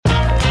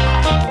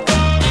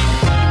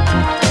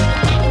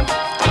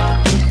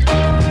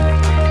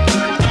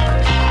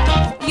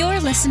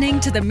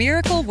listening to the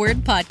Miracle Word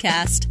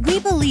Podcast. We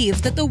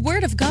believe that the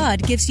Word of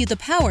God gives you the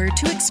power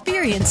to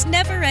experience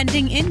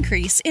never-ending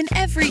increase in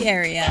every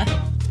area.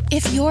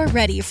 If you're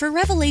ready for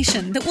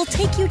revelation that will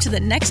take you to the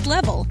next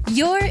level,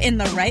 you're in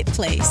the right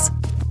place.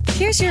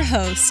 Here's your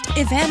host,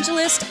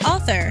 evangelist,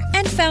 author,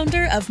 and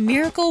founder of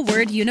Miracle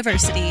Word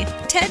University,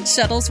 Ted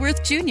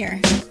Shuttlesworth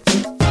Jr.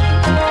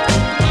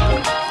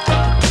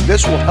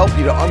 This will help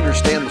you to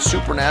understand the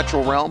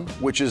supernatural realm,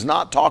 which is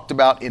not talked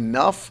about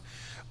enough.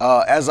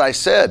 As I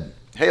said,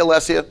 hey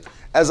Alessia,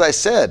 as I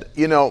said,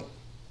 in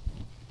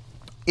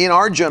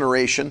our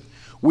generation,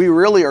 we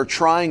really are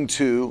trying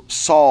to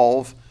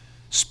solve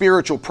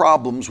spiritual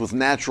problems with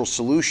natural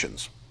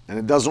solutions, and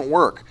it doesn't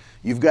work.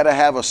 You've got to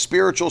have a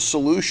spiritual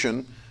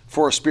solution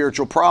for a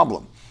spiritual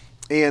problem.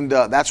 And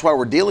that's why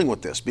we're dealing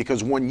with this,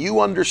 because when you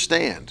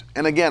understand,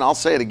 and again, I'll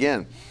say it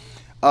again,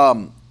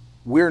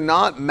 we're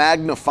not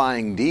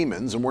magnifying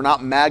demons and we're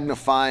not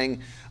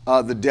magnifying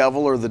the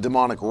devil or the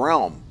demonic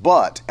realm.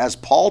 But as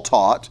Paul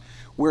taught,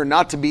 we're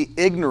not to be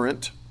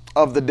ignorant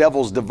of the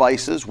devil's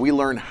devices. We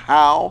learn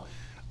how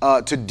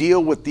to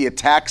deal with the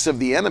attacks of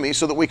the enemy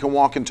so that we can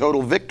walk in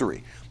total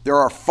victory. There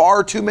are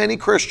far too many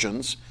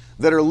Christians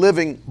that are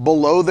living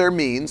below their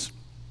means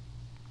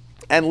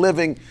and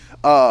living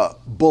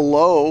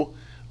below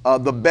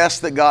the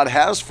best that God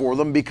has for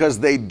them because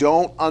they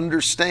don't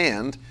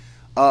understand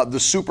the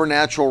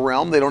supernatural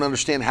realm. They don't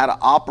understand how to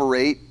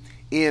operate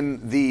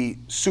in the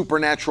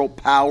supernatural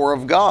power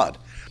of God.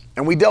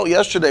 And we dealt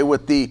yesterday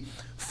with the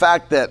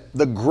fact that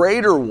the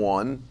greater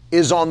one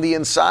is on the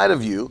inside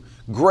of you,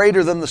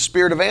 greater than the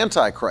spirit of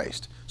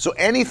Antichrist. So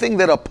anything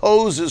that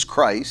opposes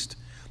Christ,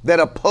 that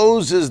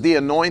opposes the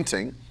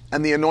anointing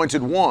and the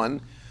anointed one,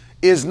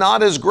 is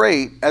not as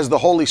great as the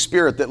Holy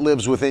Spirit that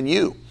lives within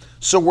you.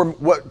 So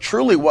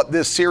what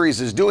this series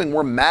is doing,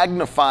 we're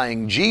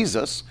magnifying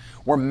Jesus,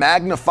 we're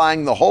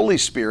magnifying the Holy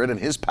Spirit and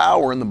His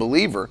power in the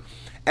believer,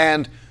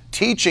 and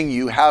teaching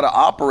you how to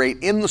operate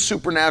in the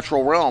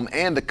supernatural realm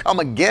and to come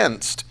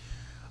against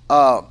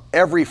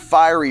every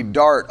fiery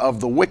dart of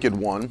the wicked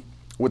one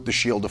with the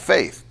shield of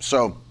faith.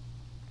 So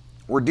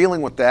we're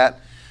dealing with that.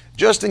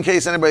 Just in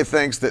case anybody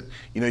thinks that,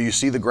 you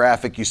see the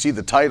graphic, you see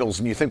the titles,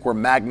 and you think we're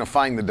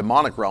magnifying the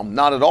demonic realm.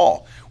 Not at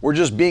all. We're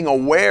just being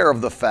aware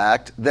of the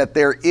fact that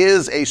there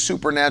is a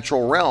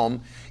supernatural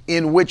realm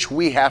in which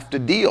we have to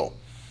deal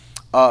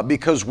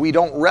because we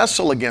don't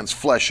wrestle against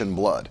flesh and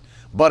blood,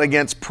 but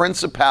against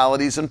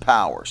principalities and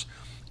powers.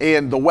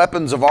 And the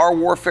weapons of our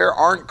warfare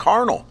aren't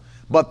carnal,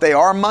 but they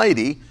are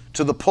mighty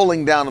to the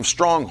pulling down of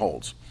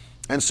strongholds.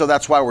 And so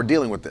that's why we're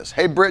dealing with this.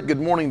 Hey, Britt, good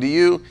morning to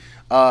you.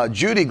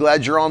 Judy,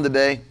 glad you're on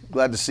today.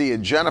 Glad to see you.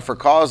 Jennifer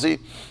Causey,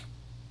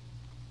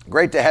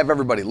 great to have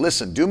everybody.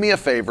 Listen, do me a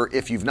favor.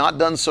 If you've not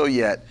done so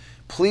yet,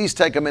 please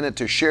take a minute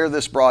to share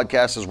this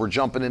broadcast as we're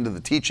jumping into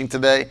the teaching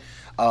today.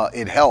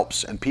 It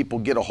helps, and people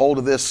get a hold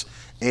of this,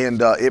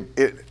 and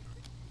it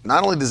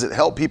not only does it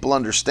help people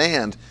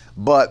understand,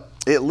 but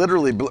it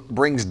literally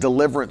brings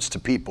deliverance to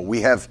people.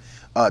 We have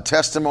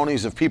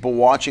testimonies of people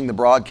watching the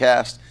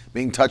broadcast,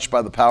 being touched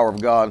by the power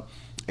of God,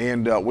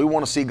 and we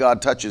want to see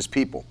God touch His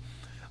people.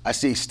 I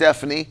see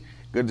Stephanie.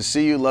 Good to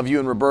see you. Love you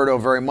and Roberto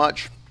very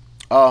much.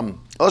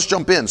 Let's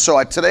jump in.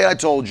 So today I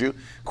told you,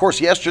 of course,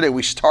 yesterday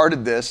we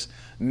started this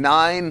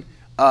 9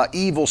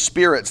 evil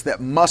spirits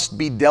that must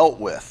be dealt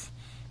with.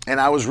 And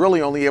I was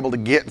really only able to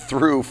get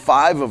through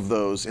 5 of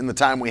those in the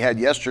time we had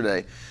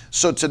yesterday.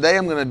 So today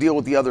I'm going to deal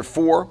with the other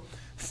 4.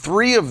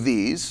 3 of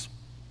these,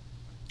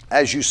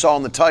 as you saw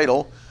in the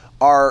title,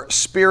 are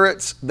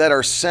spirits that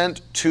are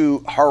sent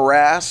to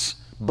harass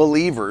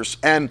believers.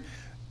 And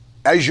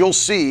as you'll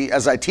see,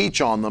 as I teach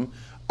on them,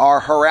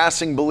 are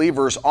harassing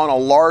believers on a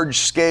large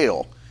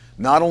scale,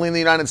 not only in the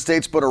United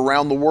States, but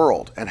around the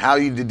world, and how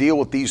you deal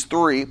with these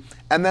 3.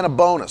 And then a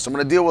bonus. I'm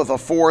going to deal with a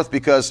 4th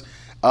because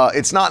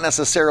it's not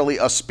necessarily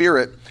a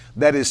spirit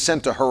that is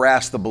sent to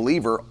harass the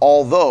believer,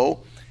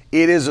 although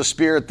it is a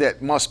spirit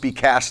that must be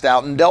cast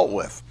out and dealt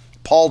with.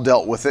 Paul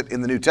dealt with it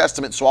in the New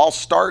Testament, so I'll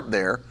start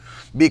there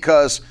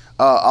because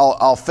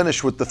I'll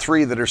finish with the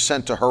 3 that are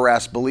sent to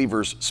harass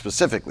believers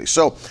specifically.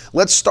 So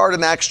let's start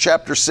in Acts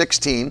chapter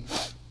 16.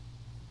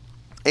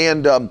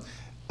 And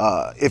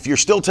if you're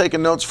still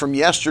taking notes from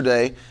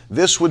yesterday,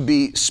 this would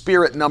be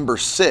spirit number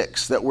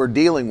 6 that we're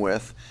dealing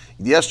with.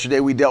 Yesterday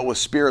we dealt with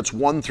spirits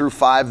 1 through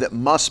 5 that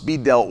must be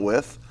dealt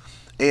with,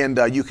 and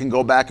you can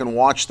go back and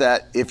watch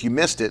that if you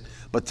missed it.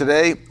 But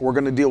today we're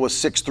going to deal with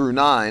 6 through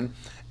 9,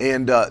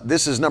 and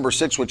this is number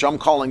 6, which I'm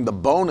calling the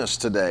bonus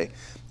today.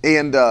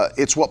 And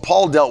it's what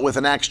Paul dealt with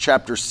in Acts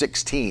chapter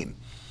 16,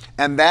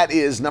 and that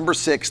is number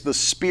 6, the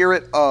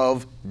spirit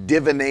of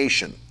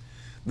divination.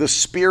 The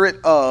spirit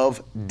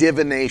of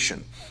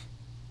divination.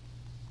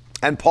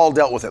 And Paul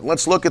dealt with it.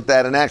 Let's look at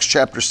that in Acts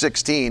chapter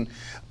 16.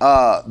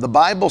 The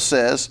Bible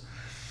says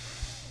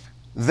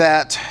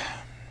that,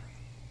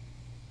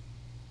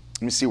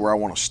 let me see where I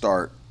want to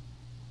start.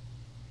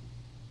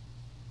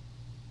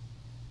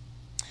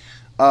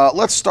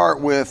 Let's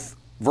start with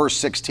verse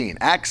 16.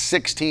 Acts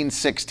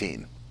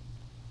 16:16.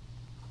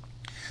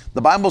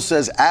 The Bible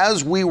says,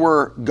 as we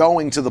were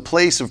going to the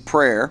place of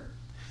prayer,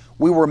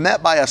 we were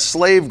met by a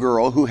slave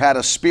girl who had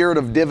a spirit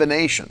of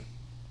divination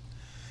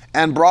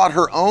and brought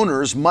her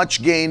owners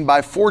much gain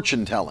by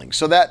fortune telling.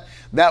 So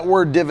that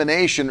word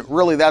divination,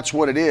 really that's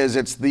what it is.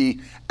 It's the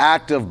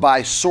act of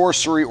by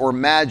sorcery or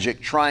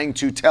magic trying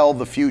to tell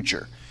the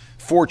future.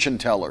 Fortune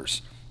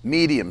tellers,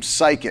 mediums,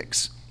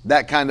 psychics,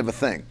 that kind of a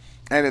thing.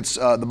 And it's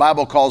the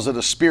Bible calls it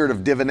a spirit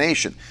of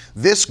divination.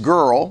 This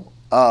girl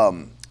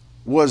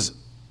was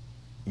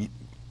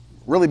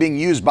really being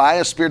used by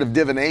a spirit of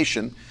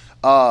divination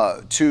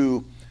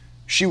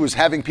she was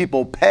having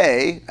people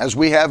pay, as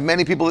we have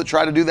many people that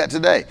try to do that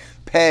today,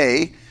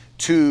 pay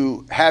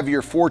to have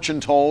your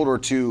fortune told or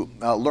to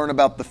learn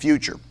about the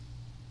future.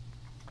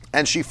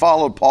 And she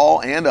followed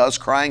Paul and us,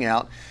 crying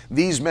out,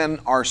 "These men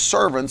are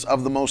servants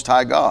of the Most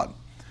High God,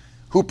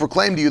 who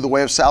proclaim to you the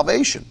way of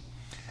salvation."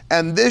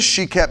 And this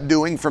she kept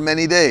doing for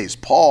many days.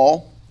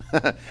 Paul,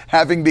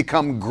 having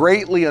become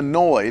greatly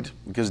annoyed,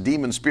 because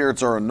demon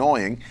spirits are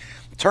annoying,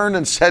 turned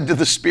and said to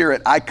the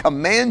spirit, "I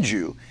command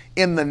you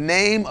in the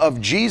name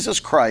of Jesus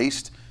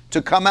Christ to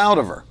come out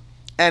of her."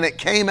 And it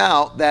came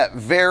out that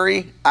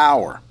very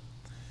hour.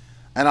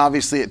 And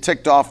obviously it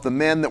ticked off the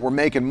men that were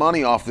making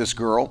money off this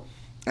girl.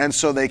 And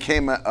so they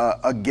came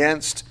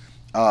against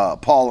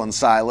Paul and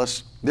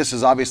Silas. This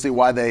is obviously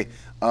why they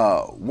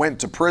went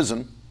to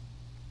prison,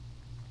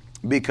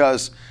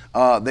 because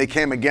they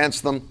came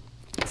against them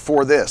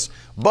for this.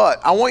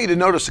 But I want you to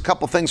notice a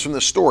couple things from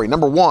this story.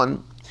 Number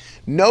one,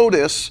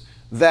 notice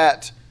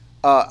that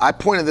I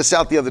pointed this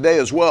out the other day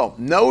as well.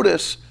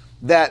 Notice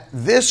that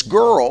this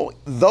girl,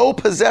 though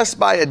possessed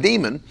by a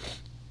demon,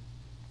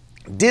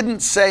 didn't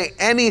say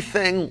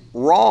anything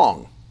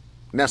wrong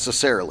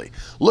necessarily.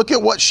 Look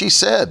at what she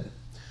said.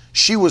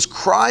 She was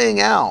crying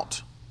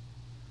out.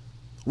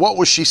 What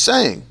was she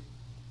saying?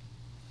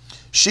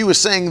 She was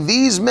saying,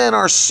 "These men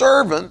are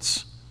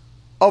servants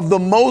of the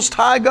Most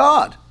High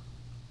God,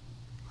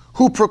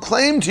 who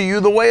proclaim to you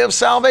the way of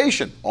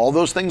salvation." All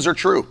those things are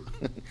true.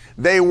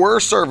 They were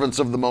servants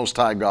of the Most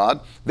High God.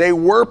 They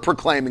were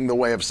proclaiming the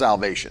way of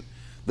salvation.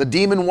 The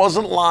demon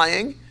wasn't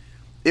lying.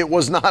 It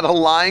was not a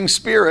lying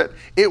spirit.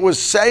 It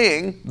was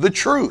saying the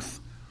truth.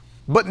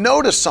 But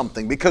notice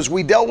something, because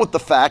we dealt with the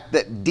fact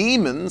that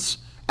demons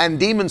and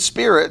demon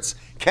spirits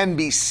can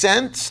be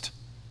sensed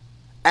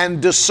and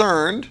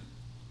discerned.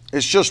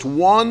 It's just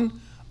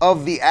one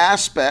of the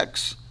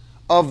aspects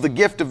of the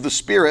gift of the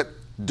Spirit,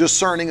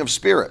 discerning of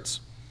spirits.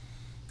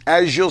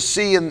 As you'll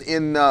see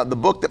in the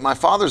book that my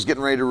father's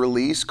getting ready to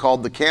release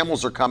called The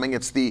Camels Are Coming,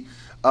 it's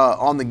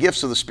on the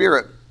gifts of the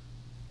Spirit.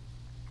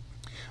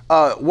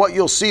 What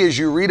you'll see as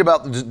you read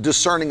about the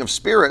discerning of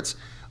spirits,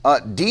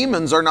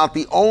 demons are not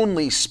the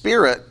only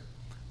spirit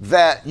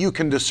that you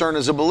can discern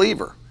as a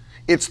believer.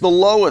 It's the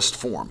lowest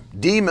form,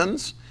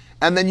 demons,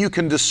 and then you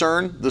can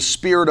discern the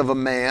spirit of a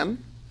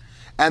man,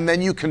 and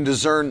then you can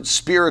discern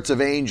spirits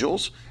of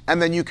angels,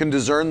 and then you can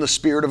discern the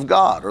Spirit of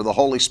God or the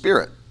Holy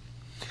Spirit.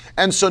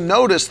 And so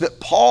notice that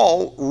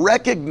Paul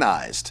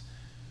recognized,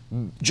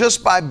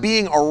 just by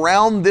being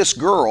around this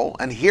girl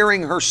and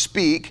hearing her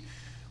speak,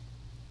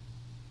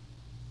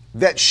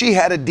 that she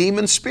had a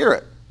demon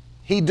spirit.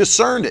 He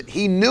discerned it.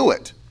 He knew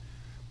it.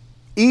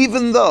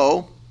 Even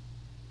though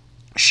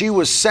she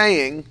was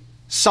saying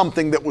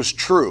something that was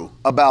true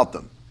about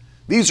them.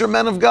 These are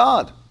men of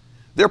God.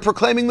 They're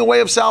proclaiming the way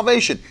of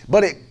salvation.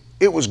 But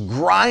it was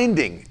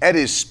grinding at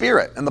his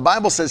spirit. And the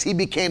Bible says he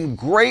became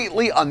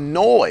greatly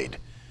annoyed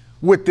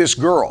with this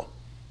girl.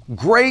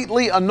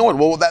 Greatly annoyed.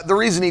 Well, the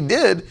reason he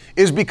did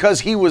is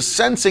because he was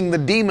sensing the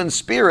demon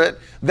spirit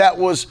that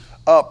was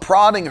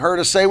prodding her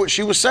to say what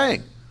she was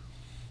saying.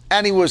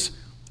 And he was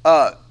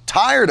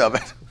tired of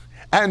it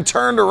and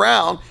turned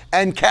around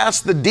and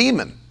cast the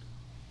demon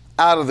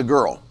out of the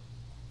girl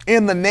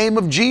in the name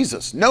of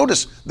Jesus.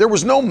 Notice there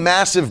was no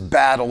massive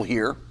battle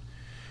here.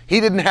 He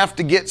didn't have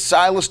to get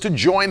Silas to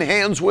join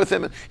hands with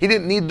him. He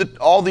didn't need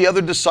all the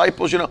other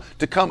disciples,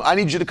 to come. "I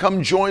need you to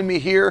come join me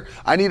here.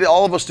 I need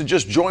all of us to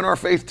just join our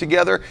faith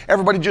together.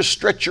 Everybody just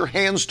stretch your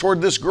hands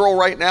toward this girl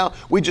right now.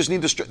 We just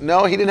need to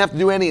No, he didn't have to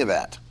do any of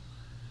that.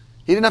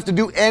 He didn't have to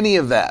do any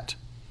of that.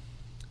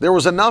 There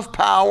was enough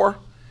power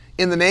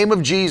in the name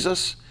of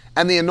Jesus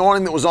and the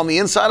anointing that was on the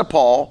inside of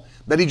Paul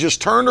that he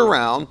just turned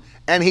around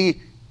and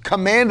he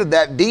commanded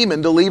that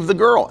demon to leave the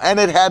girl. And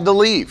it had to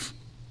leave.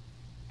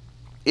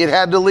 It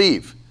had to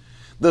leave.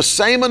 The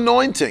same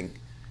anointing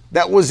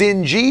that was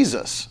in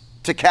Jesus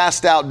to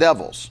cast out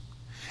devils,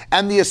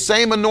 and the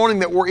same anointing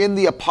that were in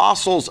the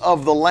apostles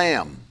of the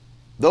Lamb.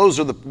 Those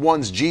are the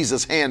ones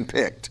Jesus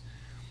handpicked.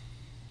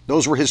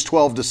 Those were his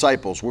 12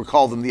 disciples. We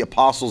call them the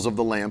apostles of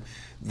the Lamb.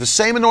 The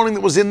same anointing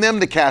that was in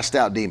them to cast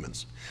out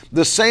demons.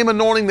 The same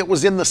anointing that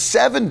was in the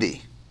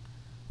 70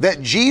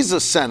 that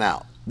Jesus sent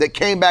out, that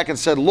came back and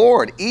said,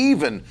 "Lord,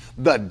 even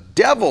the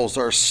devils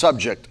are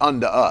subject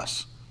unto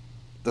us."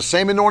 The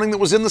same anointing that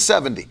was in the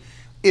 70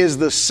 is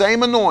the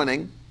same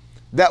anointing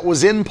that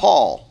was in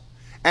Paul.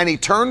 And he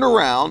turned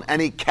around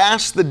and he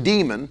cast the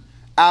demon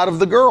out of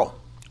the girl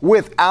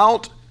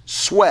without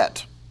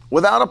sweat,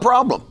 without a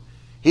problem.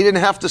 He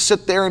didn't have to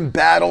sit there and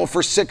battle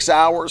for 6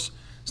 hours.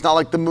 It's not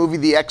like the movie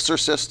The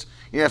Exorcist.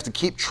 You have to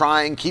keep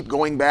trying, keep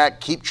going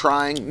back, keep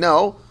trying.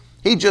 No,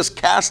 he just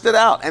cast it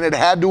out, and it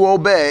had to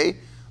obey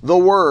the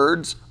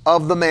words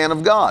of the man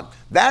of God.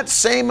 That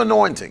same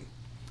anointing,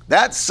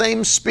 that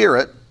same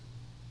Spirit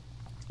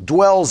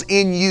dwells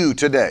in you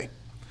today.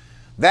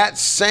 That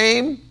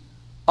same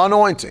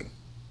anointing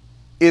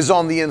is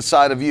on the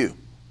inside of you.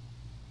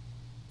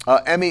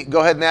 Emmy,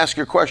 go ahead and ask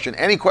your question.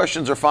 Any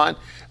questions are fine.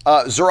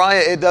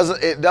 Zariah,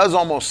 it does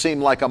almost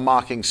seem like a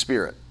mocking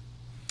spirit,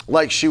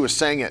 like she was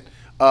saying it,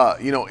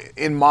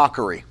 in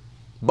mockery.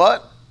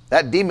 But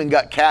that demon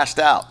got cast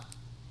out.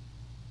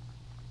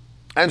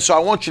 And so I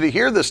want you to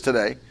hear this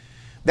today.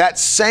 That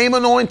same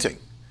anointing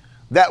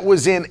that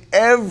was in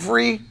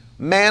every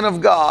man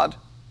of God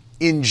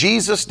in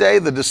Jesus' day,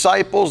 the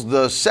disciples,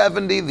 the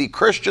 70, the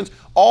Christians,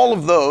 all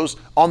of those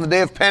on the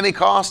day of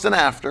Pentecost and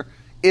after,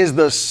 is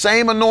the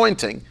same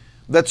anointing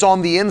that's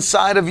on the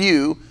inside of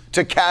you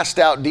to cast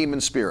out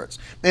demon spirits.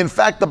 In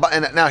fact,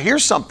 now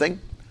here's something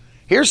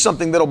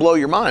that'll blow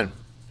your mind.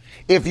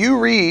 If you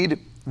read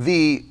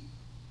the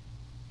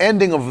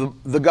ending of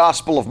the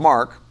Gospel of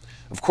Mark,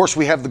 of course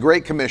we have the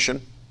Great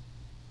Commission,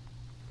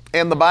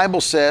 and the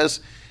Bible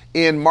says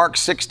in Mark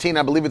 16,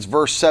 I believe it's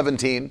verse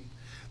 17,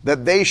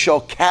 that they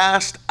shall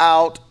cast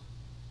out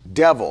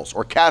devils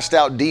or cast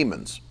out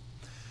demons.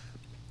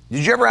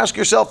 Did you ever ask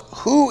yourself,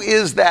 who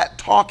is that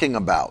talking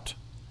about?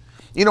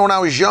 You know, when I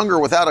was younger,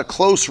 without a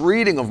close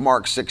reading of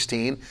Mark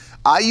 16,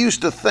 I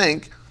used to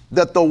think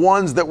that the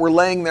ones that were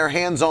laying their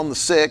hands on the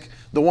sick,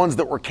 the ones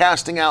that were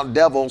casting out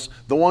devils,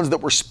 the ones that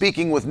were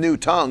speaking with new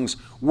tongues,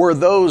 were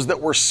those that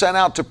were sent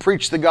out to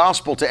preach the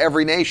gospel to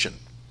every nation.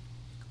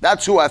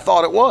 That's who I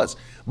thought it was.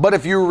 But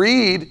if you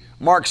read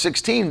Mark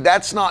 16,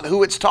 that's not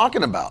who it's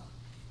talking about.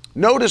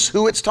 Notice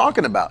who it's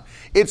talking about.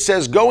 It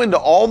says, go into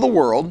all the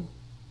world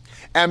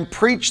and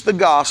preach the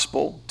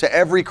gospel to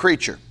every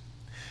creature.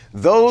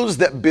 Those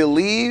that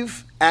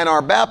believe and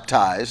are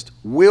baptized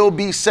will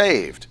be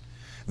saved.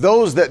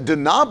 Those that do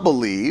not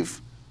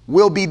believe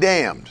will be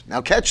damned.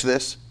 Now catch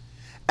this.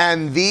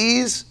 And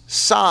these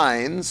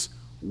signs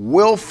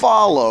will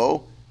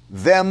follow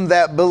them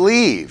that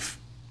believe.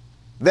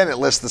 Then it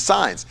lists the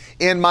signs.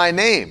 In my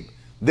name,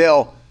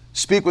 they'll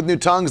speak with new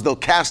tongues, they'll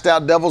cast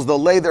out devils,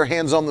 they'll lay their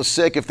hands on the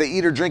sick. If they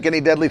eat or drink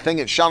any deadly thing,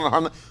 it shall not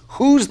harm them.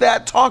 Who's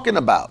that talking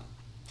about?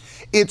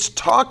 It's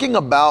talking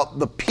about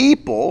the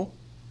people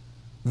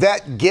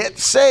that get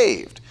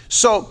saved.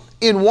 So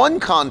in one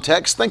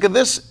context, think of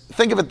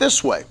it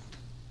this way.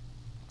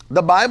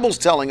 The Bible's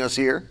telling us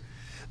here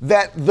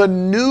that the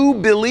new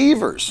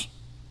believers,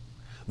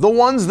 the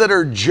ones that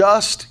are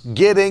just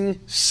getting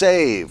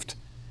saved,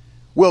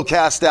 will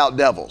cast out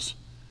devils.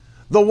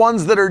 The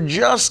ones that are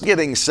just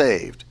getting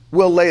saved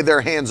will lay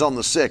their hands on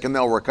the sick and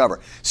they'll recover.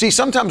 See,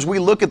 sometimes we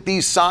look at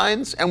these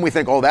signs and we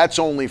think, oh, that's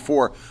only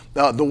for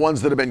the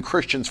ones that have been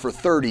Christians for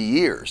 30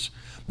 years.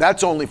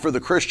 That's only for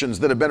the Christians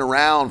that have been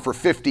around for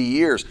 50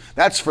 years.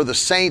 That's for the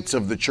saints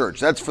of the church.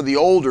 That's for the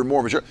older,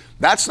 more mature.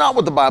 That's not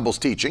what the Bible's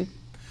teaching.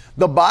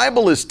 The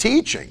Bible is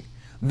teaching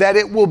that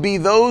it will be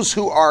those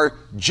who are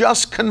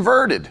just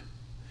converted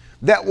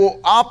that will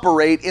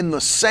operate in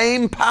the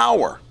same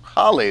power.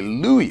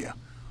 Hallelujah.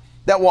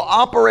 That will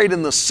operate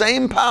in the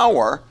same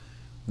power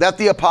that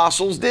the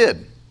apostles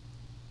did.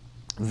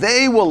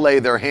 They will lay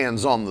their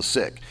hands on the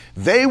sick.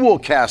 They will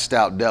cast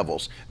out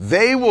devils.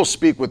 They will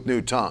speak with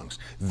new tongues.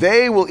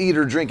 They will eat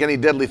or drink any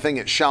deadly thing.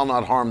 It shall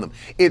not harm them.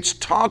 It's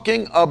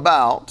talking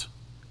about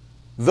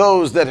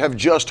those that have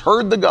just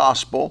heard the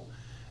gospel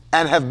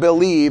and have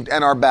believed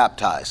and are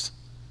baptized.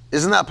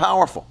 Isn't that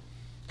powerful?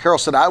 Carol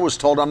said, I was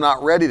told I'm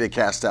not ready to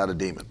cast out a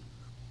demon.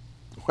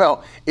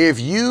 Well, if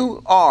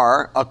you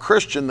are a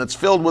Christian that's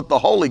filled with the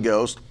Holy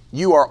Ghost,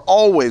 you are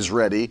always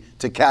ready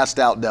to cast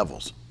out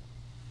devils.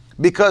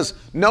 Because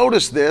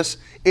notice this,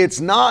 it's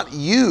not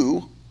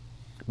you,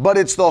 but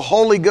it's the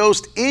Holy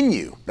Ghost in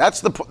you.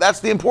 That's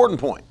the important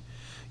point.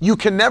 You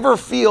can never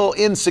feel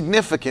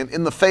insignificant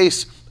in the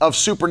face of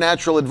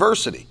supernatural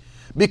adversity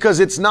because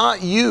it's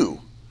not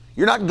you.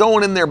 You're not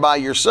going in there by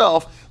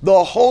yourself.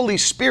 The Holy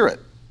Spirit,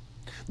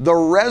 the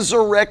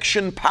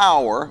resurrection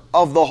power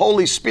of the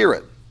Holy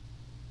Spirit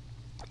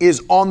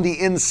is on the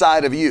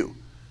inside of you.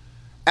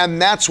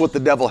 And that's what the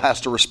devil has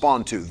to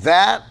respond to.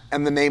 That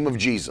and the name of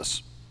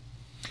Jesus.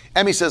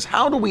 Emmy says,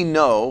 how do we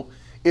know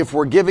if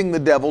we're giving the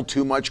devil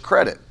too much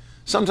credit?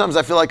 Sometimes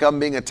I feel like I'm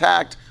being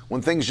attacked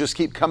when things just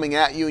keep coming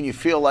at you and you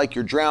feel like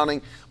you're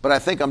drowning, but I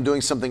think I'm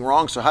doing something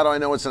wrong. So how do I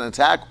know it's an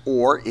attack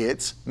or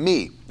it's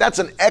me? That's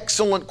an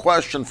excellent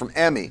question from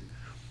Emmy.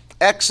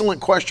 Excellent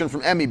question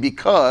from Emmy,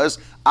 because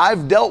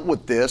I've dealt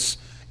with this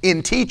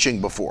in teaching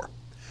before.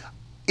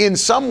 In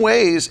some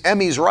ways,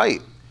 Emmy's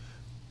right.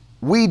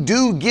 We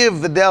do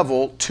give the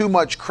devil too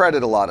much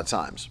credit a lot of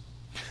times.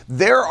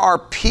 There are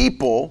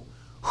people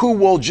who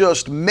will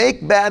just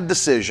make bad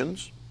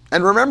decisions.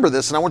 And remember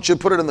this, and I want you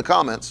to put it in the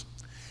comments.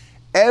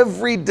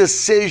 Every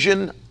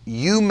decision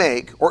you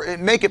make, or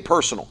make it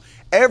personal,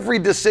 every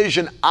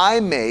decision I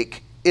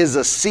make is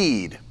a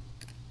seed.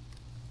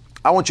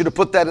 I want you to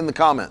put that in the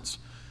comments.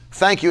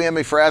 Thank you,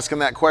 Emmy, for asking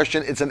that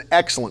question. It's an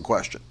excellent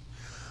question.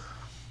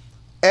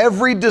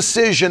 Every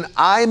decision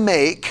I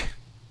make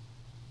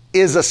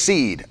is a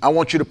seed. I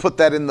want you to put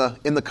that in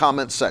the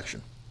comments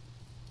section.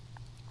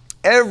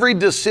 Every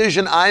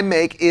decision I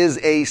make is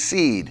a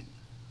seed.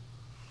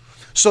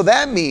 So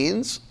that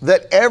means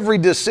that every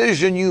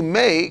decision you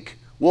make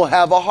will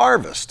have a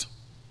harvest.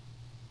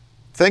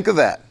 Think of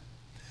that.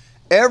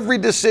 Every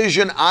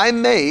decision I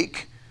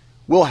make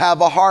will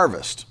have a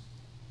harvest.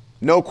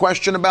 No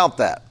question about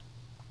that.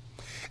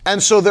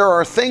 And so there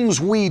are things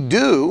we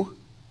do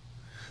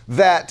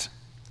that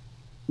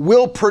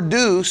will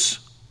produce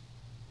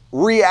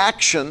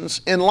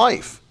reactions in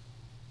life.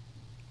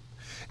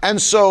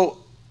 And so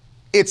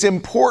it's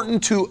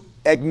important to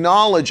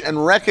acknowledge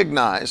and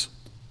recognize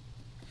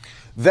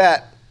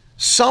that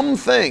some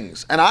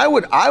things, and I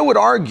would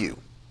argue,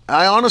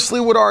 I honestly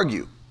would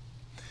argue,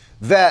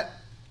 that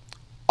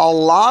a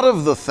lot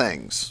of the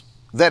things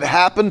that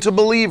happen to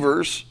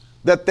believers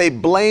that they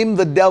blame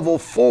the devil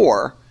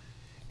for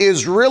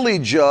is really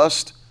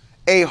just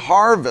a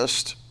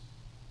harvest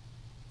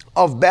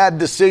of bad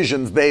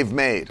decisions they've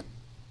made.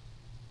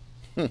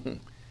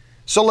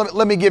 So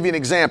let me give you an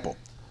example.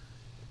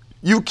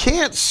 You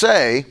can't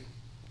say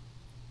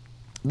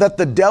that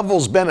the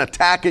devil's been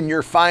attacking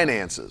your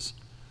finances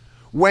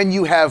when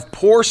you have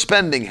poor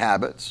spending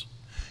habits,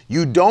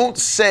 you don't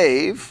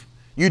save,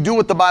 you do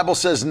what the Bible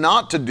says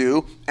not to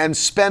do, and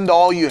spend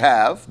all you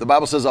have. The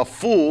Bible says a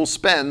fool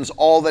spends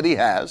all that he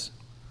has.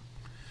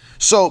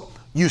 So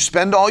you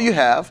spend all you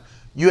have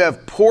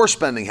poor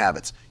spending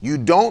habits. You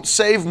don't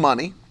save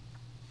money.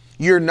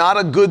 You're not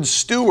a good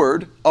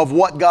steward of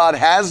what God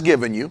has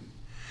given you.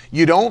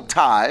 You don't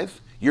tithe.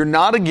 You're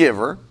not a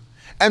giver.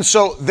 And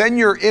so then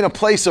you're in a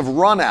place of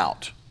run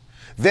out.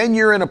 Then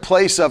you're in a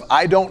place of,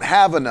 I don't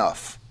have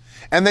enough.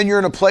 And then you're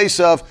in a place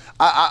of,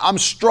 I'm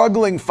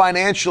struggling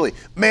financially.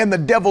 Man, the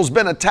devil's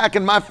been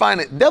attacking my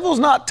finances. The devil's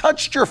not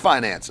touched your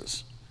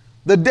finances.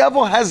 The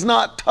devil has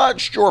not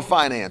touched your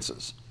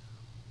finances.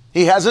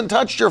 He hasn't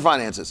touched your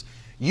finances.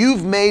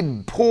 You've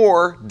made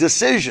poor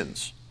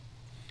decisions.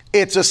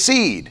 It's a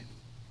seed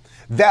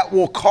that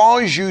will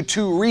cause you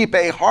to reap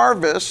a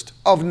harvest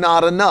of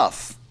not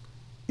enough.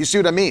 You see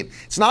what I mean?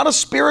 It's not a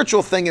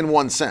spiritual thing in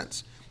one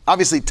sense.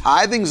 Obviously,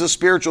 tithing's a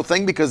spiritual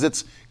thing because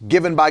it's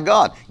given by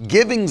God.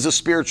 Giving's a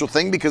spiritual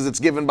thing because it's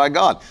given by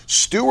God.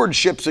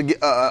 Stewardship's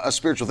a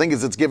spiritual thing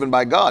because it's given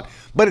by God.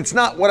 But it's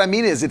not, what I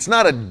mean is, it's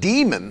not a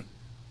demon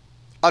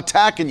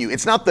attacking you.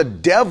 It's not the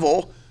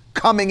devil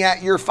coming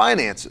at your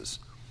finances.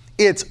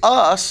 It's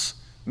us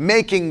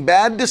making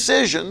bad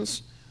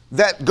decisions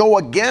that go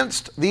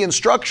against the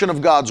instruction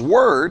of God's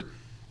word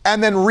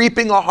and then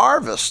reaping a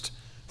harvest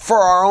for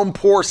our own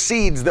poor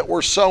seeds that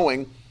we're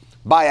sowing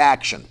by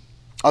action.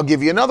 I'll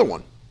give you another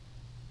one.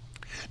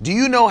 Do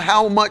you know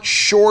how much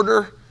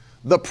shorter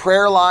the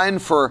prayer line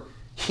for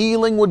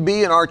healing would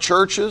be in our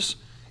churches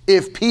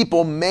if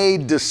people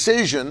made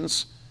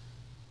decisions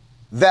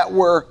that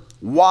were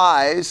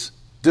wise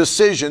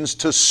decisions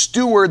to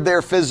steward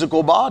their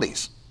physical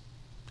bodies?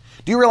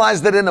 Do you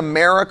realize that in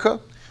America,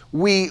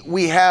 we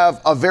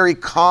have a very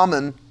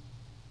common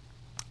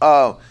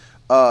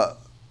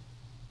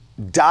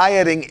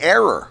dieting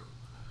error,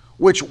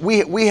 which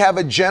we have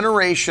a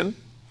generation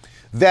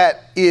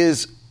that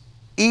is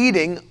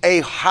eating a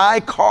high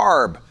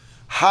carb,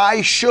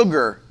 high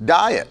sugar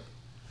diet,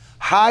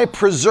 high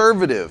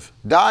preservative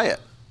diet.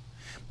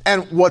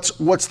 And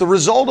what's the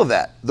result of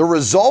that? The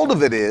result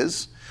of it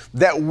is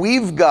that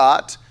we've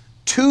got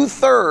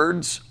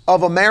 2/3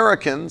 of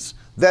Americans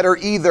that are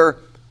either,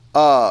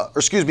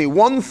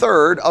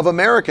 1/3 of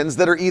Americans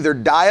that are either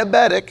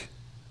diabetic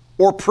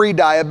or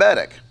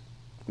pre-diabetic.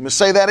 I'm going to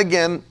say that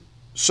again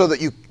so that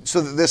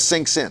this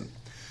sinks in.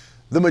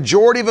 The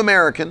majority of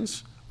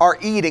Americans are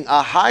eating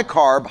a high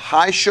carb,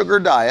 high sugar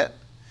diet.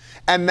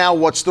 And now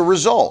what's the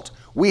result?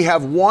 We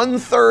have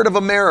 1/3 of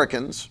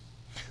Americans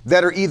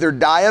that are either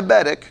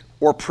diabetic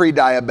or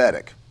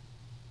pre-diabetic.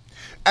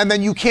 And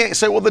then you can't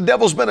say, well, the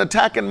devil's been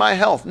attacking my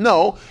health.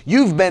 No,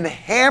 you've been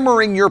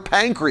hammering your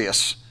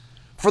pancreas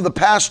for the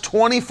past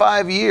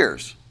 25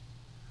 years.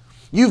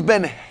 You've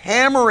been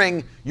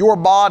hammering your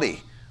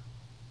body.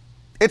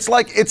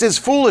 It's as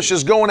foolish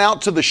as going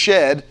out to the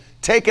shed,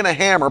 taking a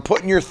hammer,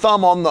 putting your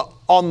thumb on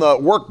the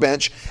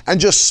workbench and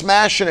just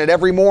smashing it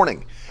every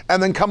morning.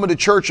 And then coming to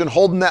church and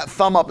holding that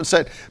thumb up and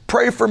saying,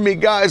 pray for me,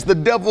 guys. The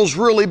devil's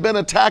really been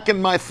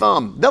attacking my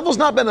thumb. The devil's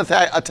not been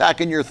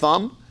attacking your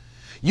thumb.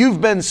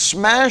 You've been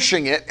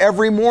smashing it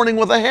every morning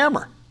with a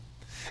hammer.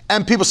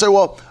 And people say,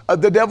 well,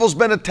 the devil's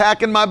been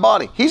attacking my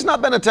body. He's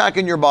not been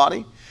attacking your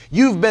body.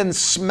 You've been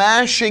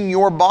smashing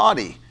your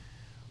body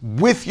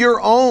with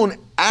your own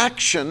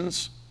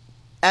actions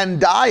and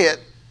diet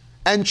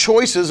and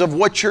choices of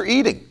what you're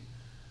eating.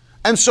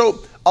 And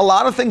so a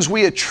lot of things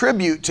we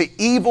attribute to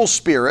evil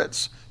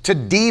spirits, to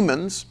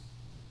demons.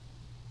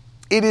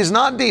 It is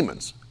not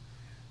demons.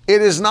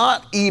 It is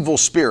not evil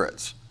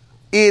spirits.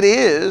 It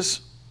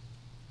is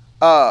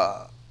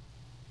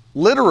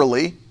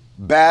literally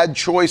bad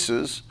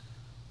choices,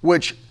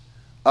 which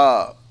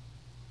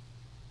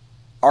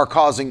are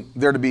causing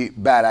there to be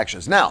bad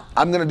actions. Now,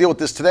 I'm going to deal with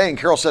this today, and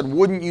Carol said,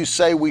 wouldn't you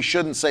say we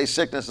shouldn't say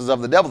sickness is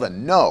of the devil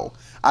then? No,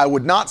 I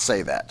would not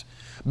say that,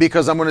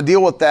 because I'm going to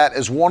deal with that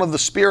as one of the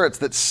spirits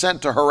that's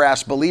sent to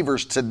harass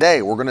believers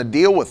today. We're going to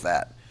deal with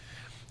that.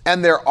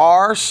 And there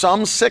are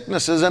some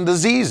sicknesses and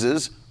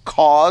diseases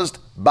caused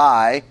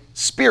by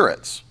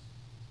spirits.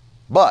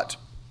 But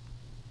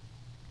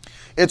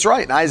it's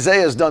right. And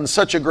Isaiah has done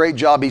such a great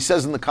job. He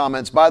says in the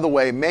comments, by the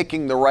way,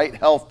 making the right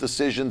health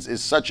decisions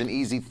is such an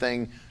easy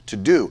thing to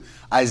do.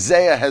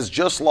 Isaiah has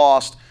just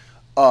lost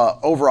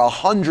over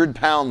 100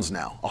 pounds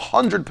now.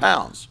 100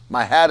 pounds.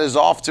 My hat is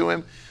off to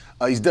him.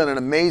 He's done an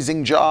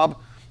amazing job.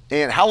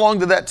 And how long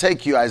did that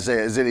take you,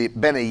 Isaiah? Has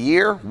it been a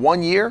year?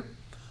 1 year?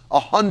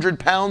 100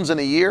 pounds in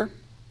a year?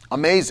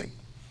 Amazing.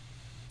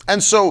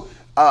 And so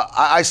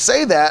I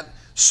say that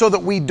so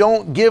that we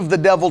don't give the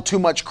devil too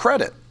much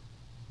credit.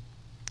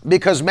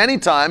 Because many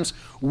times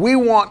we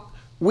want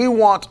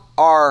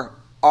our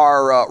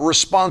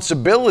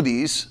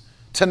responsibilities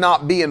to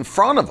not be in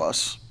front of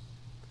us,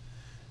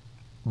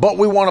 but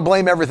we want to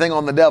blame everything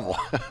on the devil.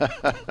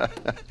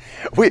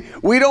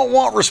 We don't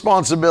want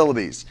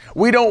responsibilities.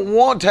 We don't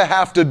want to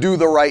have to do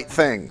the right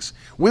things.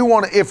 We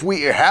want to, if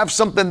we have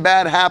something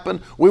bad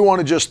happen, we want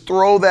to just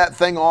throw that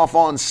thing off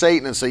on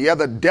Satan and say, yeah,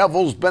 the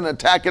devil's been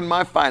attacking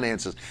my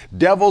finances.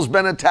 Devil's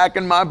been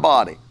attacking my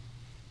body.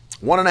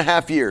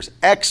 1.5 years.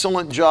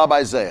 Excellent job,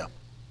 Isaiah.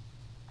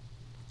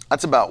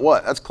 That's about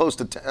what? That's close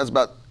to, that's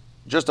about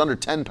just under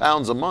 10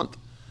 pounds a month.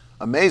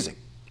 Amazing.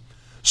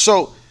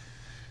 So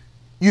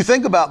you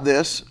think about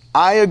this,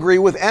 I agree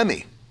with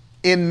Emmy.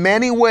 In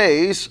many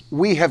ways,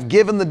 we have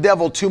given the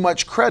devil too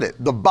much credit.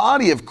 The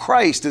body of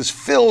Christ is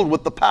filled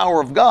with the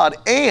power of God,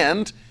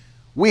 and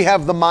we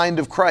have the mind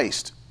of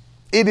Christ.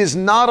 It is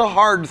not a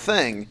hard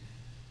thing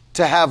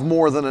to have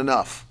more than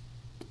enough.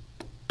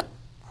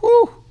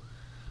 Whew.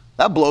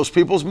 That blows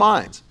people's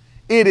minds.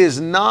 It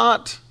is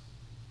not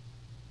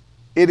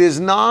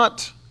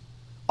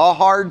a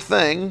hard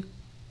thing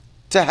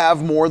to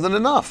have more than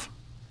enough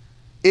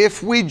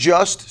if we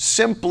just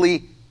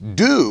simply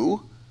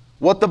do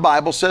what the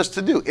Bible says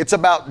to do. It's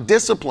about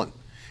discipline.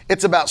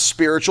 It's about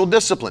spiritual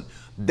discipline.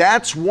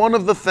 That's one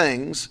of the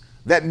things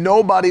that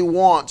nobody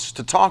wants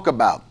to talk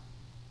about.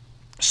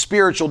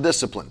 Spiritual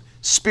discipline,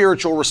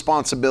 spiritual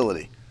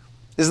responsibility.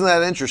 Isn't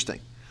that interesting?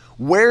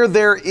 Where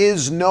there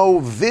is no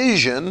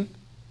vision,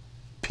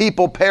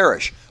 people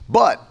perish.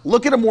 But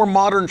look at a more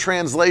modern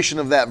translation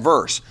of that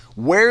verse.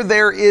 Where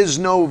there is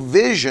no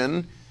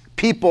vision,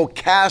 people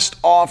cast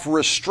off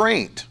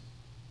restraint.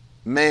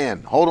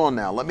 Man, hold on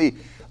now. Let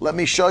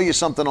me show you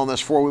something on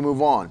this before we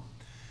move on.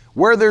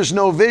 Where there's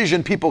no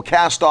vision, people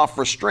cast off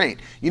restraint.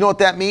 You know what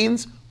that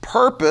means?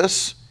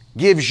 Purpose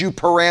gives you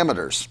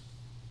parameters.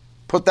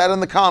 Put that in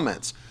the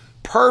comments.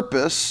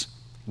 Purpose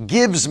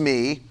gives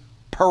me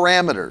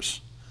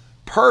parameters.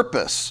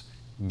 Purpose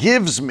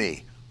gives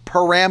me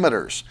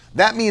parameters.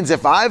 That means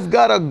if I've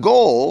got a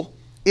goal,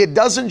 it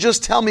doesn't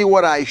just tell me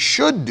what I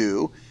should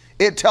do,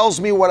 it tells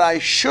me what I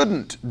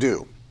shouldn't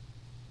do.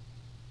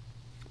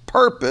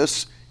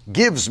 Purpose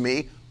gives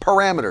me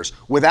parameters.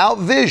 Without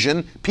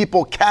vision,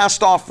 people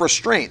cast off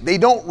restraint. They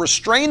don't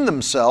restrain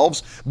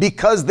themselves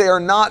because they are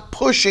not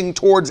pushing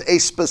towards a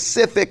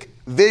specific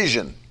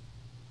vision.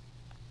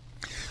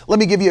 Let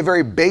me give you a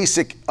very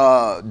basic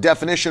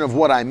definition of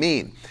what I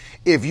mean.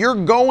 If you're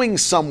going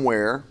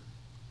somewhere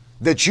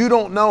that you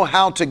don't know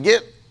how to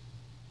get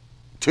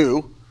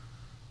to,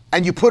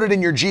 and you put it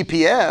in your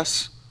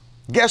GPS,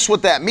 guess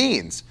what that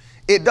means?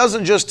 It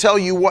doesn't just tell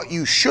you what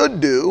you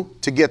should do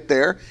to get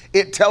there,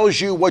 it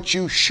tells you what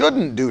you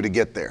shouldn't do to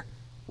get there,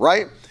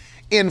 right?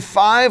 In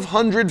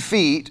 500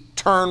 feet,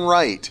 turn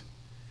right.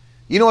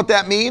 You know what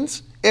that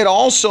means? It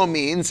also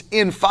means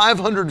in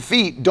 500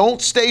 feet,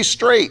 don't stay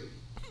straight.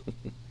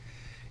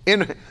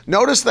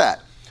 Notice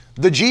that.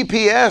 The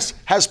GPS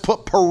has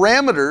put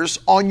parameters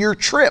on your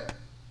trip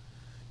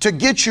to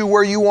get you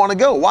where you want to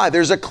go. Why?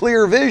 There's a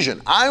clear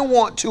vision. I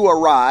want to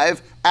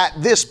arrive at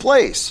this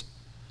place.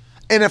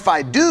 And if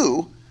I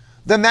do,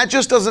 then that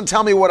just doesn't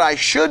tell me what I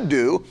should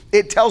do.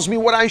 It tells me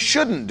what I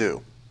shouldn't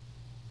do,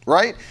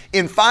 right?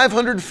 In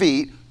 500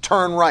 feet,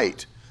 turn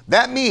right.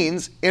 That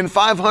means in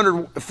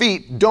 500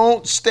 feet,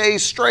 don't stay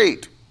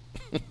straight.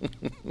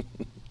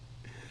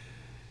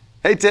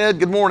 Hey, Ted,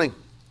 good morning.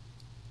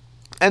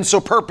 And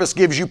so purpose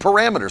gives you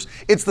parameters.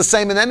 It's the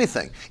same in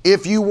anything.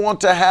 If you want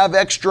to have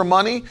extra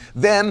money,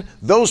 then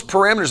those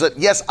parameters that,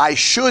 yes, I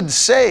should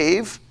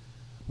save,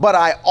 but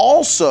I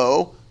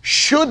also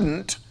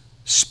shouldn't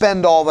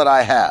spend all that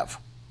I have.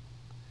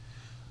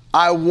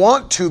 I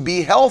want to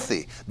be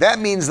healthy. That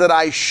means that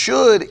I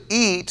should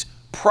eat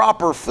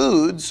proper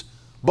foods,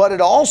 but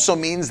it also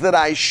means that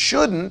I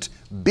shouldn't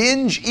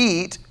binge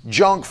eat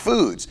junk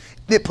foods.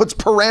 It puts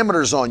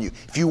parameters on you.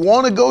 If you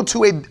want to go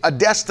to a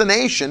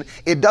destination,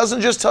 it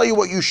doesn't just tell you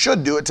what you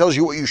should do, it tells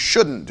you what you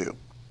shouldn't do.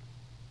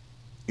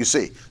 You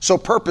see, so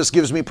purpose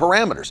gives me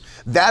parameters.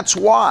 That's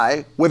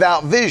why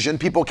without vision,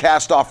 people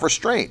cast off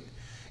restraint.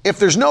 If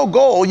there's no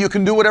goal, you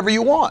can do whatever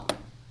you want.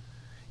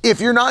 If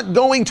you're not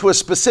going to a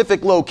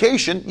specific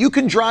location, you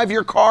can drive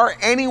your car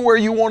anywhere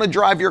you want to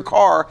drive your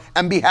car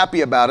and be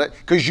happy about it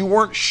because you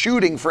weren't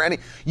shooting for any.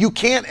 You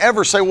can't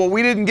ever say, well,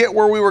 we didn't get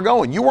where we were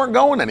going. You weren't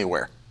going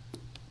anywhere.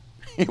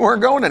 You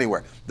weren't going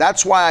anywhere.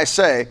 That's why I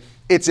say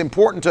it's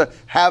important to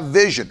have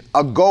vision,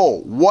 a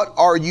goal. What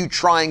are you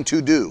trying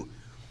to do?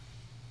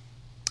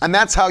 And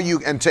that's how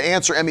you, and to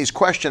answer Emmy's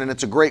question, and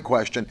it's a great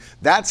question,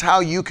 that's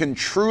how you can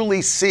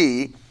truly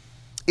see,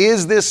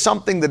 is this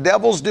something the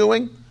devil's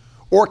doing?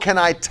 Or can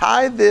I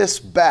tie this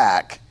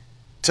back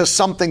to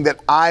something that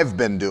I've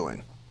been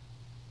doing?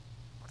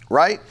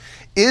 Right?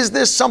 Is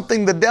this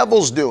something the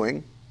devil's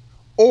doing?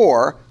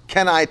 Or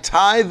can I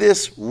tie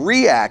this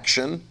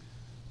reaction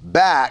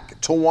back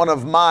to one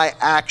of my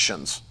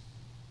actions?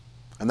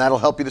 And that'll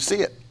help you to see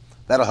it.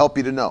 That'll help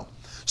you to know.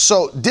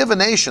 So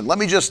divination, let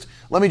me just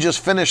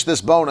finish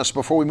this bonus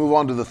before we move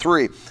on to the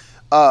three.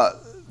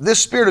 This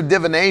spirit of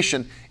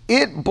divination,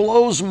 it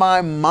blows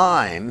my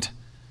mind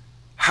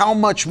how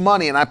much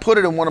money, and I put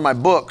it in one of my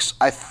books,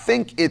 I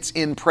think it's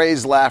in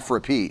Praise, Laugh,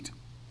 Repeat.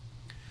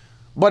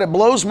 But it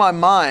blows my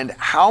mind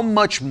how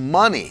much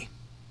money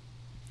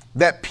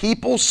that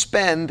people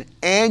spend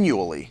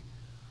annually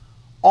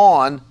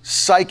on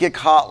psychic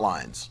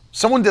hotlines.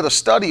 Someone did a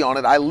study on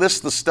it. I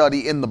list the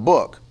study in the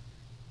book.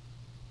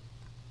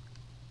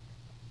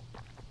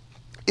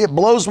 It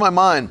blows my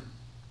mind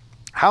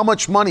how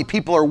much money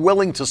people are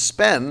willing to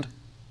spend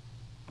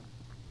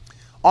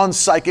on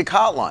psychic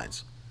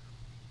hotlines.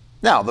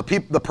 Now, the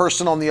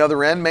person on the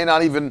other end may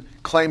not even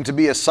claim to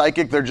be a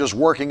psychic. They're just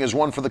working as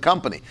one for the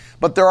company.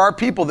 But there are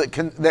people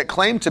that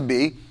claim to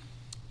be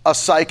a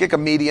psychic, a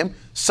medium,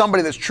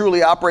 somebody that's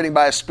truly operating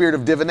by a spirit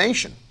of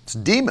divination. It's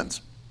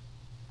demons.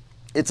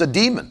 It's a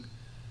demon.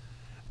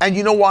 And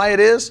you know why it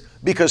is?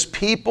 Because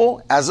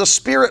people, as a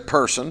spirit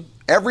person,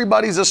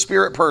 everybody's a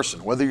spirit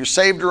person. Whether you're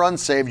saved or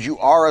unsaved, you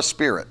are a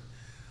spirit.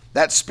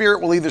 That spirit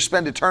will either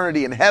spend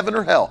eternity in heaven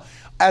or hell.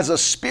 As a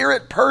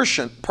spirit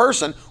person,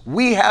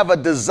 we have a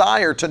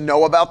desire to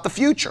know about the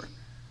future.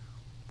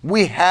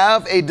 We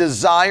have a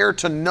desire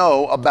to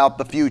know about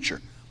the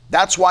future.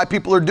 That's why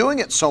people are doing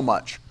it so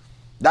much.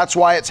 That's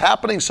why it's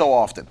happening so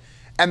often.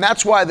 And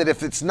that's why that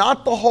if it's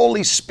not the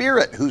Holy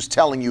Spirit who's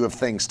telling you of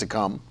things to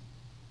come,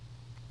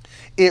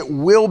 it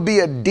will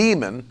be a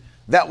demon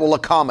that will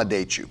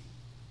accommodate you.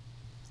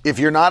 If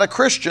you're not a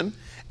Christian,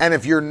 and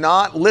if you're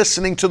not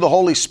listening to the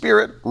Holy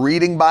Spirit,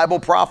 reading Bible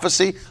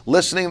prophecy,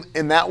 listening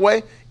in that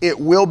way, it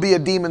will be a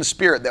demon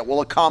spirit that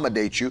will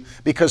accommodate you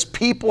because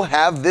people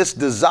have this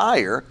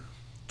desire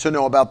to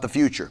know about the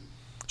future.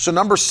 So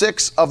number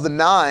 6 of the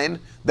 9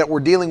 that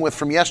we're dealing with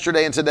from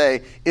yesterday and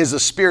today is a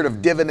spirit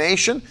of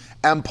divination,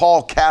 and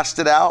Paul cast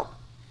it out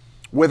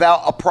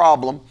without a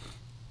problem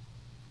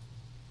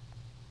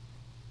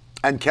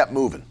and kept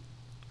moving.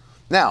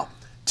 Now,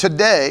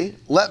 today,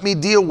 let me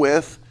deal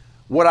with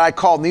what I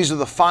call, and these are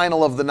the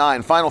final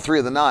 3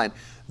 of the 9.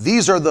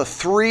 These are the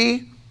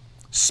 3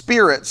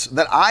 spirits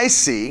that I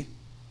see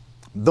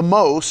the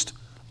most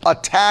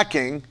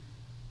attacking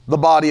the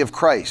body of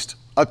Christ,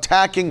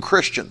 attacking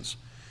Christians.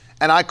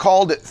 And I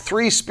called it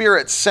 3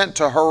 spirits sent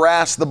to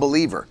harass the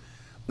believer.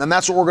 And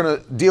that's what we're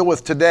going to deal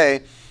with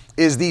today,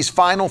 is these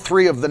final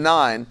 3 of the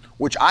 9,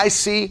 which I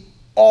see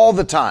all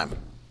the time,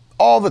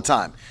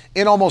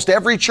 in almost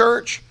every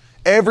church,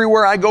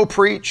 everywhere I go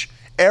preach,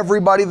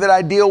 everybody that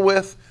I deal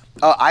with.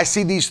 I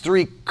see these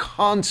 3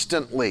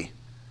 constantly.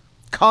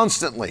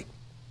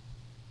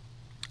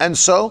 And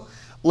so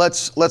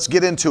let's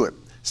get into it.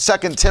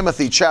 2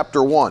 Timothy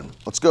chapter 1.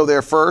 Let's go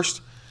there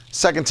first.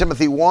 2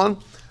 Timothy 1.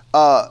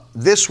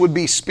 This would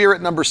be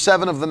spirit number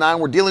 7 of the 9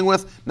 we're dealing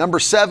with. Number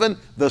 7,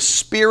 the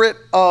spirit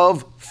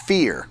of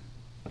fear.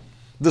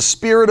 The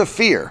spirit of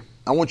fear.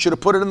 I want you to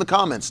put it in the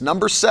comments.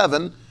 Number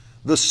 7,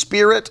 the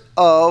spirit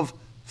of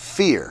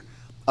fear.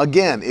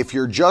 Again, if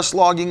you're just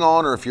logging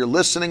on or if you're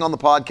listening on the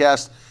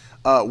podcast,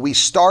 we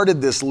started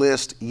this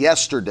list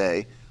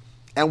yesterday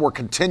and we're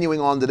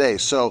continuing on today.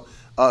 So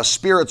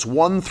spirits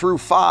 1 through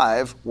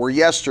 5 were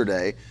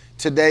yesterday.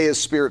 Today is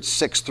spirits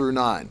 6 through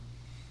 9.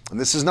 And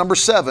this is number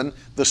 7,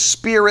 the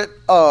spirit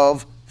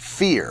of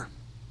fear.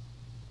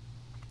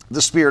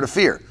 The spirit of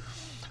fear.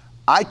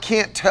 I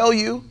can't tell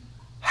you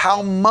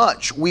how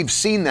much we've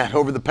seen that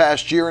over the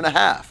past year and a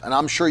half, and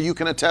I'm sure you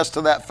can attest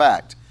to that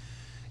fact.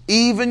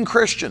 Even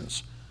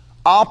Christians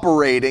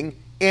operating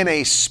in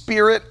a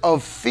spirit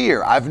of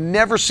fear. I've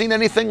never seen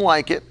anything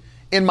like it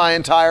in my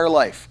entire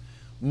life.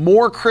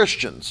 More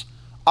Christians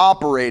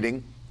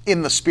operating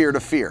in the spirit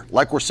of fear,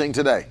 like we're seeing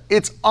today.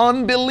 It's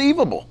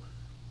unbelievable.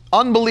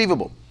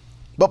 Unbelievable.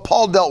 But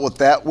Paul dealt with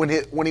that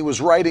when he was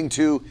writing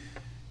to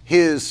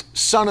his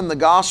son in the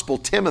gospel,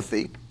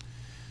 Timothy.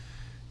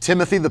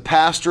 Timothy, the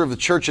pastor of the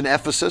church in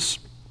Ephesus.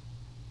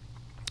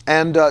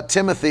 And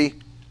Timothy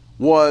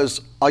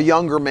was a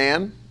younger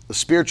man, the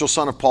spiritual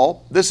son of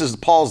Paul. This is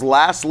Paul's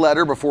last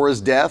letter before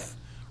his death,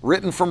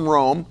 written from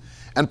Rome.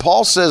 And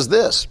Paul says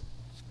this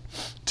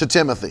to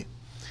Timothy.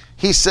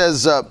 He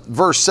says,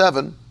 verse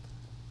 7,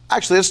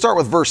 actually, let's start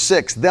with verse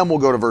 6, then we'll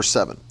go to verse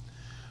 7.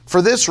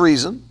 For this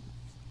reason,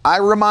 I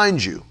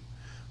remind you,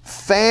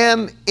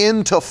 fan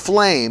into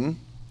flame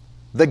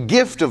the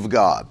gift of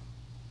God,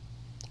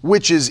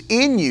 which is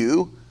in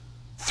you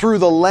through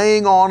the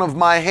laying on of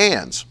my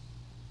hands.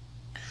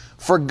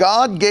 For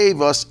God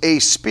gave us a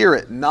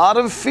spirit not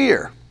of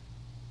fear,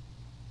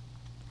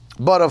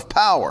 but of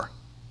power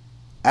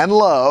and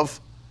love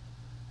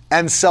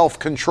and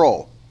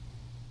self-control.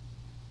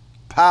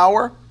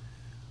 Power,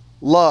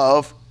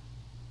 love,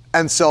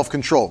 and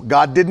self-control.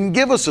 God didn't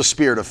give us a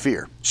spirit of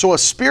fear. So a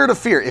spirit of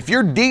fear, if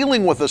you're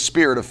dealing with a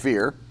spirit of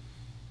fear,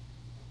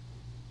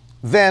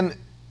 then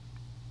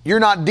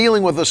you're not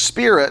dealing with a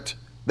spirit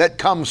that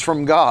comes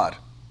from God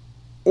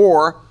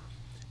or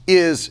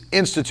is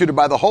instituted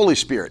by the Holy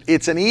Spirit.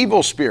 It's an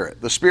evil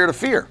spirit, the spirit of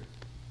fear.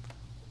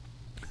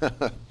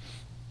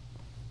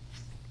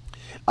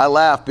 I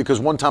laugh because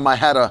one time I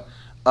had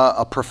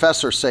a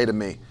professor say to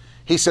me,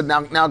 he said,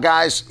 now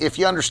guys, if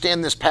you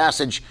understand this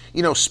passage,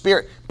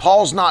 spirit,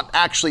 Paul's not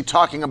actually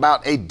talking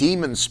about a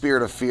demon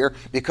spirit of fear,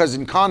 because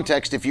in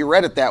context, if you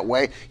read it that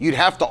way, you'd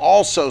have to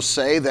also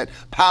say that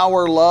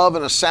power, love,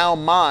 and a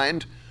sound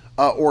mind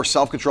or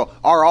self-control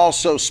are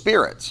also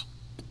spirits.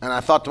 And I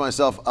thought to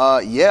myself,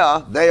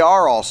 yeah, they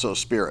are also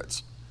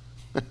spirits.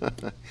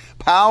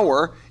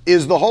 Power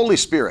is the Holy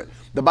Spirit.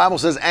 The Bible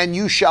says, and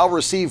you shall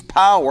receive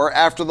power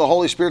after the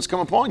Holy Spirit's come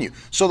upon you.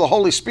 So the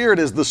Holy Spirit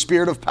is the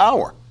spirit of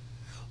power.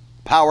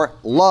 Power,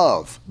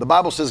 love. The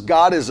Bible says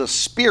God is a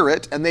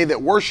spirit, and they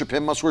that worship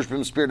him must worship him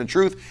in spirit and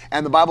truth.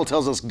 And the Bible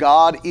tells us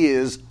God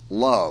is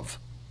love.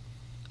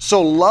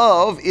 So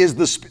love is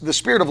the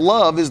spirit of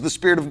love is the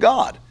spirit of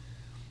God.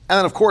 And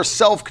then, of course,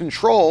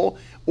 self-control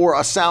or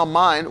a sound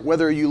mind,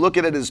 whether you look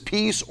at it as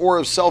peace or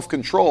as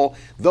self-control,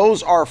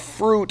 those are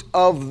fruit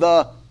of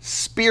the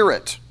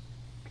Spirit,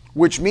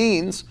 which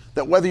means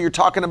that whether you're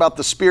talking about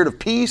the spirit of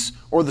peace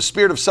or the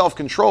spirit of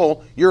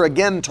self-control, you're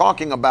again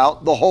talking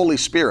about the Holy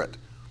Spirit.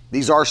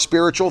 These are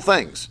spiritual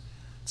things.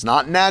 It's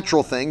not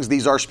natural things.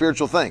 These are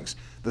spiritual things.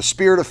 The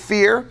spirit of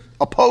fear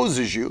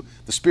opposes you.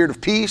 The spirit of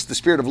peace, the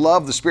spirit of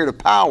love, the spirit of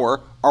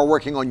power are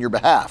working on your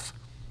behalf.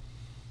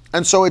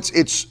 And so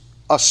it's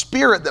a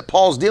spirit that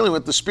Paul's dealing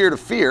with, the spirit of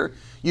fear.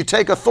 You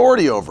take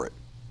authority over it.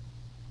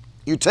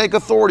 You take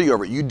authority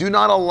over it. You do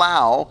not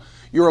allow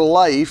your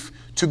life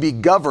to be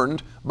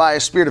governed by a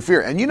spirit of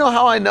fear. And you know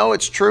how I know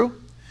it's true?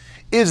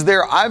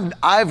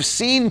 I've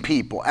seen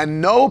people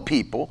and know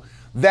people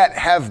that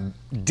have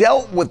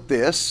dealt with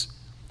this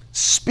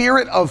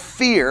spirit of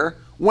fear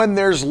when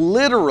there's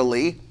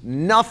literally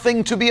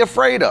nothing to be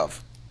afraid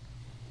of.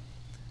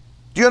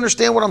 Do you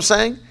understand what I'm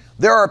saying?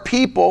 There are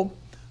people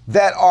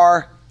that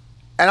are,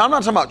 and I'm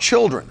not talking about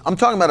children, I'm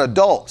talking about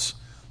adults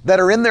that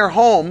are in their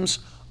homes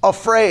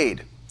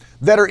afraid,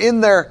 that are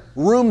in their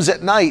rooms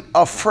at night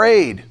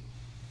afraid,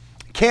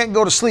 can't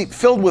go to sleep,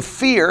 filled with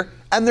fear,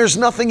 and there's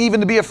nothing even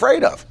to be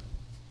afraid of.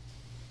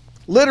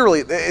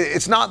 Literally,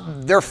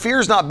 their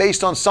fear's not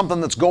based on something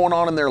that's going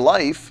on in their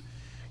life.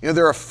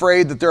 They're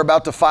afraid that they're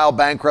about to file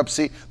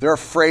bankruptcy. They're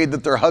afraid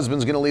that their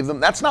husband's going to leave them.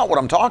 That's not what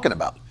I'm talking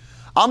about.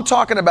 I'm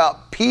talking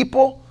about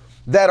people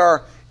that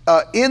are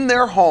in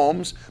their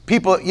homes.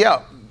 People,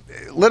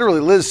 literally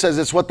Liz says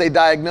it's what they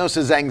diagnose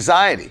as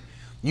anxiety.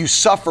 You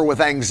suffer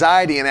with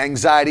anxiety and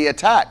anxiety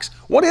attacks.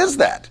 What is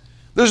that?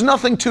 There's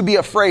nothing to be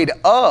afraid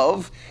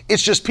of.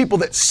 It's just people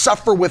that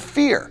suffer with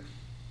fear.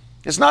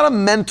 It's not a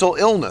mental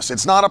illness.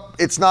 It's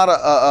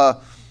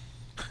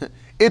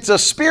a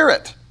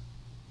spirit.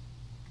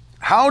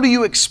 How do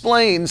you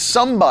explain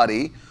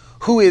somebody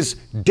who is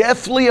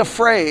deathly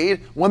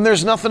afraid when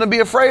there's nothing to be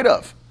afraid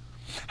of?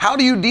 How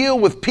do you deal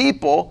with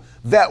people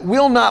that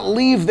will not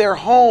leave their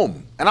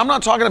home? And I'm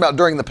not talking about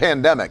during the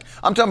pandemic.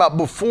 I'm talking about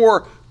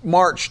before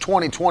March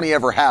 2020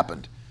 ever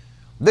happened.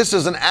 This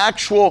is an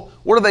actual,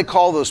 what do they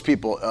call those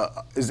people?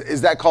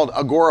 Is that called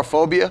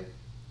agoraphobia?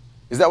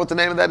 Is that what the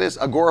name of that is?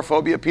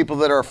 Agoraphobia, people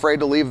that are afraid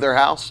to leave their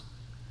house?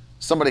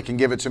 Somebody can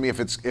give it to me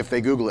if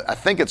they Google it. I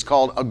think it's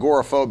called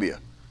agoraphobia.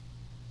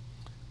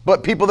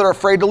 But people that are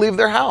afraid to leave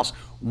their house.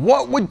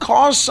 What would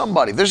cause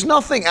somebody? There's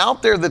nothing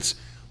out there that's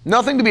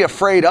nothing to be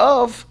afraid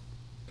of.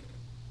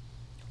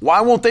 Why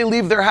won't they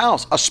leave their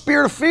house? A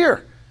spirit of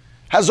fear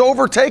has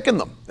overtaken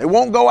them. They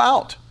won't go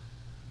out.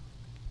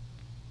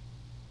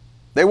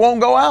 They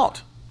won't go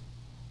out.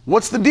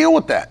 What's the deal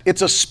with that?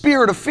 It's a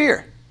spirit of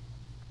fear.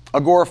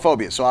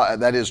 Agoraphobia, so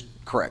that is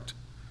correct.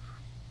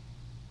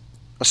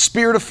 A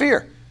spirit of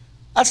fear.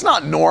 That's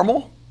not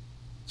normal.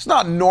 It's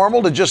not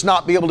normal to just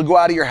not be able to go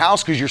out of your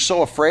house because you're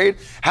so afraid.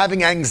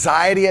 Having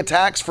anxiety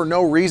attacks for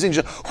no reason.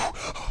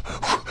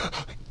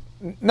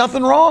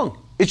 Nothing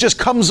wrong. It just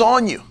comes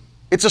on you.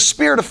 It's a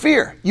spirit of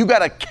fear. You got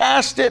to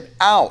cast it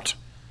out.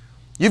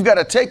 You've got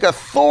to take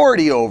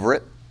authority over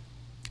it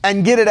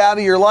and get it out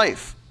of your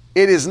life.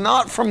 It is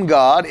not from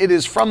God, it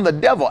is from the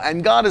devil.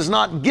 And God has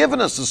not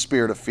given us a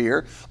spirit of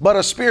fear, but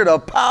a spirit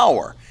of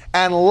power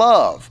and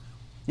love.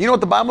 You know what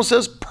the Bible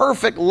says?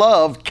 Perfect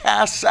love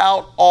casts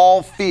out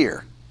all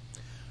fear.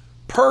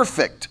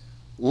 Perfect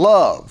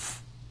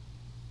love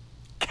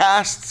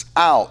casts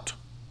out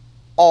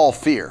all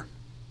fear.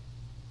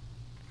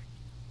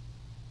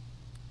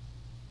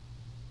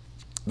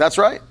 That's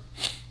right.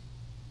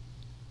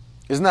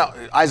 Isn't that,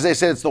 Isaiah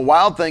said, it's the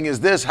wild thing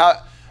is this,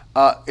 how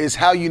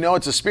you know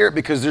it's a spirit,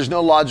 because there's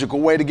no logical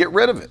way to get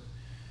rid of it.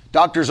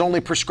 Doctors only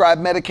prescribe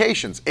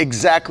medications.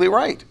 Exactly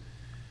right.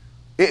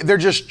 They're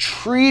just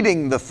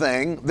treating the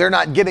thing. They're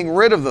not getting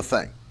rid of the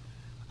thing.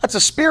 That's a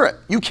spirit.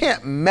 You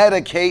can't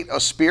medicate a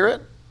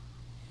spirit.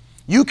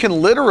 You can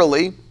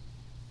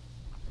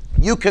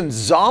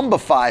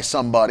zombify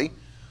somebody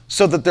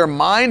so that their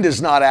mind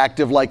is not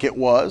active like it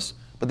was,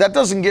 but that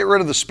doesn't get rid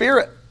of the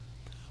spirit.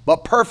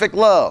 But perfect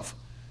love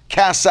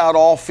casts out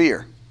all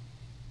fear.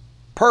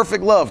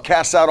 Perfect love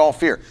casts out all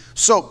fear.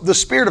 So the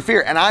spirit of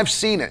fear, and I've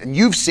seen it, and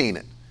you've seen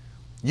it.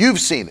 You've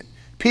seen it.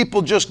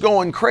 People just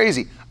going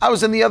crazy. I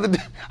was out the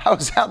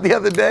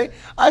other day.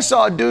 I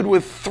saw a dude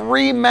with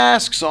 3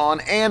 masks on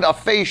and a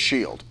face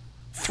shield.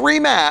 3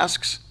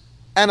 masks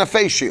and a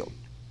face shield.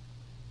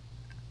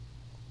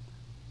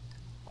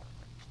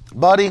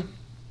 Buddy,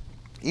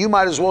 you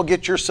might as well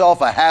get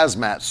yourself a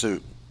hazmat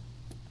suit.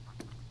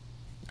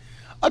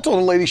 I told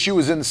a lady she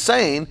was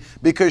insane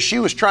because she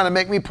was trying to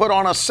make me put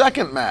on a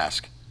second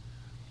mask.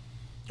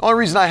 The only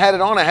reason I had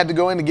it on, I had to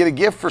go in to get a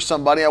gift for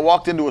somebody. I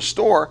walked into a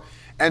store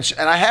and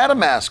I had a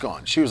mask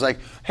on. She was like,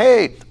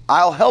 hey,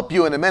 I'll help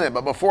you in a minute,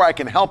 but before I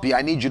can help you,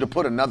 I need you to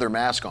put another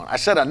mask on. I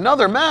said,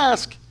 another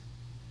mask?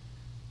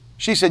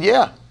 She said,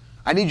 yeah,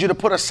 I need you to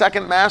put a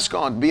second mask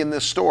on to be in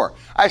this store.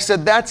 I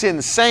said, that's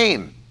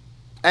insane.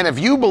 And if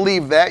you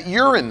believe that,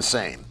 you're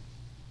insane.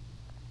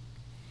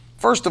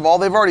 First of all,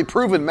 they've already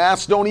proven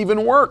masks don't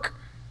even work.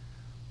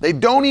 They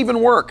don't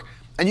even work.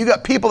 And you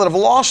got people that have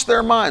lost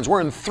their minds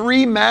wearing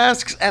 3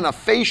 masks and a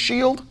face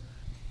shield,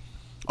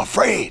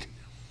 afraid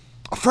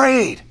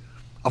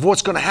of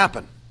what's going to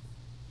happen.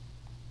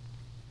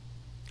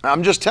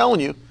 I'm just telling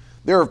you,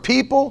 there are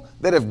people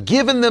that have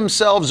given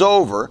themselves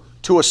over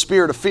to a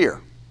spirit of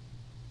fear.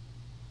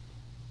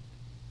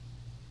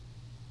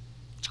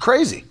 It's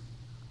crazy.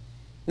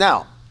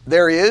 Now,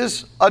 there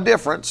is a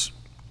difference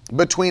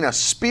between a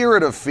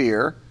spirit of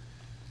fear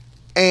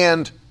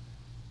and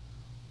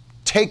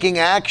taking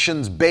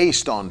actions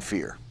based on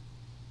fear.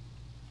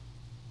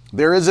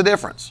 There is a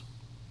difference.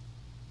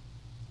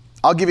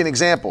 I'll give you an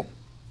example.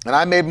 And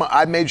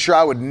I made sure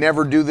I would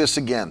never do this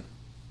again.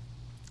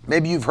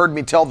 Maybe you've heard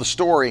me tell the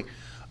story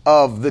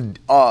of the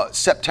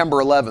September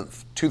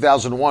 11th,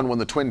 2001, when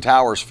the Twin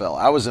Towers fell.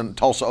 I was in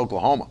Tulsa,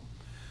 Oklahoma.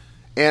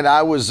 And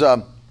I was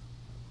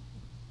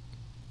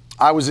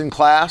in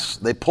class.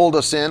 They pulled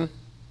us in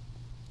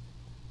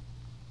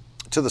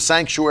to the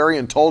sanctuary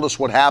and told us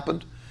what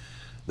happened.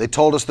 They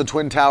told us the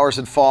Twin Towers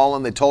had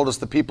fallen. They told us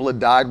the people had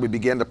died. We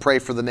began to pray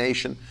for the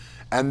nation.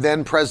 And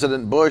then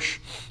President Bush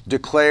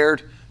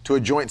declared to a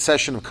joint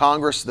session of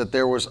Congress that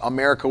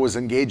America was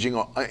engaging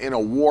in a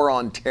war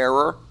on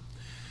terror.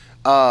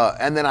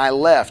 And then I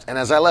left. And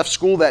as I left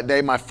school that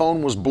day, my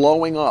phone was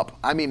blowing up.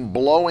 I mean,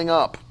 blowing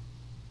up.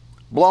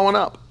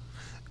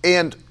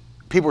 And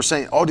people were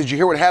saying, oh, did you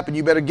hear what happened?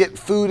 You better get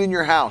food in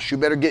your house. You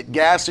better get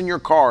gas in your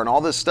car and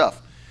all this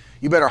stuff.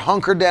 You better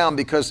hunker down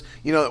because,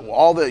 you're not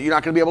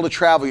going to be able to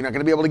travel. You're not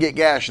going to be able to get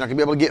gas. You're not going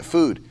to be able to get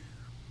food.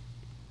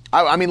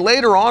 I mean,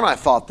 later on I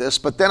thought this,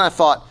 but then I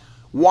thought,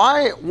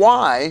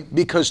 why?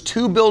 Because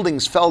 2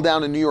 buildings fell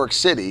down in New York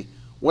City,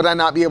 would I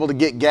not be able to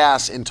get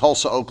gas in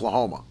Tulsa,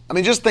 Oklahoma? I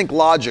mean, just think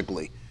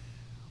logically.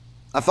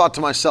 I thought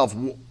to myself,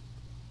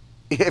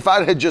 if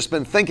I had just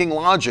been thinking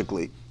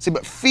logically,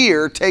 but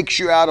fear takes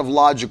you out of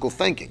logical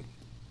thinking.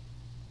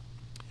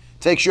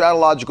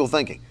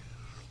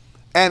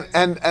 And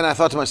I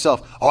thought to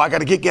myself, oh, I got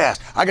to get gas.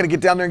 I got to get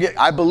down there and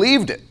I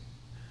believed it.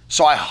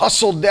 So I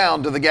hustled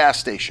down to the gas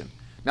station.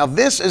 Now,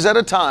 this is at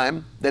a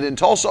time that in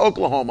Tulsa,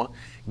 Oklahoma,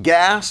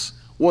 gas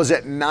was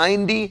at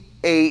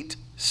 98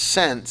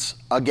 cents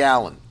a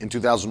gallon in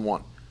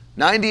 2001.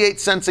 98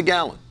 cents a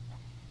gallon.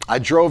 I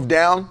drove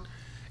down,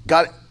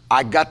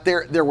 I got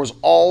there was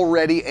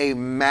already a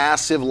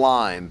massive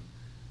line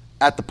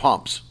at the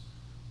pumps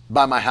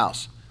by my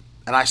house.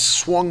 And I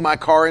swung my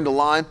car into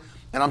line,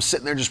 and I'm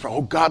sitting there just,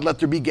 oh God, let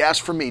there be gas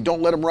for me.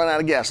 Don't let them run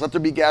out of gas. Let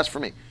there be gas for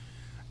me.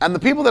 And the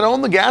people that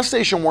owned the gas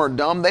station weren't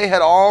dumb. They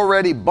had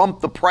already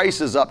bumped the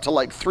prices up to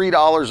like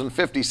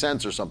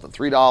 $3.50 or something.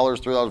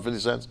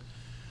 $3.50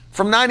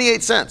 from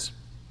 98 cents.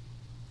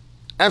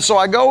 And so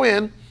I go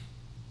in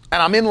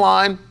and I'm in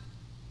line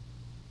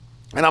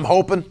and I'm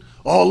hoping,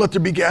 oh, let there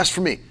be gas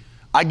for me.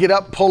 I get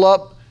up, pull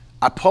up,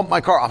 I pump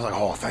my car. I was like,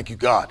 oh, thank you,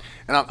 God.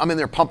 And I'm in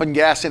there pumping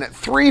gas in at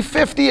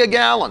 $3.50 a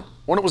gallon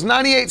when it was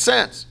 98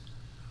 cents.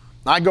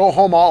 I go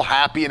home all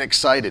happy and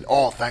excited.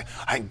 Oh, thank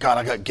God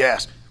I got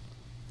gas.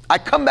 I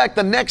come back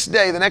the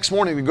next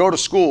morning to go to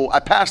school. I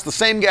pass the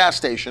same gas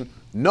station,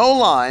 no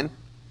line.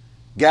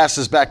 Gas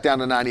is back down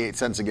to 98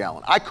 cents a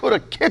gallon. I could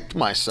have kicked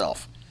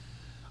myself.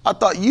 I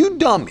thought, you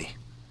dummy,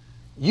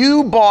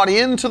 you bought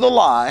into the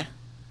lie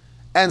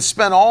and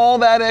spent all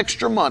that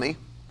extra money.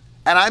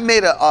 And I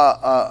made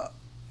a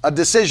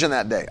decision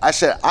that day. I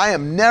said, I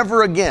am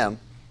never again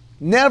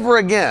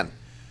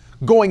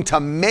going to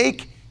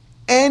make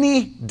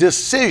any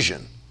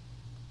decision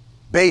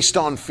based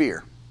on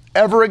fear.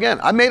 Ever again.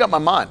 I made up my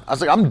mind. I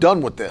was like, I'm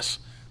done with this.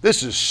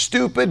 This is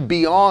stupid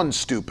beyond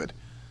stupid.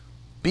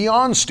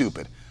 Beyond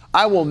stupid.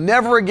 I will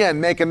never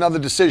again make another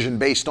decision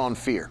based on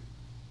fear.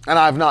 And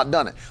I've not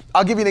done it.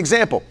 I'll give you an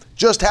example.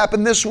 Just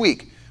happened this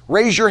week.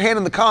 Raise your hand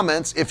in the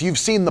comments if you've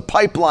seen the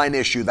pipeline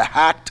issue, the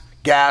hacked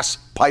gas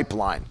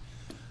pipeline.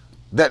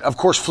 That, of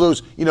course,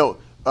 flows,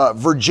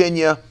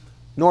 Virginia,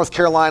 North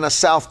Carolina,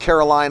 South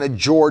Carolina,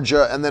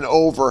 Georgia, and then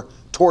over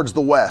towards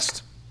the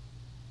west.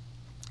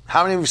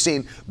 How many of you have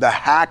seen the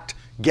hacked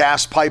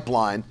gas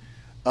pipeline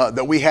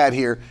that we had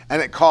here,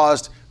 and it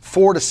caused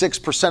 4 to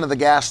 6% of the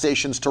gas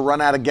stations to run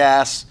out of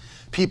gas,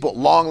 people,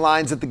 long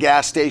lines at the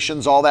gas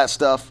stations, all that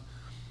stuff.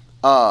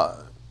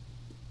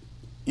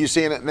 You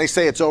seeing it? And they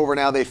say it's over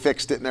now, they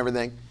fixed it and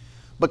everything.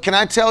 But can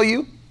I tell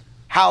you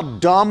how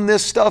dumb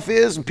this stuff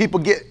is? And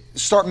people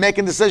start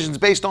making decisions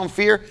based on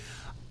fear.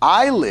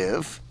 I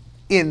live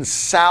in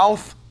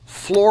South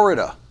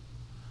Florida.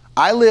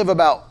 I live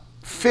about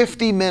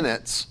 50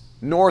 minutes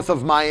north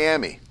of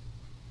Miami.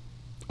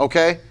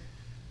 Okay?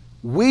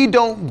 We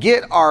don't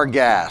get our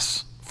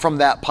gas from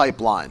that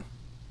pipeline.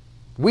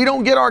 We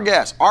don't get our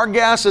gas. Our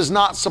gas is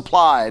not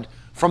supplied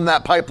from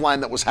that pipeline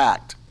that was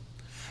hacked.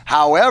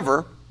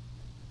 However,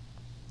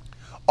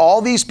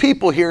 all these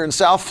people here in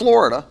South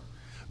Florida,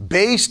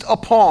 based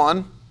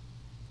upon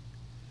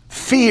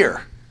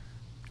fear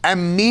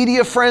and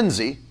media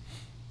frenzy,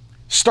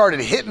 started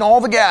hitting all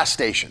the gas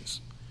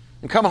stations.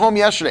 And come home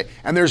yesterday,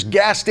 and there's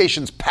gas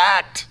stations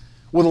packed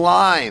with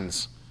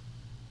lines.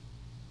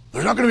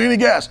 There's not going to be any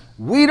gas.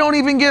 We don't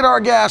even get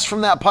our gas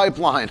from that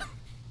pipeline.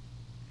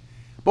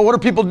 But what are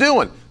people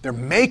doing? They're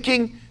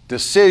making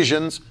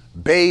decisions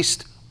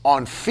based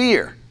on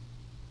fear.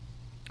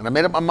 And I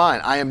made up my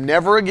mind. I am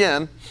never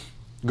again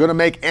going to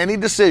make any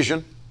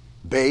decision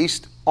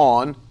based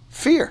on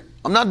fear.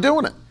 I'm not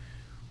doing it.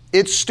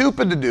 It's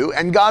stupid to do,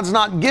 and God's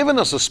not given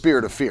us a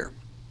spirit of fear.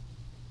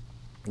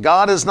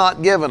 God has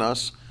not given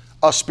us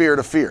a spirit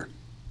of fear.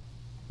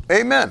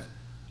 Amen.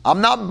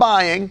 I'm not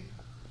buying,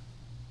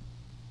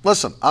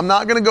 listen, I'm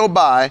not going to go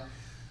buy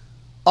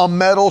a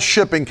metal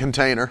shipping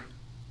container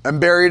and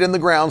bury it in the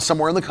ground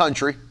somewhere in the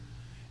country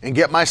and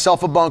get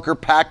myself a bunker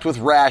packed with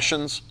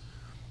rations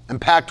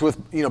and packed with,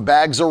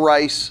 bags of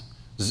rice,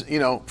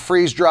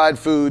 freeze-dried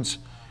foods.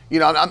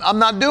 I'm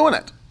not doing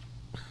it.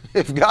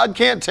 If God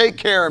can't take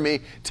care of me,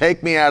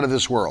 take me out of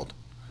this world.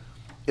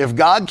 If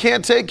God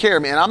can't take care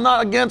of me, and I'm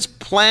not against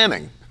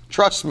planning,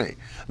 trust me,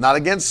 not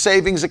against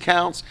savings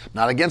accounts,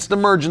 not against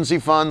emergency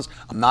funds,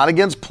 I'm not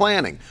against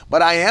planning,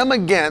 but I am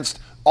against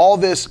all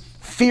this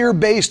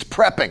fear-based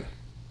prepping.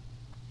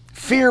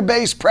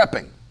 Fear-based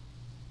prepping.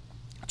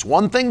 It's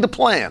one thing to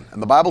plan,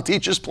 and the Bible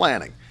teaches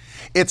planning.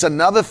 It's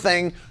another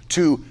thing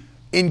to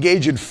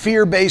engage in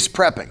fear-based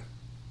prepping.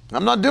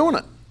 I'm not doing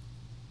it.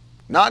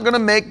 Not going to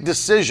make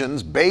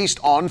decisions based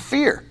on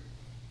fear.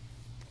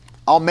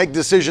 I'll make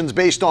decisions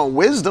based on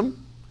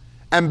wisdom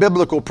and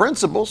biblical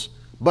principles,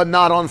 but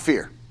not on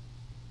fear.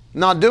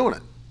 Not doing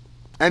it.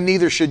 And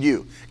neither should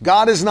you.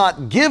 God has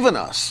not given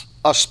us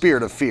a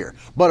spirit of fear,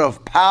 but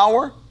of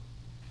power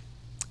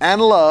and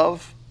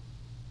love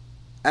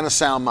and a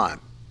sound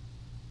mind.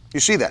 You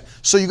see that?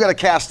 So you got to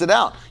cast it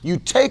out. You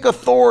take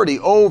authority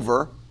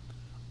over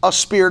a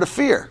spirit of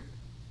fear.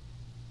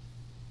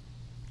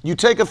 You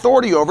take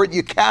authority over it,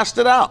 you cast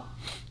it out.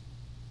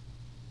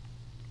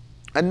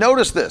 And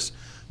notice this.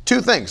 2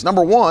 things.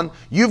 Number 1,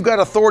 you've got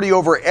authority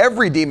over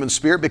every demon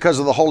spirit because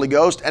of the Holy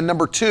Ghost. And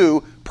number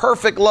 2,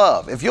 perfect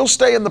love. If you'll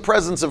stay in the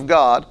presence of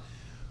God,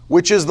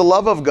 which is the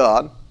love of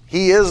God,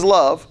 He is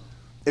love.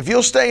 If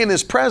you'll stay in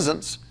His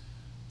presence,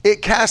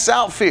 it casts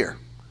out fear.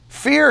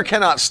 Fear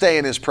cannot stay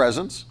in His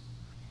presence.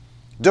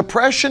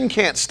 Depression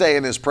can't stay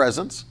in His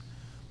presence.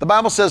 The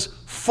Bible says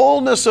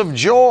fullness of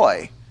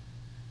joy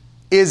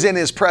is in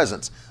His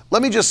presence.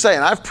 Let me just say,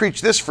 and I've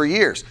preached this for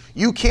years,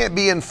 you can't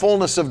be in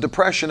fullness of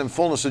depression and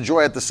fullness of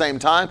joy at the same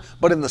time,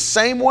 but in the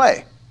same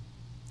way,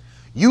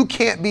 you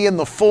can't be in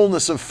the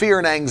fullness of fear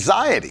and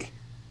anxiety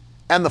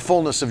and the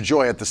fullness of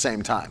joy at the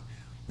same time.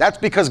 That's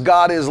because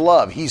God is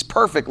love. He's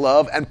perfect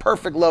love, and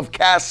perfect love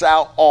casts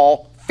out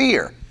all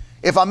fear.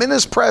 If I'm in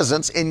His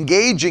presence,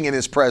 engaging in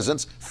His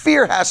presence,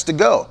 fear has to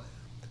go.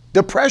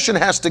 Depression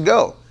has to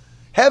go.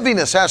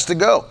 Heaviness has to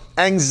go.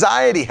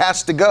 Anxiety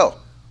has to go.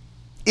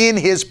 In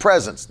His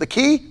presence. The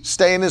key,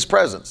 stay in His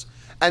presence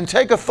and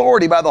take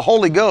authority by the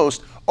Holy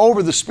Ghost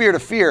over the spirit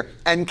of fear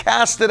and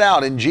cast it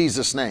out in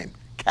Jesus' name.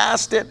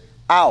 Cast it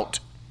out.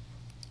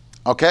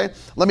 Okay?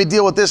 Let me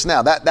deal with this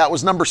now. That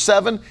was number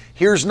 7.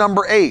 Here's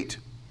number 8.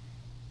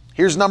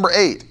 Here's number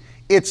 8.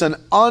 It's an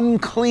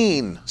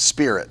unclean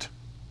spirit.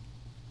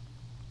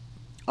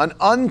 An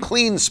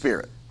unclean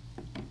spirit.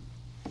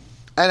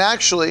 And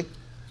actually,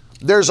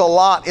 there's a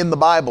lot in the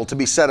Bible to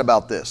be said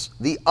about this.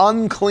 The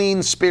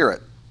unclean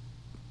spirit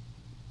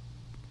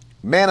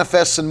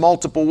manifests in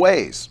multiple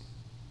ways.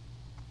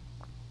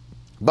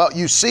 But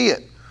you see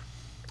it.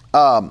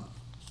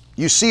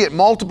 You see it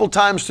multiple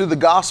times through the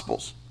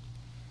Gospels.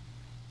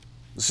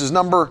 This is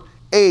number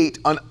 8,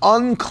 an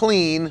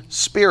unclean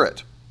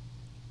spirit.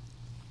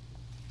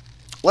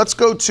 Let's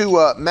go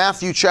to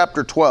Matthew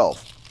chapter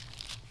 12.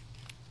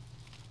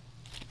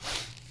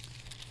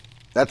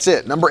 That's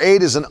it. Number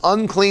 8 is an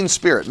unclean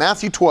spirit.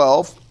 Matthew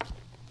 12.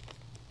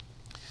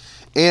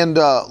 And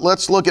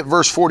let's look at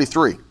verse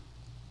 43.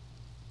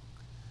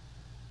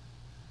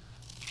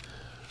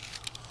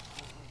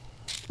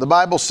 The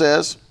Bible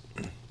says,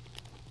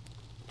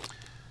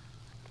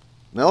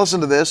 now listen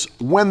to this,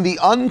 when the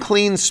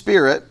unclean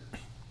spirit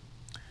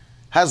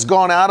has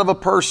gone out of a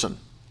person,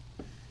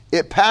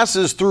 it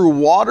passes through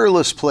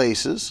waterless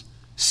places,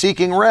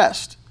 seeking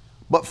rest,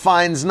 but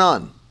finds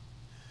none.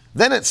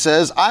 Then it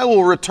says, I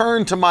will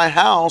return to my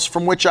house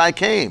from which I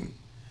came.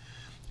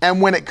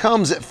 And when it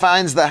comes, it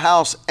finds the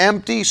house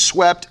empty,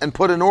 swept, and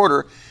put in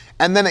order.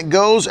 And then it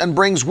goes and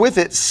brings with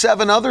it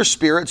 7 other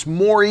spirits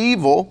more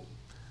evil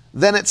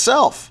than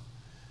itself.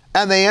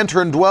 And they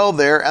enter and dwell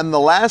there, and the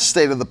last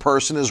state of the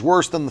person is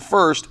worse than the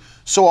first.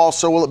 So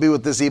also will it be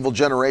with this evil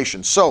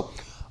generation. So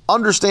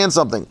understand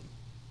something.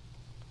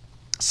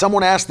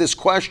 Someone asked this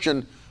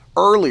question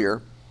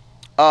earlier.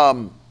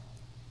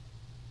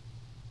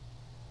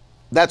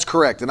 That's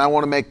correct, and I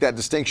want to make that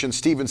distinction.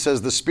 Stephen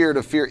says the spirit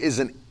of fear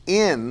isn't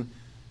in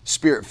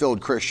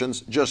Spirit-filled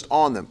Christians, just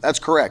on them. That's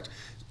correct,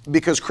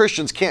 because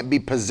Christians can't be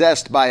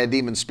possessed by a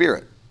demon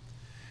spirit.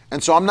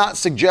 And so I'm not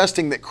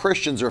suggesting that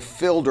Christians are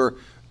filled or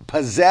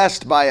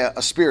possessed by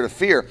a spirit of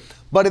fear,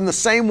 but in the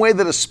same way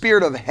that a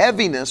spirit of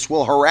heaviness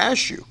will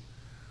harass you,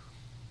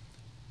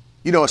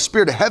 a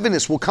spirit of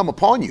heaviness will come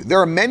upon you.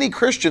 There are many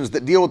Christians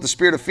that deal with the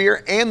spirit of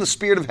fear and the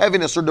spirit of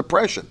heaviness or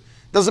depression.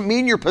 Doesn't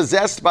mean you're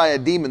possessed by a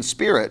demon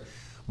spirit,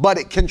 but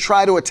it can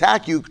try to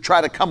attack you,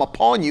 try to come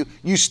upon you.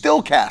 You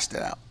still cast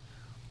it out.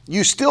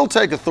 You still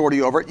take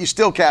authority over it. You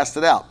still cast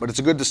it out. But it's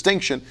a good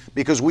distinction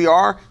because we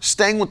are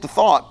staying with the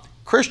thought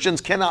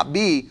Christians cannot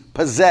be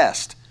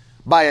possessed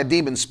by a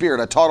demon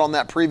spirit. I taught on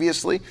that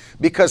previously,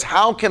 because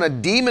how can a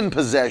demon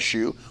possess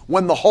you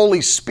when the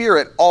Holy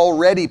Spirit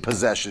already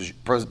possesses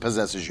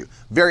you?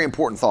 Very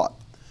important thought.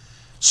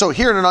 So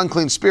here in an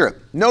unclean spirit,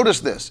 notice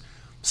this.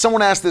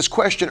 Someone asked this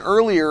question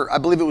earlier, I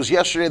believe it was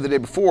yesterday or the day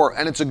before,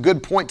 and it's a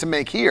good point to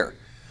make here.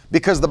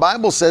 Because the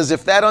Bible says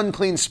if that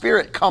unclean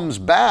spirit comes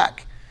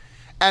back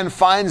and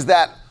finds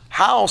that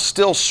house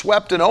still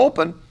swept and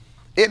open,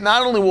 it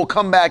not only will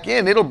come back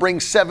in, it'll bring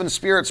 7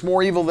 spirits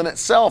more evil than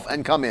itself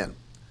and come in.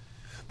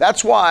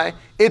 That's why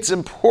it's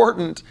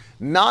important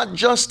not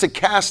just to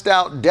cast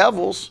out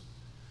devils,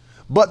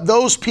 but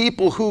those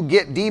people who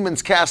get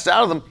demons cast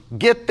out of them,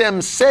 get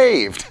them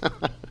saved.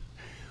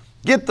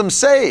 Get them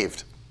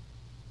saved.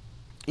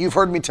 You've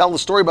heard me tell the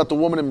story about the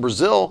woman in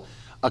Brazil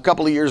a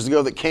couple of years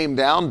ago that came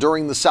down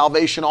during the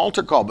salvation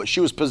altar call, but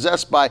she was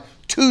possessed by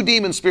 2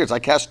 demon spirits. I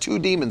cast 2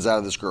 demons out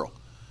of this girl.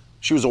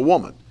 She was a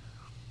woman.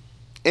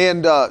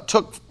 And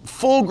took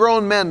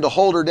full-grown men to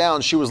hold her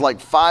down. She was like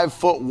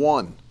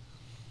 5'1".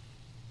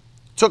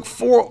 Took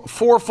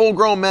four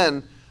full-grown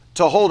men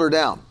to hold her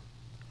down.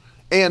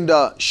 And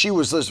she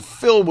was just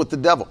filled with the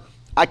devil.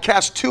 I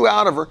cast 2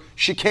 out of her.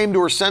 She came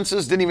to her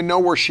senses, didn't even know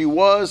where she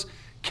was,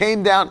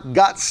 came down,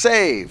 got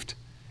saved,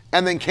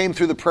 and then came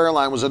through the prayer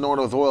line, was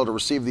anointed with oil to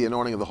receive the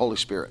anointing of the Holy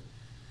Spirit.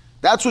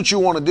 That's what you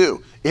want to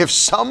do. If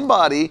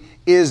somebody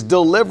is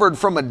delivered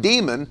from a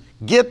demon,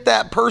 get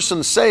that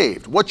person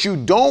saved. What you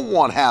don't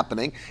want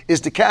happening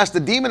is to cast a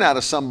demon out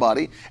of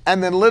somebody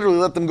and then literally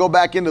let them go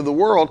back into the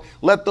world,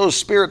 let those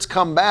spirits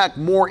come back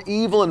more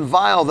evil and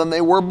vile than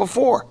they were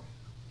before.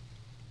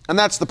 And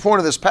that's the point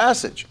of this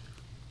passage.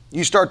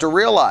 You start to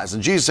realize,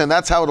 and Jesus saying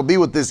that's how it'll be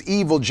with this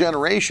evil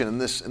generation in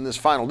this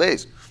final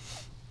days.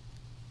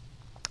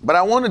 But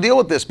I want to deal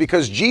with this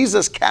because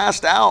Jesus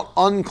cast out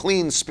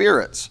unclean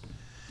spirits,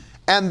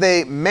 and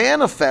they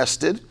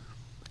manifested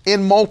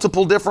in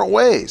multiple different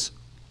ways.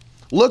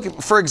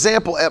 Look, for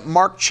example, at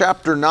Mark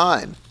chapter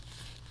 9.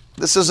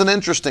 This is an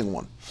interesting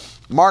one.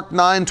 Mark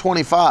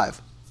 9:25.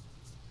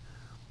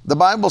 The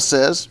Bible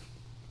says,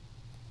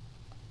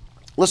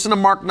 listen to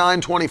Mark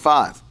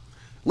 9:25.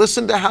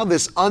 Listen to how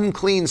this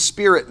unclean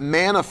spirit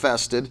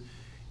manifested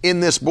in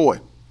this boy.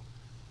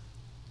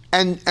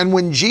 And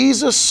when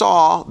Jesus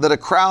saw that a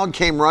crowd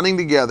came running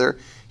together,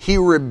 he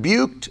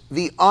rebuked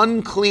the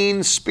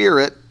unclean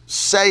spirit,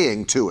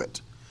 saying to it,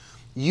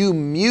 "You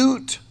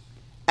mute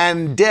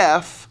and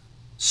deaf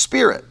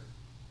spirit,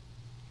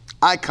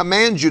 I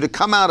command you to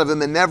come out of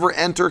him and never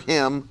enter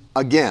him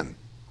again."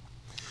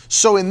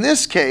 So in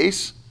this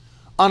case,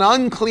 an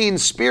unclean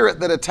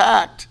spirit that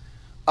attacked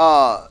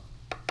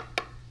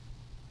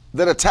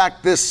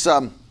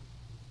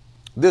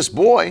this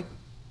boy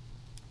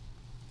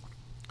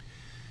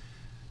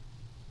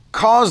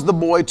caused the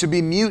boy to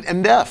be mute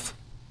and deaf.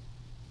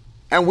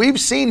 And we've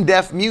seen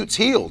deaf mutes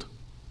healed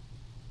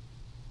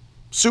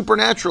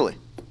supernaturally.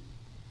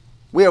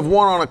 We have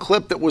one on a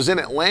clip that was in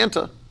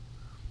Atlanta.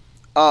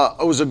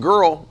 It was a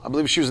girl, I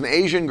believe she was an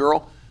Asian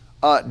girl,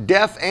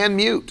 deaf and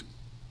mute,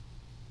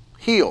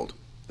 healed.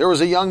 There was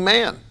a young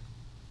man,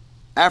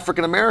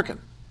 African American.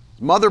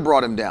 His mother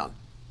brought him down,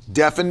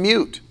 deaf and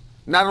mute.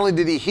 Not only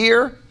did he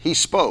hear, he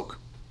spoke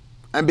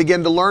and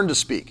began to learn to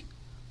speak.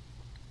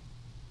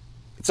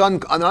 It's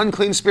an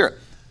unclean spirit.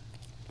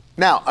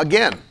 Now,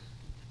 again,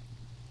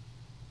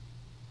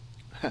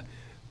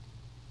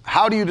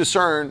 how do you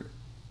discern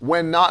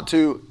when not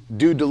to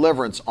do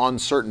deliverance on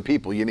certain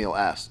people, Yanil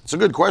asked. It's a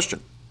good question.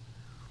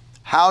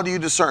 How do you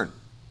discern?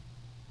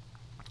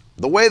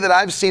 The way that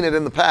I've seen it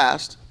in the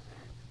past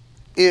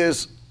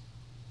is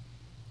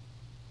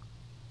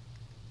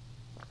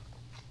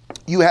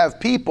you have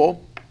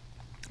people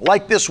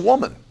like this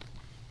woman.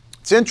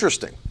 It's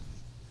interesting.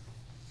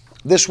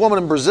 This woman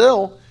in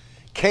Brazil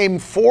came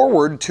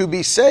forward to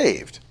be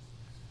saved.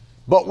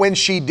 But when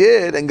she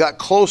did and got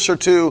closer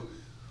to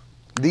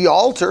the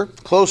altar,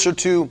 closer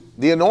to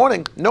the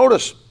anointing,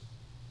 notice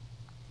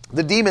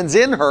the demons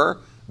in her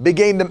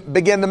began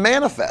to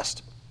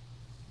manifest.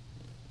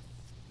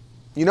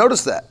 You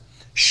notice that?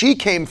 She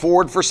came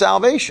forward for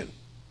salvation.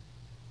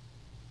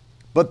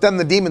 But then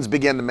the demons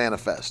began to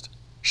manifest.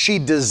 She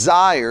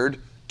desired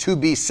to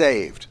be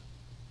saved.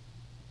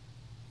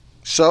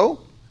 So,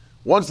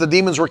 once the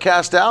demons were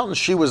cast out and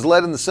she was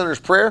led in the sinner's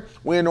prayer,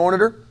 we anointed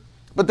her.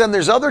 But then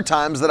there's other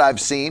times that I've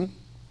seen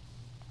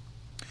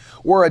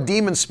where a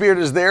demon spirit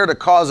is there to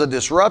cause a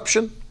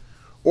disruption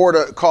or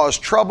to cause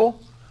trouble.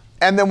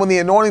 And then when the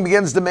anointing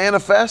begins to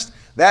manifest,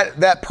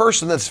 that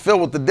person that's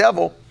filled with the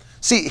devil.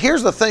 See,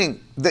 here's the thing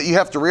that you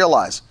have to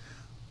realize.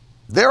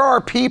 There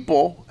are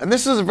people, and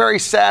this is a very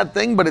sad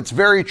thing, but it's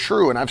very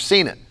true, and I've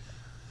seen it.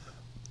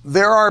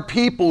 There are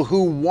people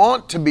who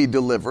want to be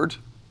delivered,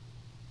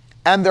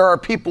 and there are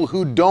people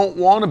who don't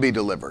want to be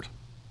delivered.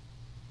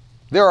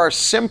 There are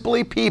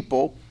simply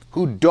people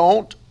who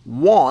don't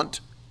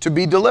want to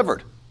be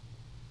delivered.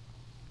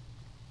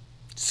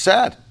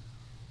 Sad.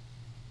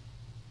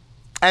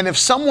 And if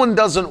someone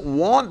doesn't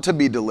want to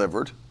be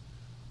delivered,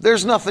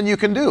 there's nothing you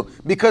can do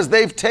because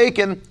they've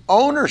taken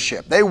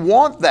ownership. They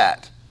want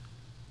that.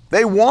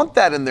 They want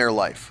that in their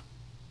life.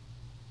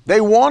 They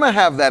want to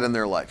have that in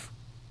their life.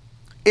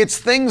 It's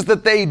things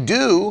that they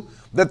do,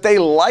 that they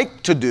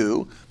like to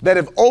do, that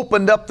have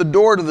opened up the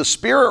door to the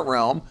spirit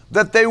realm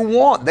that they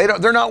want.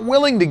 They're not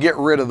willing to get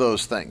rid of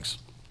those things.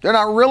 They're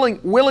not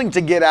willing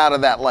to get out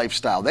of that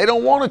lifestyle. They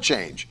don't want to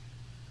change.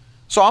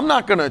 So I'm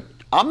not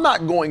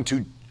going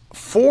to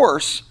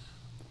force,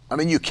 I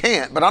mean, you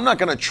can't, but I'm not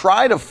going to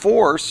try to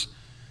force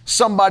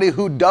somebody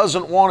who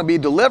doesn't want to be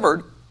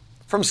delivered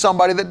from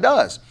somebody that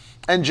does.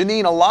 And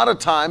Janine, a lot of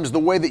times the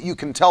way that you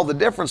can tell the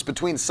difference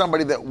between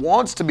somebody that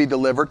wants to be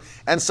delivered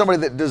and somebody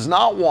that does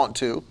not want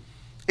to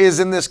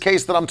is in this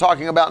case that I'm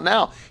talking about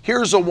now.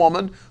 Here's a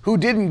woman who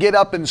didn't get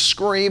up and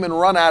scream and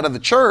run out of the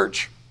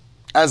church,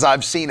 as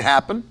I've seen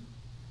happen.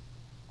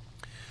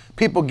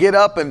 People get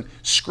up and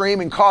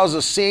scream and cause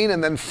a scene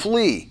and then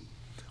flee.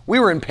 We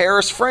were in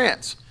Paris,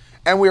 France,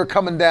 and we were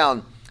coming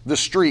down the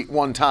street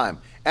one time,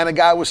 and a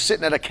guy was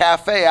sitting at a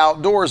cafe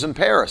outdoors in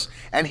Paris,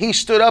 and he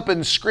stood up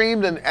and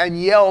screamed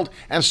and yelled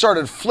and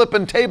started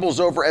flipping tables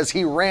over as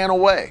he ran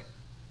away.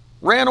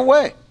 Ran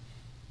away.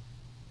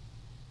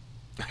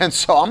 And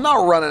so I'm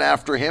not running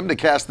after him to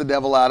cast the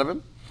devil out of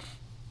him.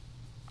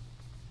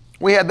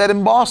 We had that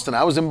in Boston.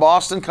 I was in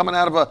Boston coming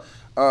out of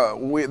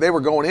they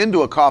were going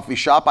into a coffee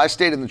shop. I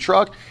stayed in the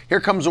truck. Here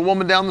comes a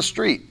woman down the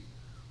street.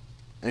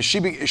 And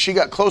she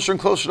got closer and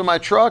closer to my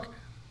truck.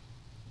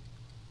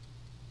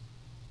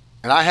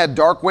 And I had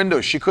dark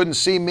windows. She couldn't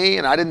see me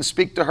and I didn't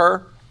speak to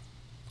her.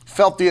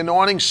 Felt the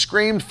anointing,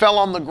 screamed, fell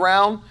on the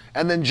ground,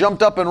 and then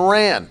jumped up and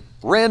ran.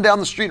 Ran down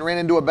the street and ran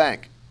into a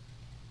bank.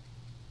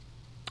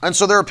 And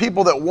so there are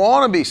people that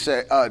want to be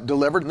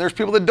delivered, and there's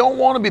people that don't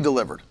want to be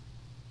delivered.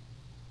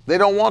 They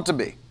don't want to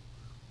be.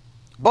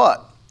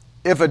 But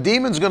if a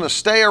demon's going to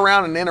stay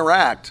around and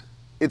interact,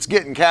 it's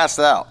getting cast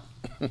out.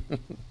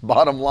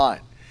 Bottom line.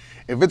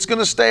 If it's going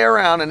to stay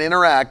around and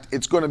interact,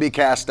 it's going to be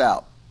cast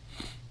out.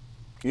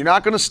 You're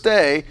not going to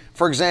stay,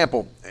 for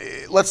example,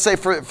 let's say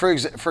for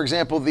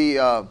example,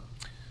 the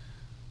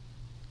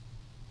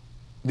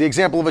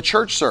example of a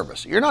church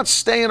service. You're not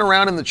staying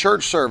around in the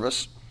church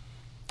service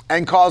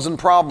and causing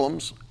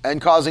problems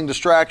and causing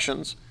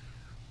distractions.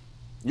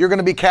 You're going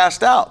to be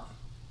cast out.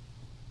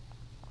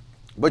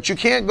 But you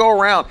can't go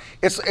around.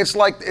 It's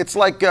like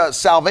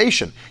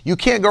salvation. You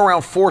can't go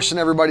around forcing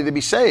everybody to be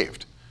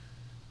saved.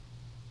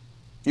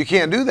 You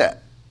can't do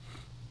that.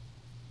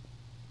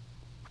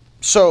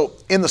 So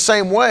in the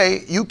same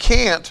way, you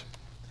can't.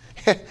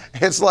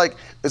 It's like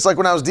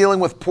when I was dealing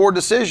with poor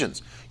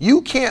decisions.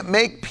 You can't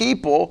make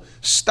people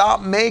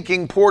stop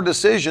making poor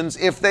decisions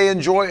if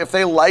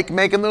they like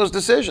making those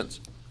decisions.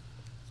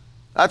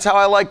 That's how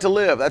I like to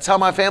live. That's how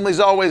my family's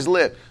always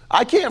lived.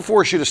 I can't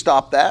force you to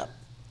stop that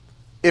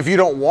if you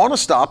don't want to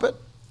stop it.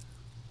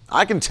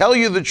 I can tell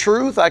you the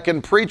truth. I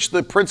can preach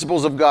the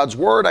principles of God's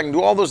word. I can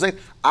do all those things.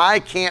 I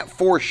can't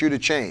force you to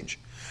change.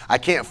 I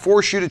can't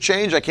force you to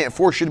change. I can't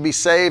force you to be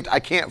saved. I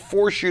can't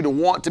force you to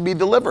want to be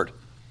delivered.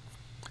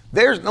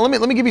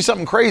 Let me give you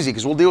something crazy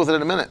because we'll deal with it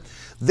in a minute.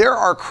 There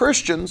are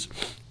Christians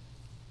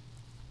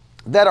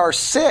that are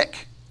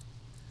sick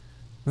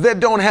that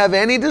don't have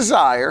any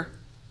desire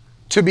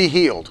to be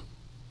healed.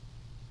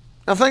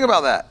 Now think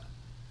about that.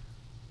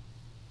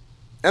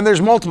 And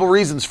there's multiple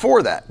reasons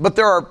for that. But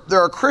there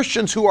are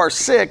Christians who are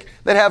sick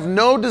that have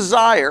no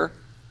desire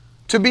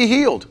to be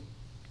healed.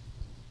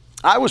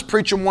 I was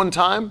preaching one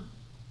time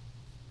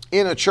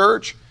in a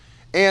church,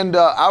 And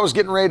I was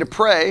getting ready to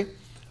pray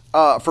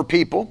for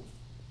people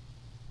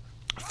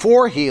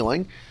for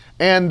healing.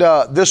 And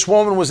this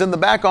woman was in the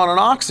back on an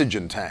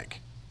oxygen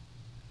tank.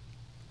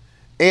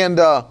 And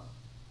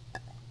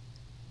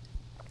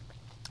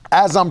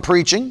as I'm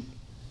preaching,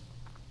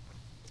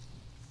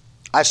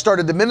 I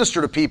started to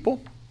minister to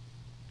people.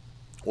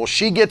 Well,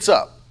 she gets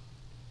up.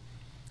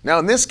 Now,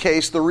 in this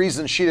case, the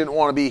reason she didn't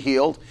want to be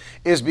healed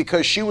is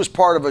because she was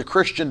part of a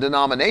Christian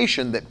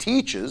denomination that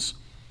teaches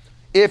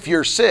if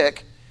you're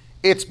sick,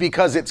 it's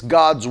because it's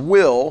God's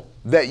will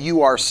that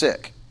you are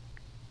sick.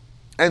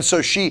 And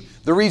so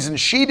the reason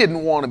she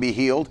didn't want to be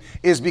healed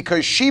is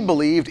because she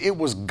believed it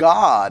was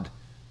God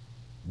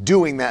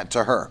doing that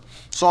to her.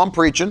 So I'm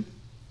preaching.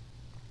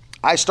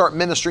 I start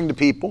ministering to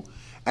people,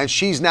 and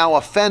she's now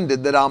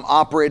offended that I'm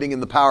operating in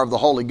the power of the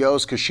Holy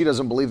Ghost because she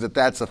doesn't believe that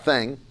that's a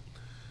thing,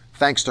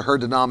 thanks to her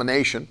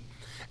denomination.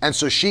 And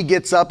so she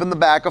gets up in the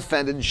back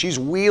offended, and she's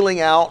wheeling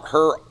out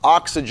her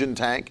oxygen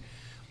tank.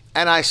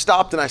 And I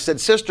stopped and I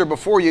said, "Sister,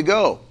 before you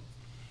go,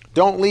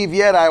 don't leave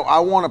yet. I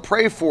want to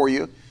pray for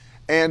you.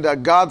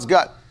 And God's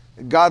got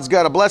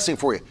a blessing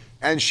for you."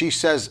 And she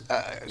says,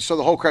 so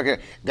the whole crowd,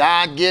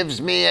 "God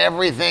gives me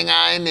everything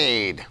I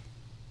need."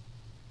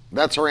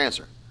 That's her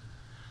answer.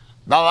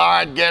 "The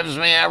Lord gives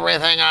me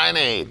everything I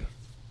need."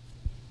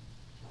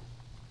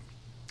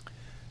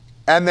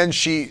 And then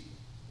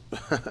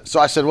so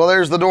I said, "Well,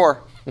 there's the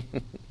door.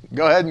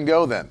 Go ahead and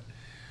go then."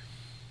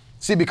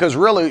 See, because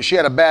really she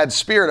had a bad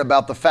spirit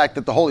about the fact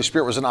that the Holy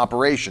Spirit was in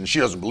operation. She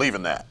doesn't believe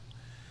in that.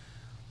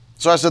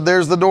 So I said,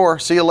 "There's the door.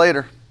 See you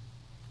later."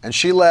 And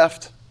she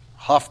left,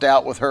 huffed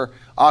out with her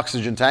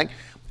oxygen tank.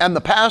 And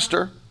the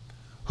pastor,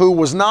 who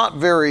was not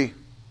very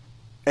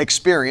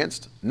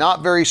experienced,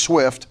 not very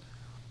swift,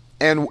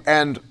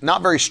 and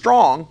not very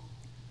strong,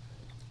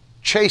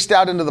 chased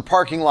out into the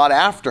parking lot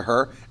after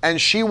her,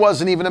 and she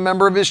wasn't even a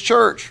member of his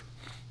church,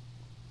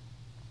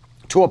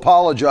 to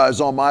apologize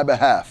on my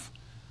behalf.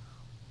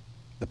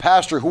 The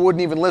pastor, who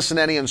wouldn't even listen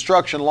to any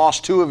instruction,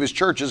 lost 2 of his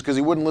churches because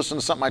he wouldn't listen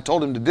to something I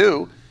told him to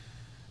do.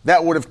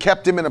 That would have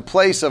kept him in a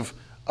place of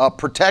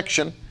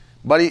protection,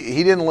 but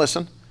he didn't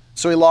listen.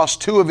 So he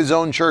lost 2 of his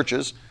own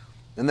churches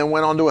and then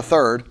went on to a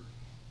third,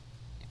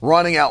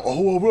 running out.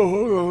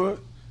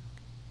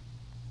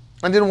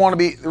 And didn't want to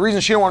be, the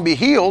reason she didn't want to be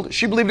healed,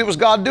 she believed it was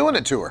God doing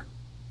it to her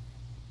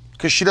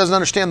because she doesn't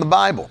understand the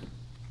Bible.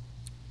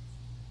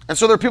 And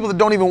so there are people that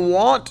don't even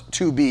want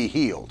to be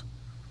healed.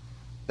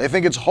 They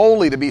think it's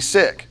holy to be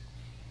sick.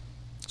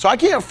 So I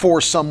can't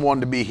force someone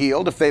to be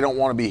healed if they don't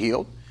want to be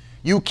healed.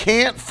 You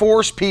can't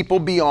force people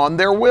beyond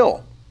their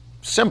will.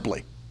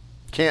 Simply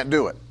can't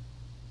do it.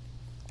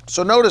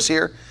 So notice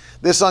here,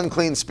 this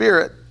unclean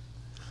spirit.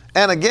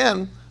 And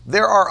again,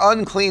 there are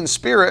unclean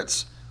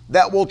spirits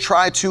that will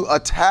try to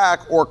attack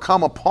or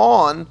come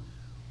upon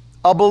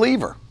a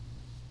believer.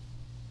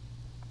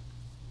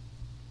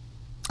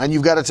 And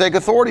you've got to take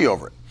authority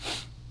over it.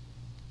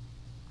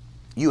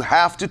 You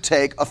have to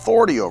take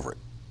authority over it.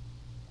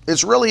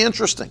 It's really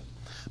interesting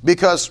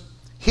because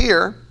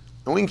here,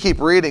 and we can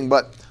keep reading,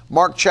 but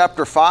Mark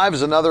chapter 5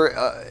 is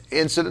another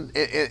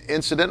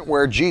incident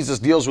where Jesus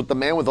deals with the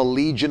man with a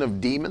legion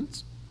of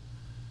demons.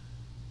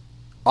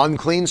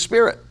 Unclean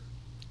spirit,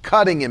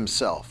 cutting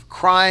himself,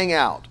 crying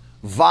out,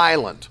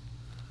 violent.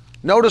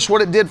 Notice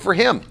what it did for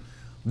him.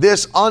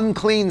 This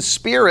unclean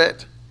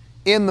spirit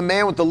in the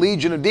man with the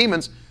legion of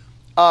demons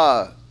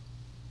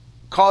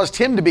caused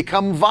him to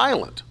become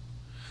violent.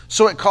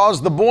 So it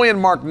caused the boy in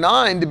Mark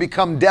 9 to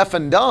become deaf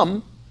and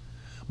dumb,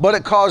 but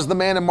it caused the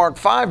man in Mark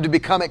 5 to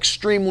become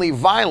extremely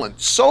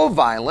violent. So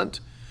violent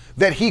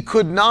that he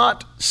could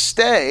not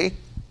stay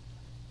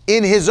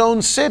in his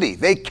own city.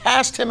 They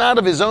cast him out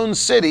of his own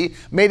city,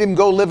 made him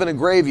go live in a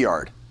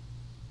graveyard.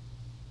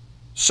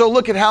 So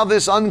look at how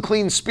this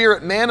unclean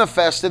spirit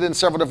manifested in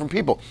several different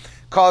people.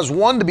 Caused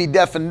one to be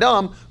deaf and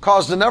dumb,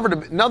 caused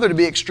another to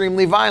be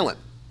extremely violent.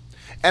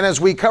 And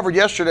as we covered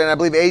yesterday, and I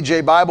believe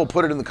AJ Bible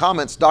put it in the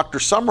comments, Dr.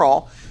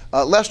 Sumrall,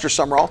 Lester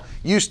Sumrall,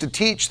 used to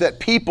teach that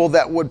people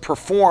that would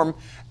perform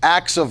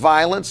acts of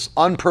violence,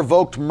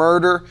 unprovoked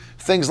murder,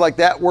 things like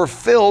that, were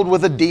filled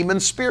with a demon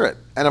spirit.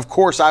 And of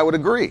course, I would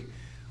agree.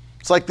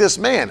 It's like this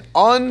man,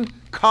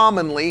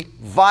 uncommonly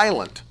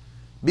violent,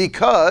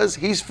 because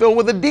he's filled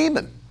with a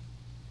demon.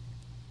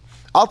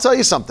 I'll tell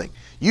you something.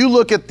 You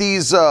look at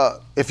these,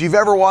 if you've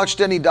ever watched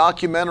any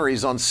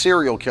documentaries on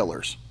serial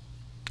killers,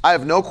 I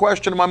have no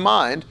question in my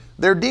mind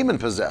they're demon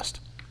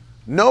possessed.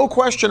 No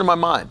question in my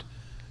mind.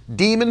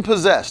 Demon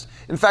possessed.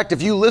 In fact,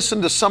 if you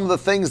listen to some of the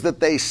things that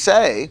they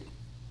say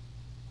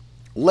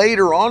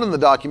later on in the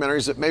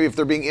documentaries, that maybe if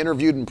they're being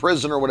interviewed in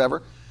prison or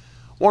whatever,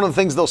 one of the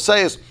things they'll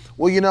say is,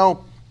 well, you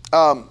know,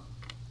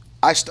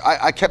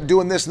 I kept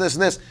doing this and this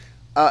and this,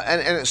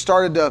 and it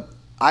started to,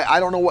 I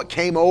don't know what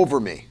came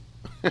over me.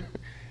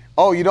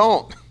 Oh, you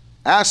don't?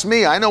 Ask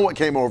me. I know what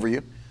came over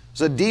you.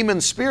 It's a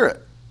demon spirit.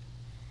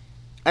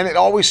 And it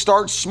always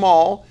starts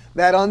small.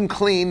 That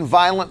unclean,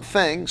 violent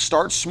thing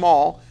starts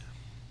small.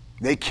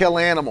 They kill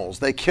animals.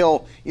 They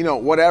kill,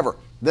 whatever.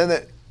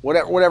 Then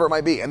whatever it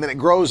might be. And then it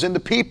grows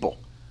into people.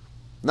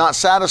 Not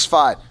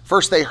satisfied.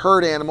 First they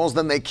hurt animals,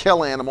 then they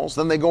kill animals,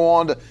 then they go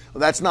on to,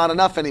 that's not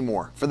enough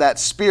anymore for that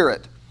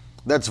spirit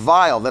that's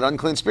vile, that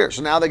unclean spirit.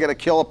 So now they got to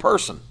kill a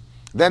person,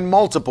 then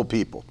multiple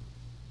people.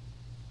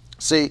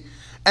 See,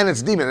 and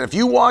it's demon. And if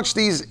you watch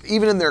these,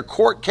 even in their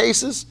court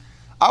cases,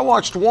 I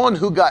watched one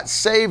who got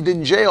saved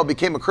in jail,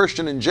 became a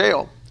Christian in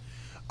jail.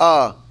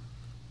 I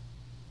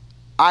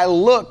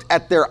looked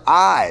at their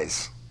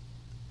eyes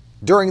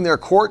during their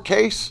court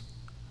case,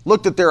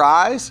 looked at their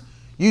eyes.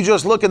 You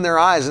just look in their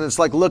eyes and it's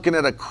like looking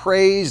at a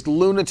crazed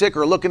lunatic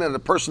or looking at a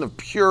person of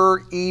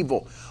pure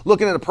evil.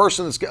 Looking at a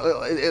person that's,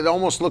 it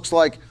almost looks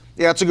like,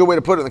 yeah, that's a good way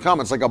to put it in the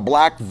comments, like a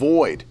black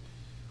void.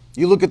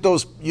 You look at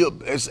those,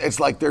 it's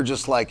like they're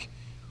just like,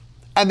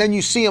 and then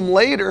you see them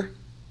later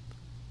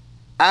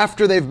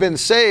after they've been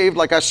saved,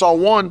 like I saw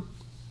one,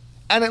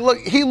 and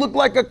he looked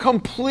like a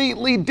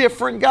completely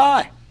different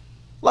guy.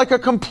 Like a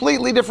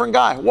completely different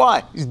guy.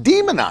 Why? He's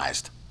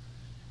demonized.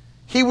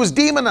 He was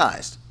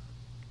demonized.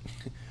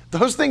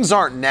 Those things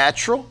aren't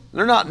natural.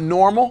 They're not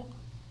normal.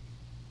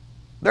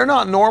 They're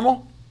not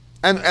normal.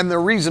 And the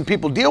reason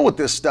people deal with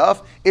this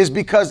stuff is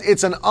because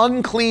it's an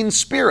unclean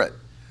spirit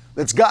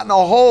that's gotten a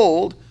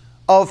hold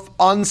of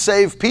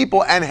unsaved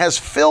people and has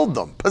filled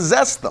them,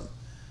 possessed them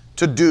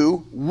to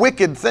do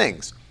wicked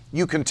things.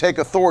 You can take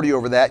authority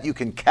over that. You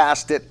can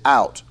cast it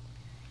out.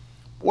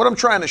 What I'm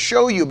trying to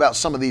show you about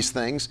some of these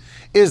things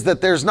is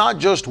that there's not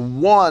just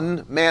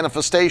one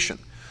manifestation.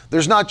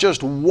 There's not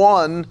just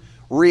one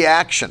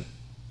reaction.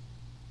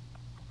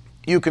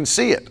 You can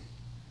see it.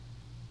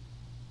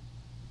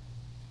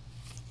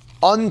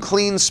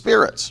 Unclean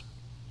spirits.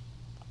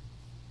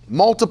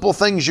 Multiple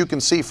things you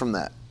can see from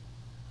that.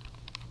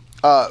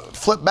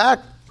 Flip back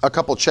a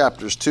couple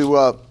chapters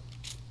to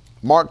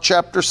Mark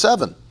chapter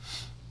 7.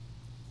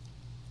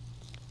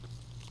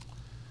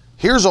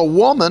 Here's a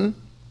woman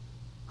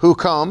who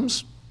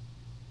comes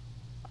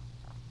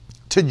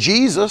to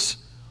Jesus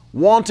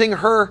wanting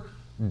her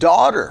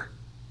daughter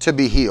to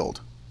be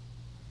healed.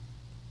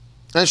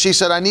 And she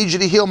said, I need you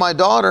to heal my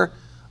daughter.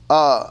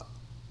 An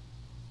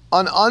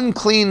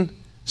unclean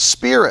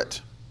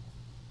spirit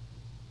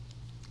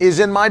is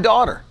in my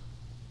daughter.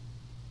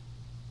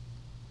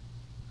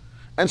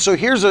 And so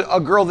here's a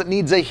girl that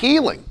needs a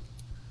healing.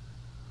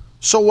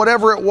 So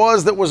whatever it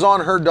was that was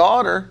on her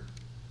daughter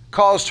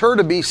caused her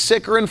to be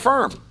sick or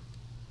infirm.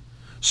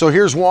 So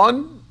here's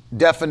one,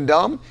 deaf and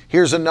dumb.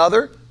 Here's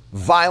another,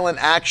 violent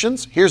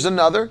actions. Here's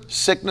another,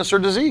 sickness or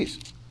disease.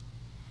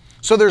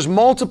 So there's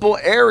multiple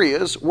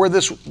areas where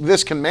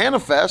this can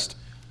manifest,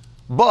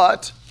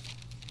 but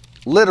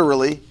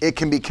literally it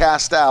can be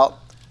cast out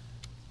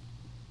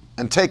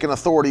and taken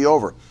authority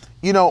over.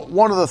 You know,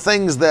 one of the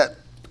things that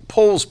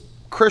pulls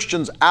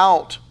Christians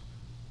out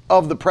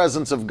of the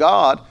presence of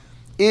God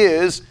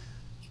is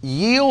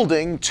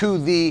yielding to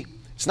the,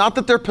 it's not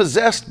that they're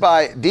possessed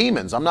by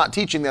demons. I'm not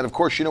teaching that. Of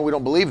course, you know, we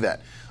don't believe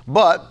that.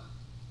 But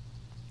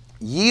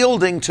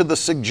yielding to the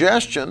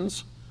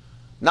suggestions,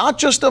 not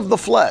just of the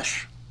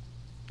flesh,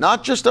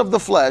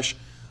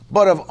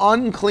 but of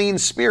unclean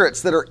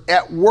spirits that are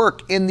at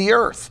work in the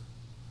earth.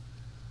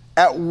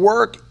 At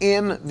work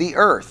in the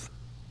earth.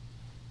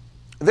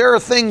 There are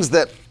things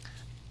that,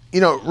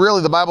 you know,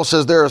 really the Bible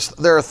says there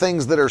are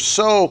things that are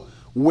so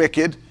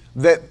wicked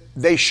that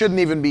they shouldn't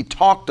even be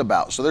talked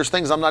about. So there's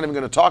things I'm not even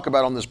going to talk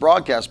about on this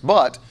broadcast,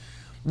 but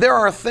there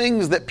are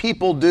things that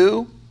people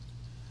do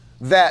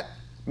that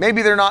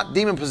maybe they're not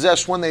demon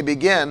possessed when they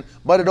begin,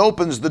 but it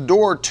opens the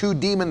door to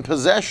demon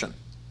possession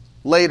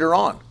later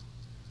on.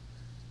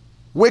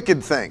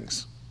 Wicked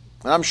things.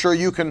 And I'm sure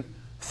you can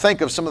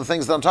think of some of the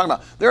things that I'm talking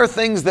about. There are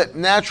things that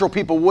natural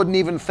people wouldn't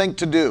even think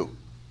to do.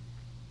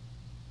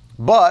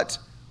 But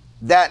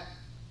that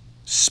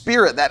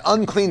spirit, that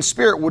unclean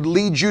spirit would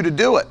lead you to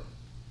do it.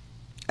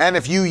 And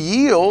if you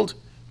yield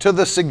to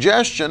the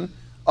suggestion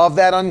of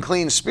that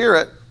unclean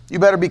spirit, you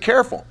better be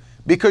careful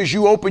because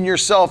you open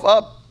yourself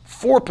up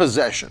for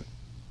possession.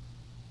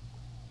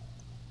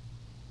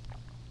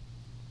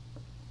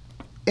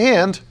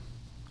 And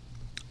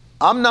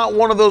I'm not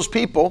one of those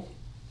people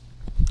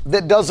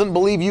that doesn't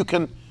believe you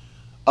can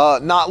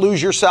not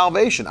lose your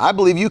salvation. I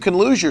believe you can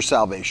lose your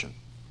salvation.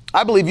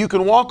 I believe you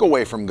can walk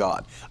away from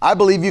God. I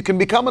believe you can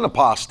become an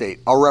apostate,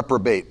 a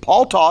reprobate.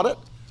 Paul taught it.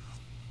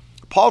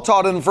 Paul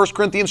taught it in 1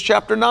 Corinthians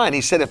chapter 9.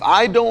 He said, if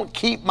I don't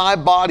keep my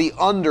body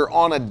under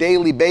on a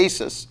daily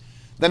basis,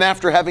 then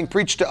after having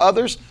preached to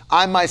others,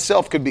 I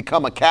myself could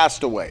become a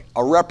castaway,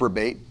 a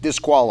reprobate,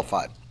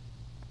 disqualified.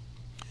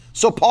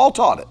 So Paul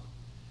taught it.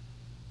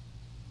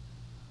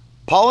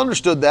 Paul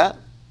understood that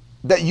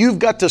you've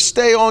got to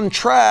stay on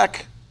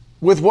track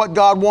with what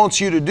God wants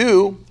you to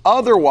do.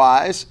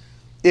 Otherwise,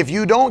 if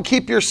you don't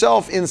keep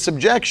yourself in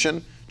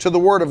subjection to the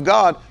Word of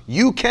God,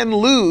 you can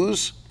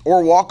lose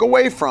or walk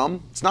away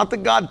from. It's not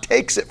that God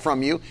takes it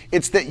from you,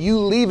 it's that you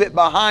leave it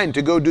behind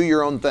to go do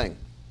your own thing.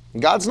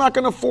 God's not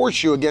going to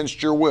force you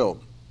against your will.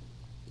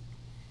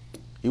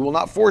 He will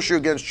not force you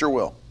against your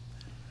will.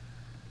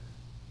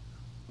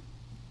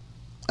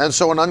 And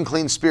so an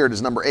unclean spirit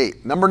is number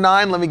 8. Number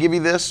 9, let me give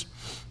you this.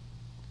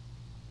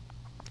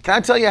 Can I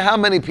tell you how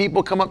many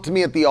people come up to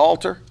me at the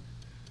altar?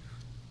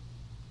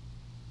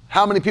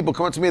 How many people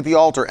come up to me at the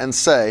altar and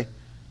say,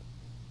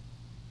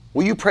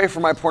 will you pray for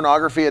my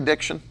pornography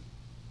addiction?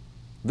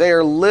 They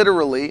are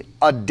literally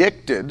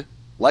addicted,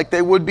 like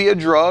they would be a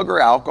drug or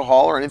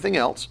alcohol or anything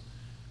else,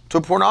 to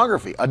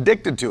pornography,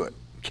 addicted to it,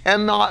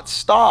 cannot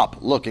stop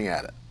looking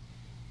at it.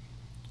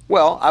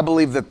 Well, I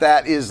believe that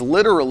that is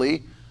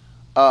literally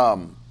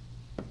brought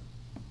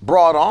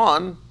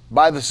on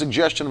by the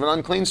suggestion of an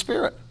unclean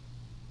spirit.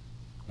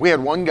 We had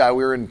one guy,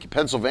 we were in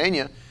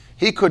Pennsylvania,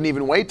 he couldn't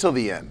even wait till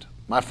the end.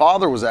 My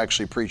father was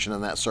actually preaching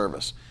in that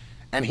service,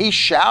 and he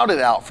shouted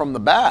out from the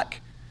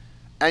back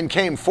and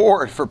came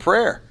forward for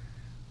prayer.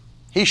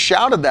 He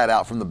shouted that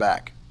out from the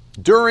back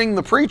during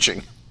the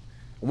preaching,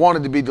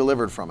 wanted to be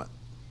delivered from it.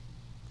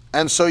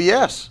 And so,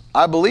 yes,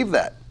 I believe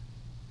that.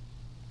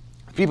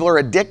 People are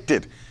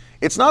addicted.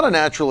 It's not a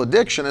natural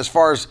addiction as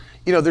far as,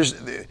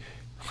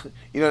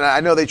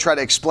 I know they try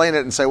to explain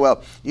it and say,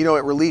 well,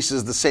 it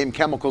releases the same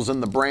chemicals in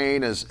the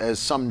brain as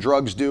some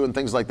drugs do and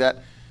things like that.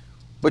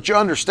 But you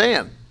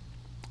understand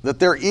that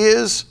there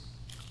is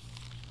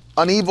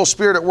an evil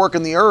spirit at work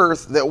in the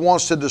earth that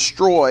wants to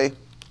destroy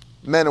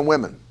men and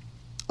women.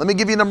 Let me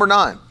give you number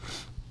 9,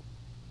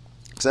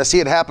 because I see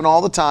it happen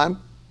all the time.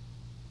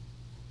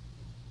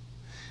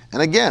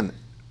 And again,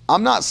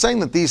 I'm not saying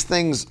that these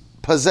things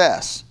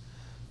possess.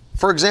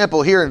 For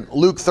example, here in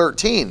Luke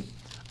 13,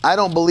 I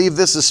don't believe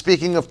this is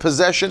speaking of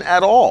possession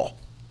at all.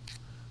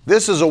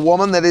 This is a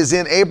woman that is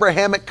in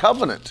Abrahamic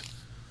covenant.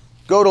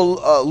 Go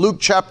to Luke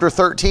chapter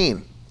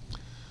 13.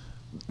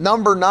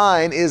 Number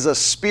 9 is a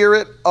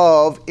spirit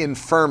of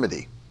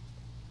infirmity.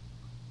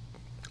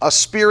 A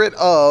spirit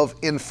of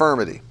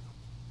infirmity.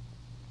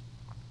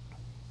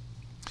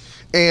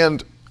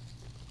 And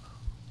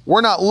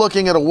we're not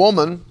looking at a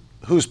woman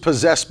who's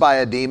possessed by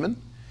a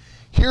demon.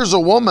 Here's a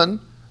woman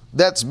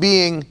that's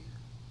being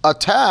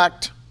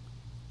attacked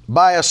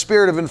by a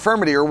spirit of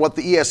infirmity, or what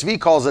the ESV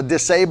calls a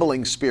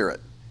disabling spirit.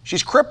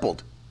 She's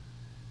crippled.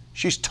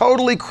 She's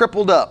totally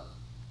crippled up.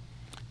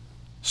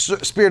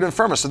 Spirit of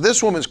infirmity. So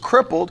this woman's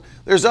crippled.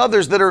 There's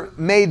others that are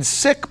made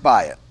sick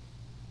by it.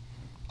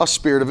 A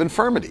spirit of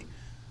infirmity.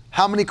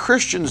 How many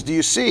Christians do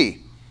you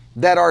see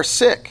that are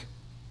sick?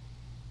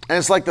 And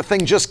it's like the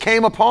thing just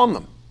came upon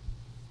them.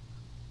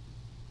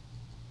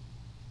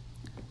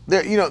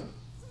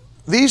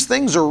 These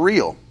things are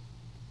real.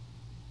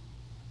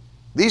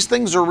 These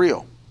things are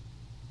real.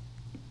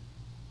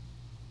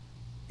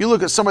 You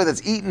look at somebody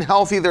that's eaten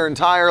healthy their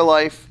entire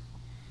life,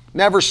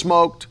 never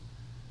smoked,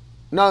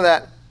 none of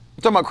that.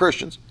 I'm talking about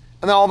Christians.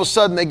 And then all of a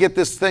sudden they get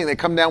this thing, they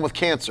come down with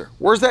cancer.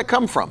 Where's that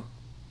come from?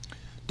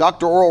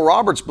 Dr. Oral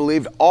Roberts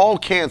believed all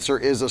cancer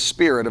is a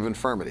spirit of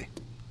infirmity.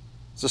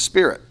 It's a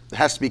spirit. It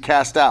has to be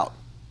cast out.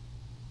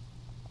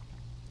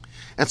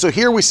 And so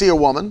here we see a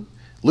woman,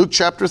 Luke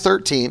chapter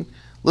 13.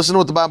 Listen to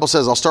what the Bible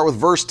says. I'll start with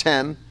verse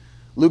 10,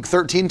 Luke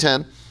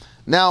 13:10.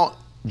 Now,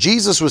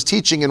 Jesus was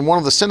teaching in one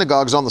of the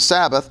synagogues on the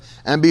Sabbath,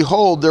 and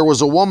behold, there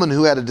was a woman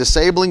who had a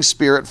disabling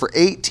spirit for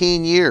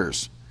 18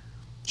 years.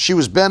 She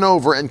was bent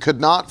over and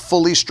could not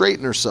fully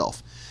straighten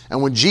herself.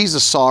 And when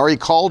Jesus saw her, he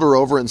called her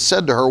over and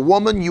said to her,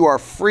 "Woman, you are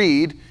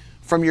freed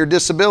from your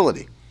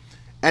disability."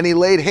 And he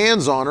laid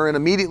hands on her, and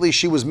immediately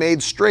she was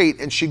made straight,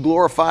 and she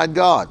glorified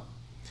God.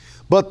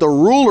 But the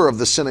ruler of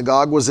the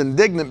synagogue was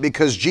indignant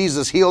because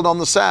Jesus healed on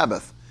the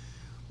Sabbath,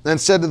 and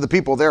said to the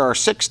people, "There are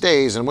 6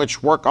 days in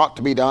which work ought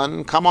to be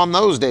done. Come on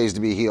those days to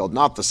be healed,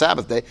 not the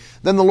Sabbath day."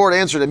 Then the Lord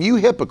answered him, "You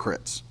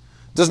hypocrites!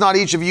 Does not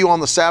each of you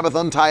on the Sabbath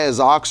untie his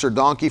ox or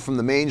donkey from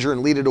the manger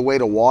and lead it away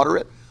to water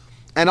it?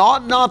 And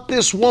ought not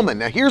this woman,"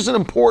 now here's an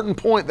important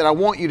point that I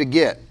want you to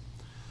get.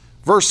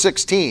 Verse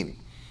 16,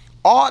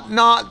 "Ought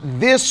not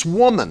this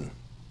woman,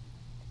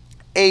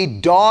 a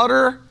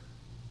daughter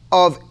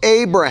of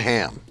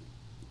Abraham,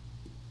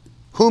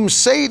 whom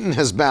Satan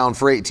has bound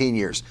for 18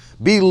 years,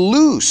 be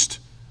loosed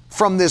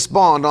from this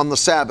bond on the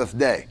Sabbath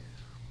day?"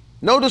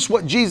 Notice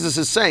what Jesus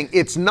is saying.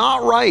 It's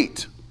not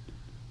right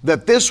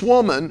that this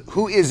woman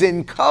who is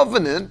in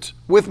covenant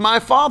with my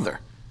Father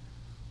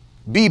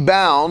be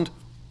bound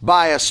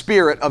by a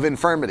spirit of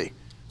infirmity.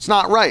 It's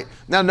not right.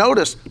 Now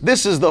notice,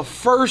 this is the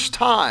first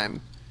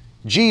time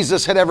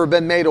Jesus had ever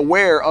been made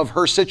aware of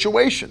her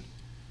situation.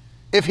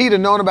 If he'd have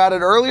known about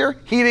it earlier,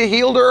 he'd have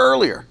healed her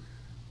earlier.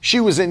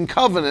 She was in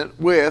covenant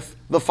with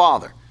the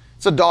Father.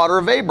 It's a daughter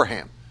of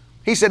Abraham.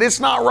 He said, it's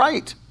not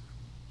right.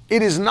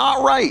 It is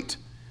not right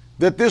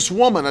that this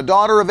woman, a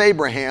daughter of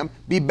Abraham,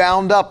 be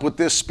bound up with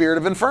this spirit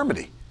of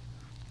infirmity.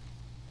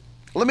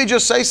 Let me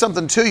just say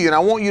something to you, and I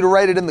want you to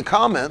write it in the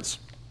comments.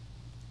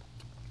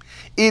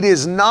 It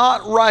is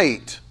not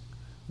right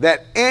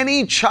that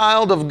any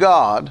child of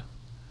God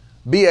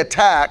be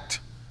attacked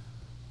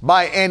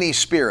by any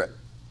spirit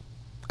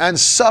and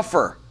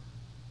suffer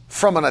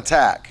from an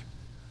attack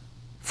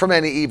from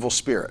any evil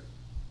spirit.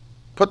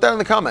 Put that in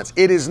the comments.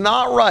 It is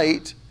not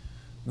right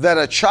that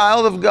a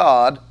child of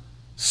God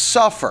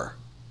suffer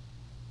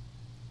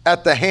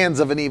at the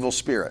hands of an evil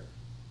spirit.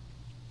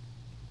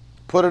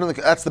 Put it in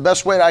that's the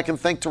best way I can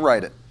think to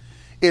write it.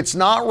 It's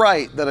not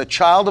right that a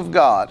child of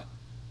God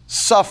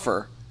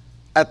suffer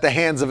at the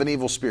hands of an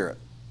evil spirit.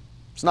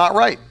 It's not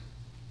right.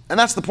 And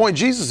that's the point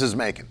Jesus is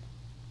making.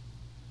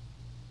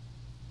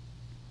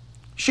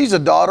 She's a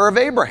daughter of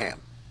Abraham.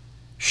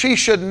 She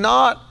should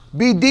not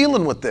be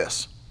dealing with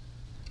this.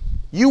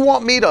 You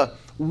want me to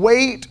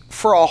wait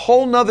for a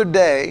whole nother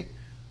day,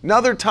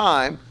 another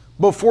time,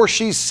 before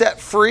she's set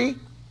free?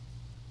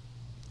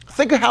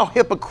 Think of how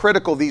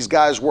hypocritical these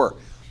guys were.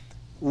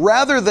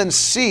 Rather than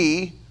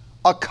see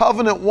a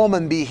covenant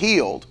woman be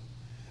healed,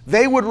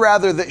 they would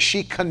rather that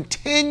she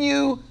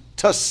continue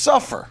to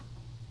suffer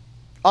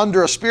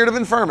under a spirit of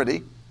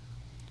infirmity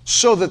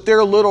so that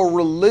their little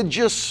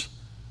religious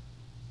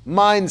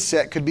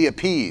mindset could be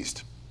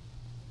appeased.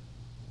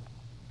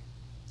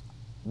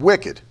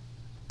 Wicked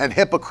and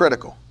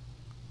hypocritical.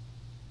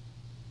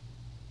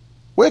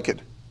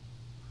 Wicked.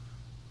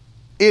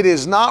 It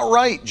is not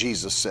right,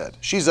 Jesus said.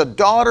 She's a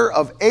daughter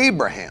of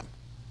Abraham.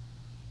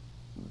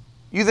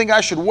 You think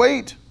I should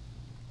wait?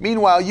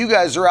 Meanwhile, you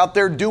guys are out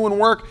there doing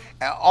work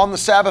on the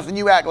Sabbath and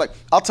you act like...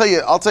 I'll tell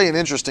you an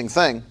interesting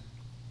thing.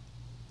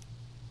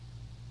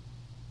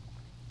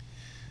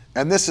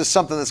 And this is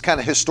something that's kind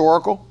of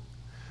historical.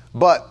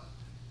 But,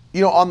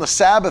 on the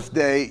Sabbath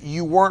day,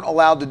 you weren't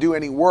allowed to do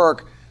any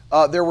work.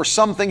 There were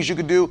some things you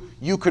could do.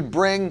 You could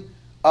bring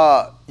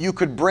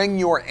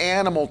your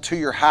animal to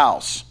your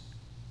house.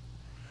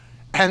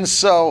 And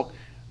so,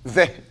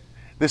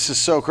 this is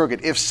so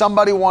crooked. If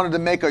somebody wanted to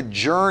make a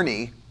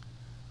journey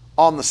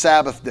on the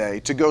Sabbath day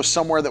to go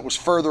somewhere that was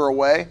further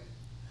away,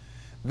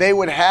 they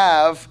would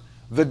have,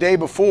 the day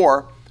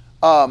before,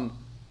 a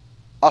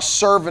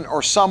servant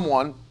or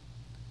someone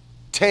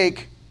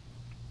take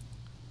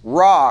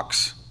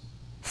rocks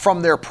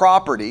from their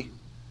property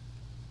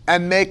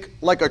and make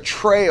like a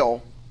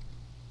trail,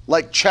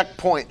 like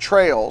checkpoint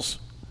trails,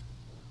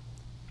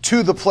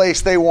 to the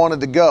place they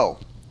wanted to go.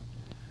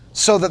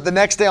 So that the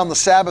next day on the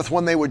Sabbath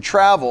when they would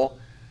travel,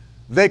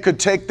 they could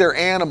take their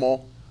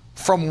animal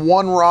from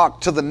one rock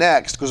to the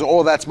next because,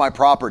 oh, that's my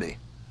property.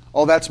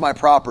 Oh, that's my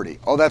property.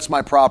 Oh, that's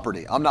my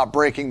property. I'm not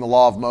breaking the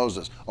law of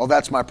Moses. Oh,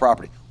 that's my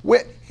property.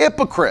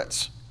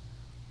 Hypocrites.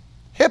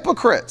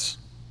 Hypocrites.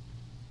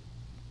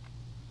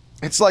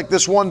 It's like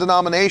this one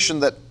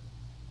denomination that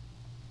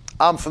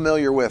I'm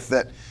familiar with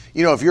that,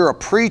 if you're a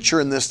preacher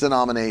in this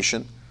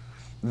denomination,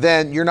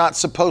 then you're not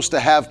supposed to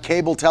have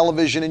cable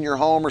television in your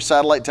home or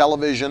satellite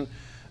television.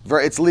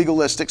 It's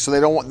legalistic, so they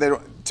don't want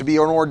to be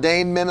an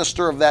ordained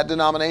minister of that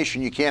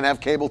denomination. You can't have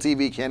cable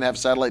TV, can't have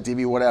satellite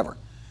TV, whatever.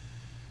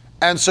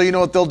 And so you know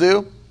what they'll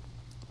do?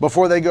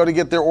 Before they go to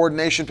get their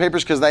ordination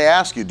papers, because they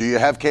ask you, do you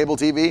have cable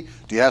TV?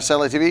 Do you have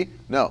satellite TV?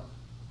 No.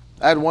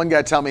 I had one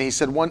guy tell me, he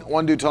said,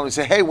 one dude told me, he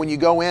said, hey, when you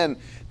go in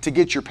to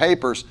get your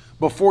papers,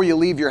 before you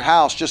leave your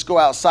house, just go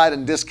outside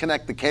and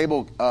disconnect the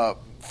cable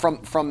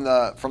from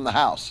the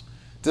house.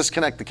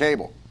 Disconnect the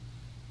cable.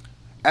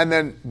 And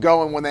then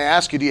go, and when they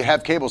ask you, do you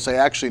have cable, say,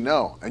 actually,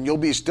 no. And you'll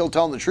be still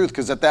telling the truth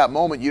because at that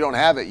moment you don't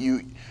have it.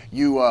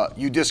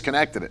 You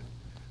disconnected it.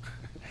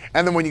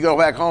 And then when you go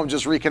back home,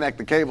 just reconnect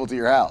the cable to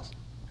your house.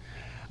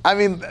 I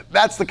mean,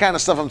 that's the kind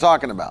of stuff I'm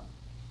talking about.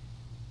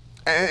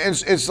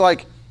 And it's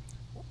like,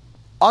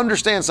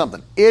 understand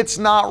something. It's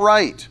not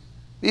right.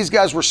 These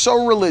guys were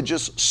so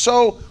religious,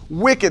 so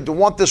wicked to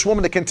want this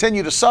woman to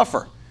continue to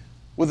suffer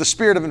with the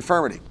spirit of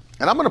infirmity.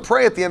 And I'm going to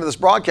pray at the end of this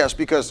broadcast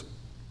because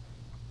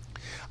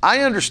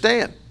I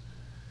understand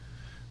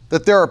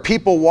that there are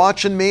people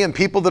watching me and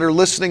people that are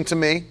listening to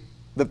me,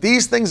 that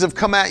these things have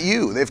come at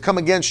you. They've come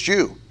against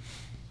you.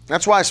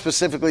 That's why I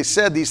specifically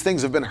said these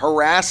things have been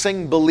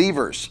harassing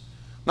believers.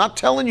 I'm not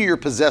telling you you're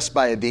possessed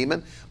by a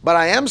demon, but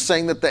I am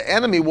saying that the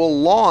enemy will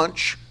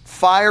launch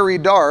fiery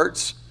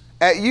darts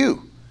at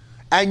you.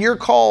 And you're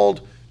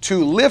called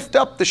to lift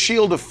up the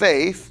shield of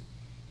faith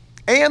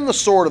and the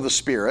sword of the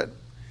Spirit,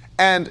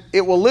 and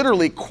it will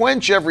literally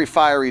quench every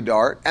fiery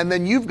dart, and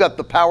then you've got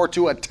the power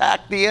to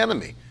attack the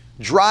enemy.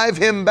 Drive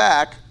him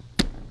back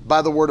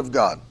by the Word of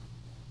God.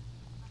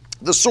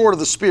 The sword of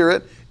the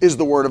Spirit is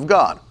the Word of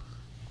God.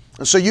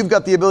 And so you've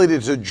got the ability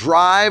to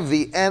drive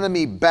the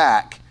enemy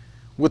back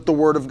with the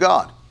Word of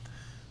God.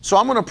 So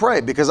I'm going to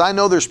pray because I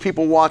know there's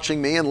people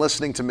watching me and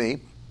listening to me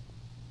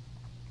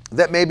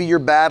that maybe you're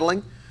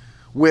battling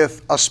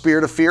with a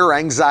spirit of fear or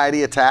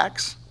anxiety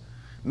attacks.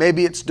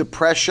 Maybe it's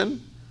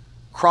depression,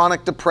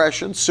 chronic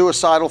depression,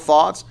 suicidal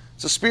thoughts.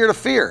 It's a spirit of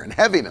fear and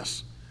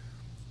heaviness.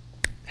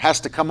 It has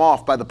to come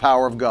off by the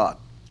power of God.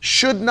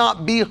 Should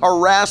not be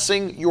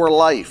harassing your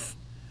life.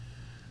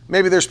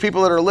 Maybe there's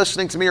people that are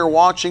listening to me or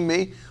watching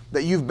me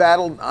that you've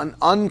battled an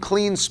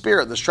unclean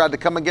spirit that's tried to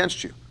come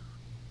against you.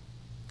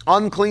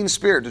 Unclean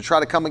spirit to try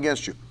to come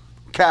against you.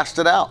 Cast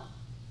it out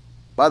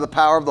by the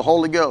power of the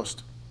Holy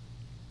Ghost.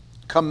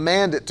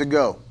 Command it to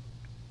go.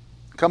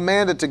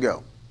 Command it to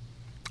go.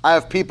 I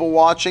have people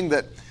watching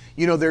that,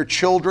 their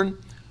children,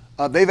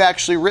 they've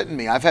actually written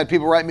me. I've had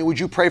people write me, would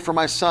you pray for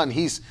my son?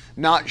 He's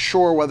not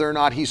sure whether or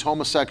not he's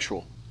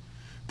homosexual.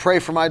 Pray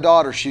for my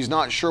daughter. She's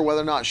not sure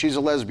whether or not she's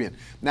a lesbian.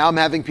 Now I'm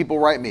having people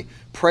write me,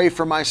 pray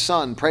for my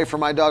son, pray for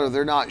my daughter.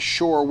 They're not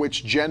sure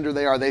which gender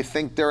they are. They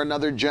think they're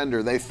another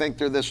gender. They think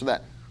they're this or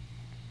that.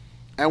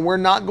 And we're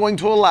not going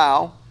to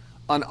allow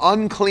an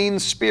unclean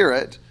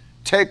spirit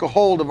take a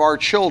hold of our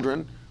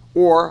children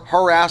or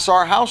harass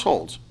our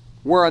households.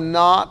 We're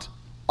not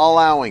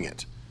allowing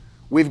it.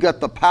 We've got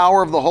the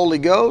power of the Holy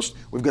Ghost.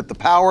 We've got the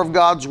power of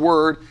God's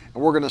Word.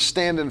 And we're going to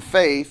stand in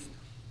faith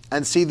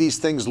and see these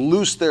things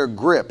loose their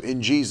grip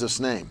in Jesus'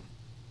 name.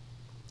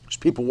 There's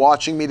people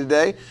watching me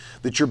today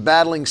that you're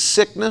battling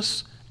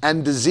sickness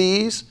and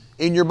disease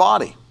in your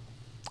body.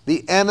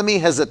 The enemy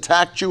has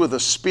attacked you with a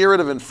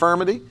spirit of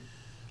infirmity,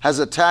 has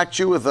attacked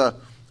you with a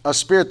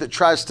spirit that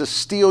tries to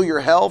steal your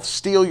health,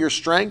 steal your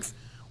strength.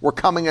 We're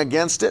coming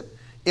against it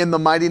in the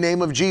mighty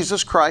name of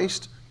Jesus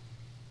Christ.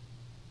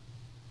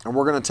 And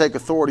we're going to take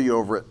authority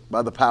over it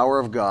by the power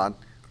of God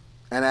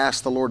and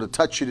ask the Lord to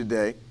touch you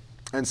today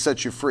and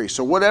set you free.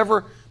 So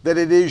whatever that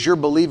it is you're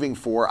believing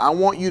for, I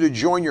want you to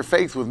join your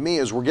faith with me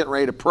as we're getting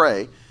ready to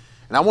pray.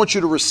 And I want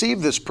you to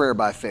receive this prayer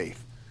by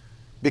faith.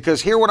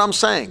 Because hear what I'm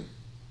saying.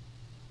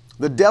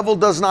 The devil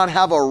does not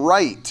have a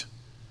right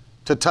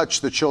to touch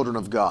the children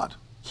of God.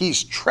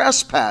 He's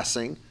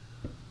trespassing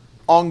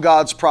on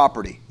God's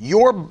property.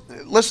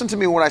 Listen to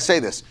me when I say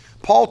this.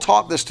 Paul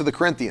taught this to the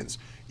Corinthians.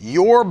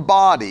 Your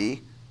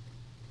body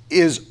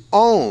is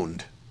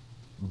owned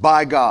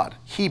by God.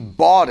 He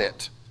bought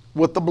it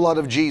with the blood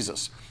of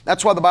Jesus.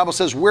 That's why the Bible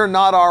says we're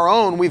not our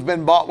own. We've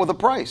been bought with a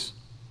price.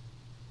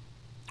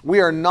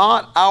 We are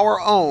not our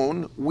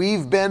own.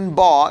 We've been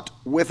bought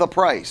with a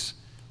price.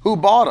 Who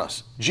bought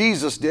us?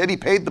 Jesus did. He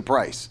paid the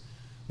price.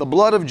 The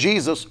blood of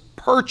Jesus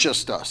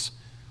purchased us.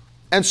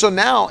 And so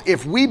now,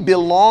 if we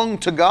belong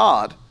to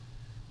God,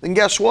 then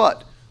guess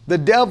what? The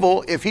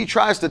devil, if he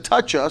tries to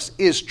touch us,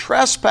 is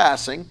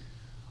trespassing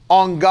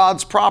on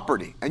God's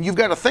property. And you've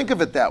got to think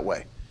of it that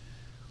way.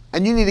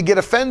 And you need to get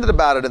offended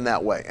about it in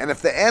that way. And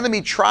if the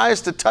enemy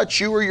tries to touch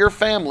you or your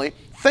family,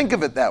 think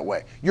of it that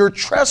way. You're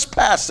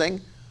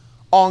trespassing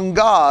on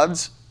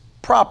God's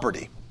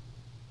property.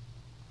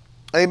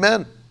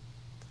 Amen.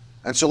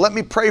 And so let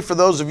me pray for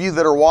those of you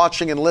that are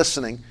watching and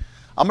listening.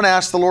 I'm going to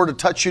ask the Lord to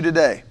touch you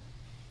today.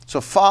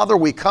 So Father,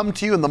 we come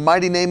to you in the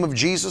mighty name of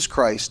Jesus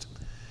Christ.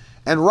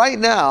 And right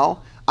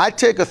now, I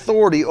take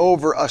authority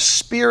over a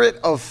spirit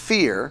of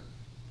fear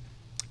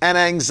and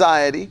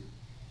anxiety,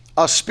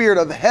 a spirit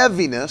of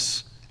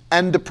heaviness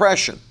and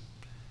depression.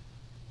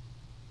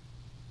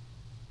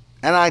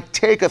 And I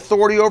take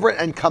authority over it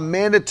and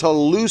command it to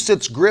loose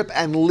its grip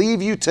and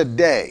leave you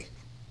today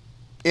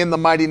in the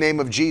mighty name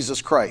of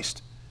Jesus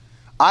Christ.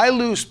 I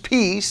loose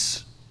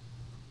peace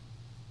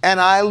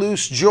and I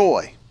loose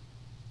joy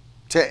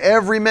to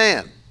every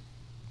man,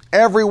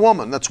 every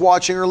woman that's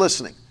watching or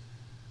listening.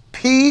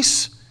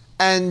 Peace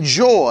and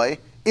joy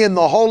in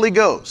the Holy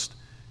Ghost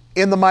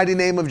in the mighty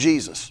name of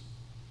Jesus.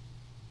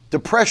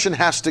 Depression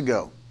has to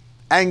go.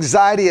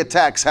 Anxiety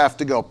attacks have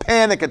to go.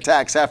 Panic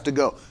attacks have to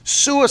go.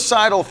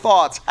 Suicidal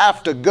thoughts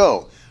have to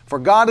go. For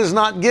God has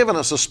not given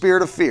us a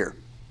spirit of fear,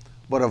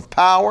 but of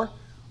power,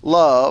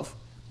 love,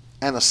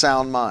 and a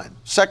sound mind.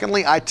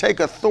 Secondly, I take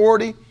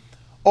authority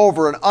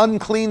over an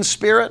unclean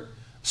spirit,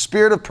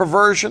 spirit of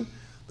perversion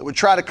that would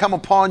try to come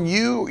upon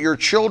you, your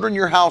children,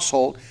 your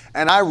household,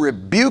 and I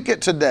rebuke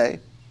it today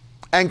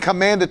and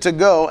command it to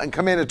go and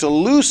command it to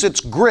loose its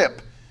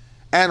grip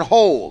and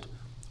hold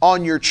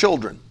on your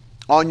children,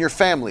 on your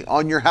family,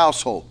 on your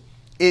household.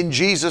 In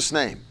Jesus'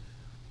 name.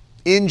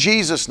 In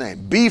Jesus'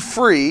 name. Be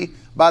free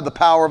by the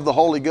power of the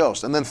Holy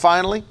Ghost. And then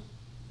finally,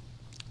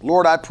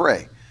 Lord, I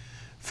pray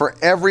for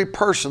every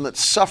person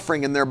that's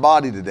suffering in their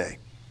body today,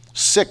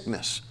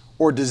 sickness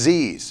or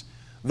disease,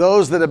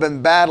 those that have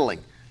been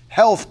battling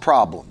health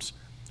problems,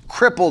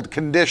 crippled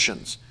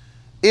conditions,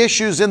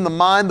 issues in the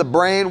mind, the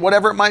brain,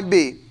 whatever it might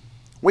be.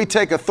 We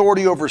take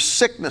authority over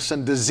sickness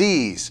and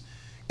disease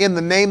in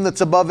the name that's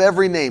above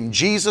every name,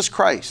 Jesus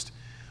Christ.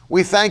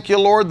 We thank you,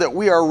 Lord, that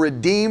we are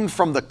redeemed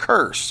from the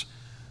curse,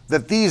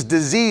 that these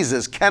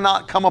diseases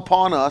cannot come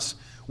upon us.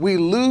 We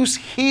lose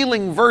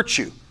healing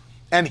virtue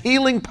and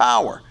healing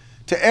power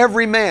to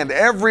every man, to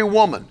every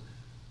woman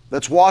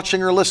that's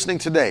watching or listening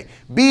today.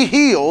 Be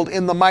healed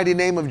in the mighty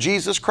name of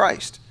Jesus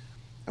Christ.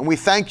 And we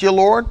thank you,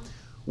 Lord.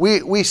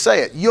 We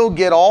say it. You'll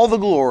get all the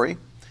glory,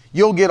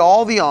 you'll get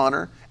all the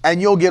honor, and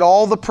you'll get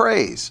all the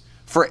praise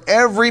for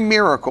every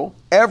miracle,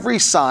 every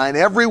sign,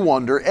 every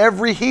wonder,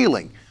 every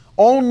healing.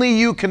 Only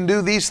you can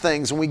do these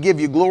things, and we give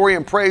you glory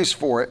and praise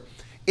for it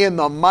in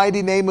the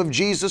mighty name of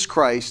Jesus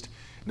Christ.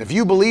 And if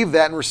you believe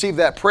that and receive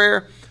that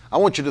prayer, I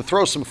want you to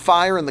throw some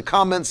fire in the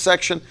comments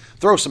section,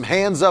 throw some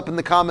hands up in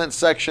the comments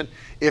section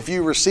if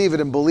you receive it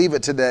and believe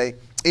it today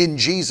in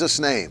Jesus'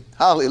 name.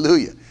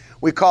 Hallelujah.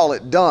 We call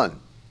it done.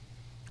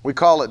 We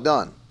call it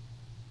done.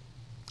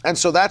 And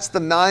so that's the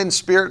 9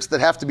 spirits that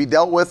have to be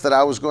dealt with that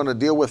I was going to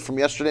deal with from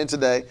yesterday and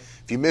today.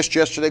 If you missed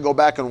yesterday, go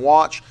back and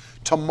watch.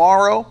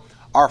 Tomorrow,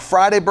 our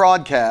Friday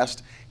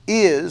broadcast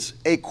is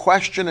a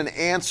question and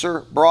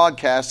answer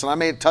broadcast. And I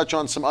may touch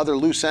on some other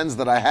loose ends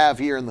that I have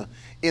here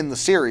in the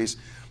series.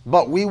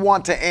 But we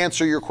want to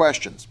answer your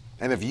questions.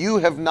 And if you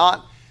have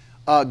not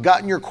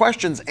gotten your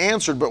questions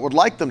answered but would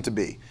like them to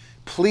be,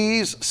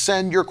 please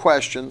send your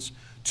questions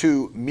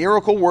to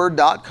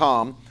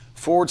miracleword.com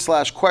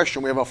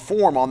 /question. We have a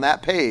form on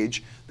that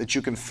page that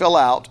you can fill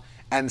out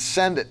and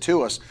send it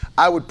to us.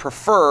 I would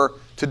prefer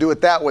to do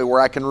it that way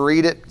where I can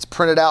read it, it's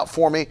printed out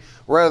for me,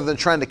 rather than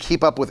trying to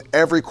keep up with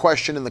every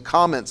question in the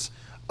comments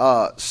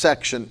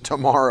section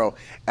tomorrow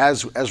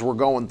as we're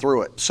going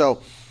through it.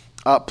 So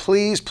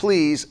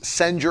please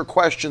send your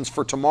questions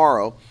for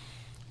tomorrow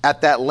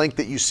at that link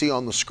that you see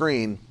on the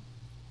screen.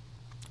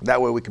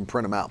 That way we can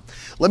print them out.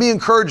 Let me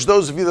encourage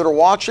those of you that are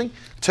watching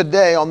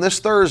today on this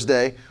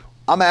Thursday.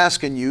 I'm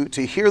asking you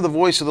to hear the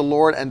voice of the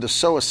Lord and to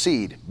sow a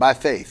seed by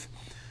faith.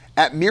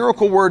 At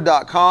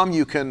miracleword.com,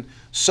 you can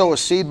sow a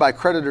seed by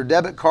credit or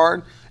debit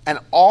card, and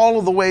all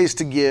of the ways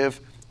to give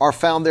are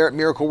found there at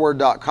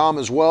miracleword.com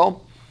as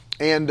well.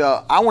 And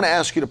I want to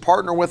ask you to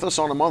partner with us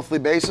on a monthly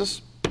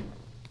basis.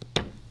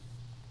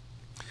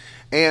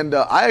 And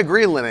I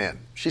agree, Lynn.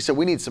 She said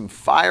we need some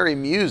fiery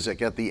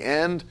music at the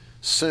end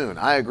soon.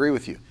 I agree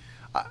with you.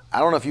 I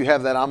don't know if you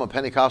have that I'm a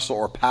Pentecostal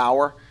or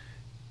Power.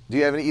 Do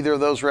you have either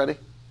of those ready?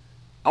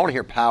 I want to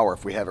hear Power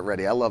if we have it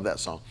ready. I love that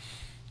song.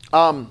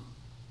 But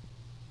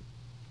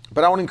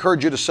I want to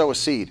encourage you to sow a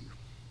seed.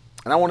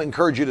 And I want to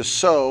encourage you to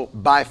sow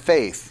by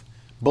faith,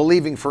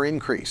 believing for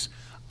increase.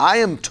 I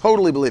am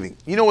totally believing.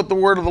 You know what the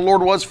word of the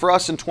Lord was for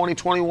us in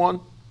 2021?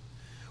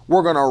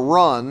 We're going to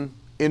run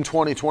in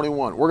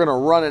 2021. We're going to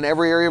run in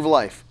every area of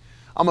life.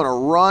 I'm going to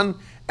run,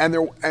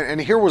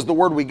 and here was the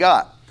word we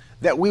got,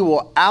 that we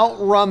will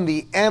outrun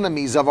the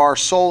enemies of our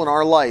soul and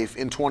our life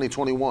in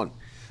 2021.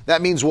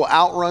 That means we'll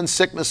outrun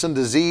sickness and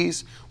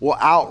disease. We'll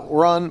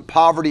outrun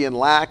poverty and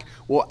lack.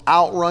 We'll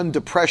outrun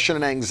depression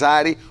and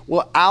anxiety.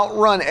 We'll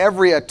outrun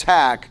every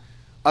attack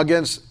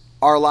against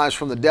our lives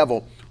from the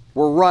devil.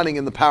 We're running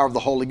in the power of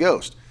the Holy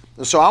Ghost.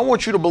 And so I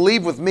want you to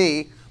believe with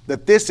me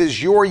that this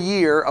is your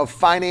year of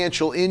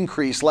financial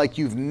increase like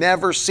you've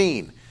never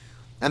seen.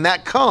 And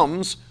that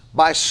comes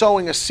by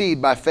sowing a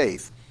seed by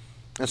faith.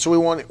 And so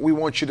we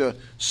want you to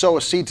sow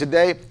a seed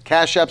today.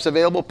 Cash App's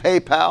available,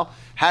 PayPal,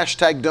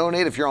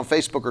 #donate if you're on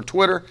Facebook or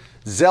Twitter,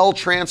 Zelle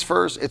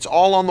transfers. It's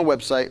all on the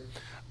website.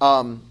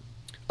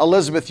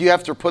 Elizabeth, you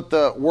have to put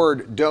the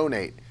word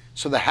donate.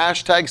 So the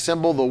hashtag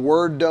symbol, the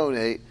word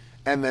donate,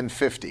 and then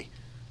 50.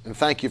 And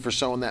thank you for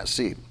sowing that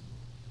seed.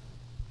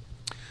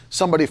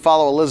 Somebody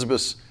follow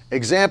Elizabeth's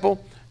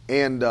example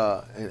and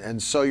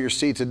sow your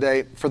seed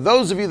today. For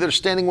those of you that are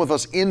standing with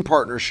us in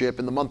partnership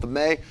in the month of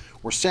May,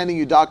 we're sending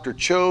you Dr.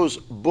 Cho's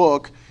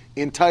book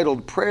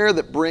entitled Prayer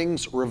That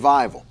Brings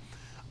Revival.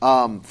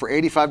 For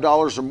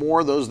 $85 or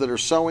more, those that are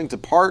sowing to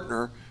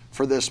partner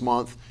for this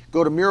month,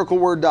 go to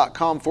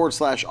miracleword.com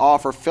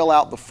 /offer, fill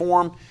out the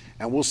form,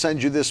 and we'll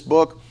send you this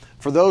book.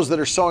 For those that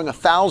are sowing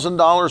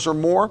 $1,000 or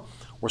more,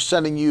 we're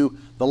sending you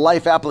the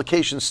Life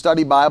Application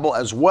Study Bible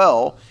as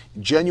well,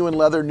 genuine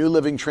leather, New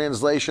Living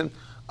Translation.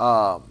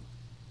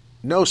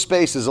 No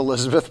spaces,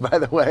 Elizabeth, by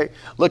the way.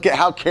 Look at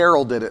how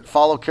Carol did it.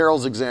 Follow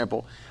Carol's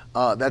example.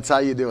 That's how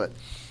you do it.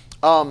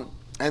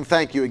 And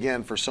thank you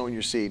again for sowing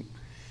your seed.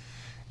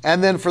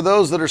 And then for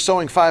those that are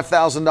sowing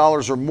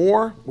 $5,000 or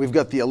more, we've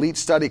got the Elite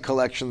Study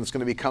Collection that's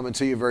going to be coming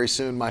to you very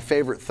soon. My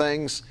favorite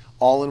things,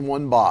 all in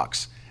one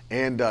box.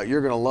 And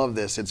you're going to love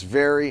this. It's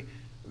very,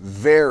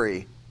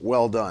 very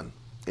well done.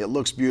 It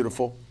looks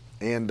beautiful,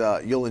 and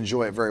you'll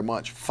enjoy it very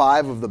much.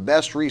 5 of the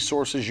best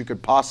resources you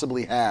could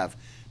possibly have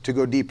to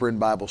go deeper in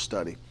Bible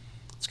study.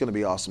 It's going to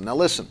be awesome. Now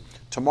listen,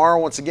 tomorrow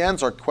once again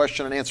is our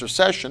question and answer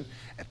session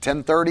at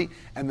 10:30,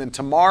 and then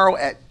tomorrow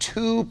at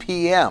 2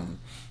 p.m.,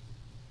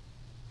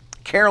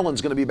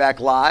 Carolyn's going to be back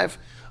live.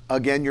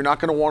 Again, you're not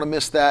going to want to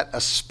miss that,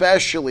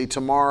 especially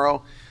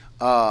tomorrow.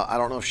 I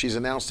don't know if she's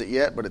announced it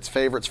yet, but it's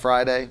Favorites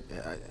Friday.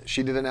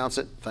 She did announce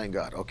it? Thank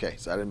God. Okay,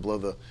 so I didn't blow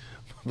the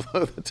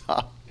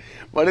top.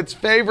 But it's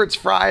Favorites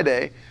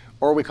Friday,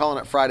 or are we calling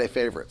it Friday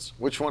Favorites?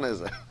 Which one is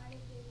it?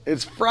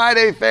 It's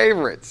Friday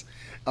Favorites.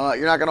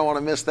 You're not going to want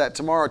to miss that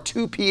tomorrow,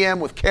 2 p.m.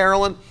 with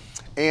Carolyn.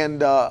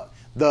 And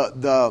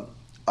the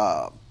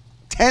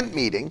tent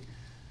meeting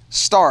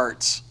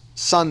starts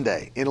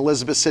Sunday in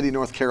Elizabeth City,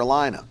 North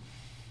Carolina.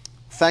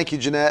 Thank you,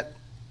 Jeanette.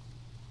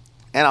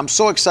 And I'm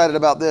so excited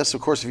about this.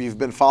 Of course, if you've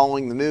been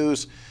following the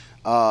news,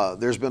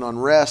 there's been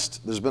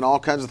unrest. There's been all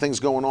kinds of things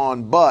going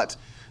on. But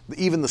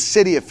even the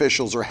city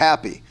officials are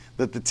happy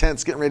that the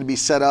tent's getting ready to be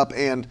set up,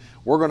 and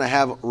we're going to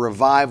have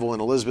revival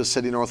in Elizabeth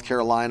City, North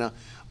Carolina.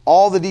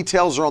 All the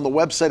details are on the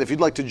website. If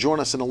you'd like to join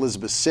us in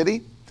Elizabeth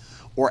City,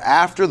 or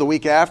the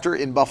week after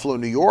in Buffalo,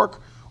 New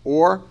York,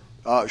 or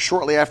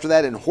shortly after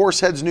that in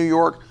Horseheads, New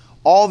York,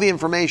 all the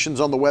information's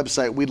on the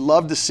website. We'd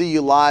love to see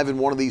you live in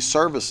one of these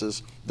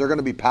services. They're going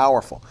to be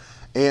powerful.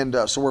 And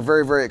so we're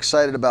very, very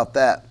excited about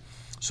that.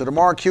 So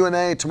tomorrow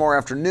Q&A, tomorrow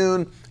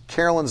afternoon,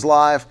 Carolyn's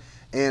live,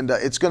 and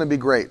it's going to be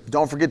great.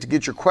 Don't forget to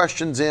get your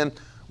questions in.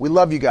 We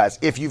love you guys.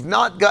 If you've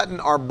not gotten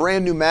our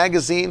brand new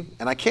magazine,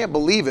 and I can't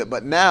believe it,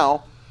 but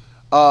now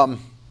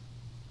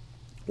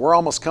we're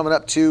almost coming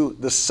up to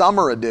the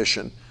summer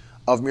edition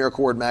of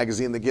Miracle Word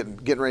Magazine that's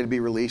getting ready to be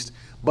released.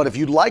 But if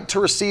you'd like to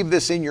receive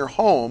this in your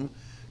home,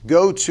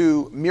 go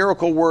to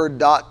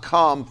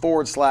miracleword.com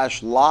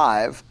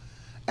 /live,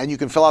 and you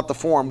can fill out the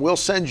form. We'll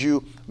send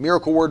you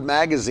Miracle Word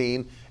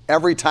Magazine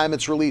every time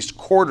it's released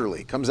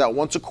quarterly. It comes out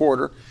once a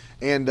quarter,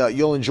 and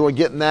you'll enjoy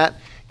getting that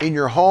in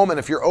your home. And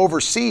if you're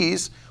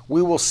overseas,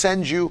 we will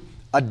send you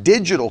a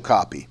digital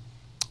copy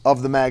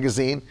of the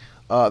magazine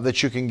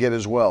that you can get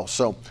as well.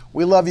 So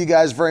we love you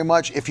guys very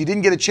much. If you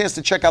didn't get a chance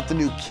to check out the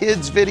new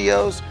kids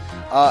videos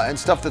and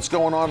stuff that's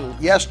going on,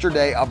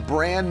 yesterday a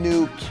brand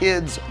new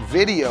kids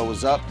video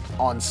was up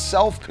on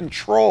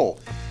self-control.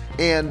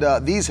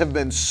 And these have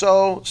been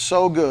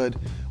so good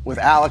with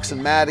Alex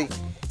and Maddie,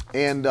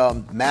 and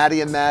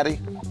Maddie and Maddie.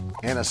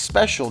 And a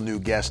special new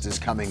guest is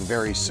coming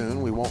very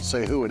soon. We won't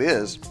say who it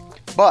is,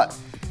 but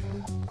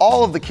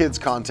all of the kids'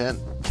 content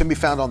can be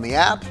found on the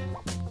app,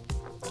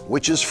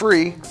 which is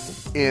free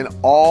in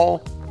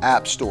all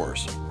app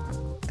stores.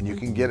 And you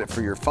can get it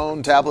for your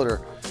phone,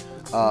 tablet,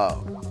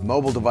 or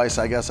mobile device,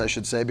 I guess I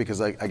should say,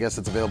 because I guess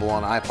it's available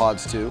on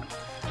iPods too.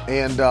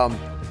 And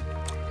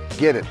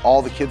get it.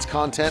 All the kids'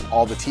 content,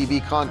 all the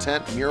TV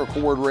content,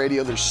 Miracle Word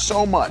Radio. There's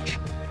so much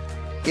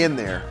in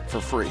there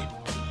for free.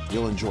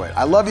 You'll enjoy it.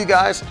 I love you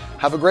guys.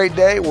 Have a great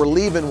day. We're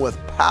leaving with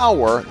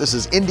Power. This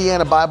is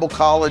Indiana Bible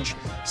College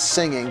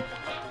singing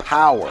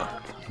Power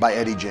by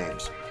Eddie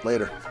James.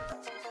 Later.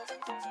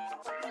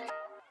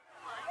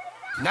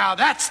 Now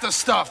that's the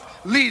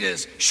stuff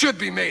leaders should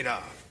be made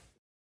of.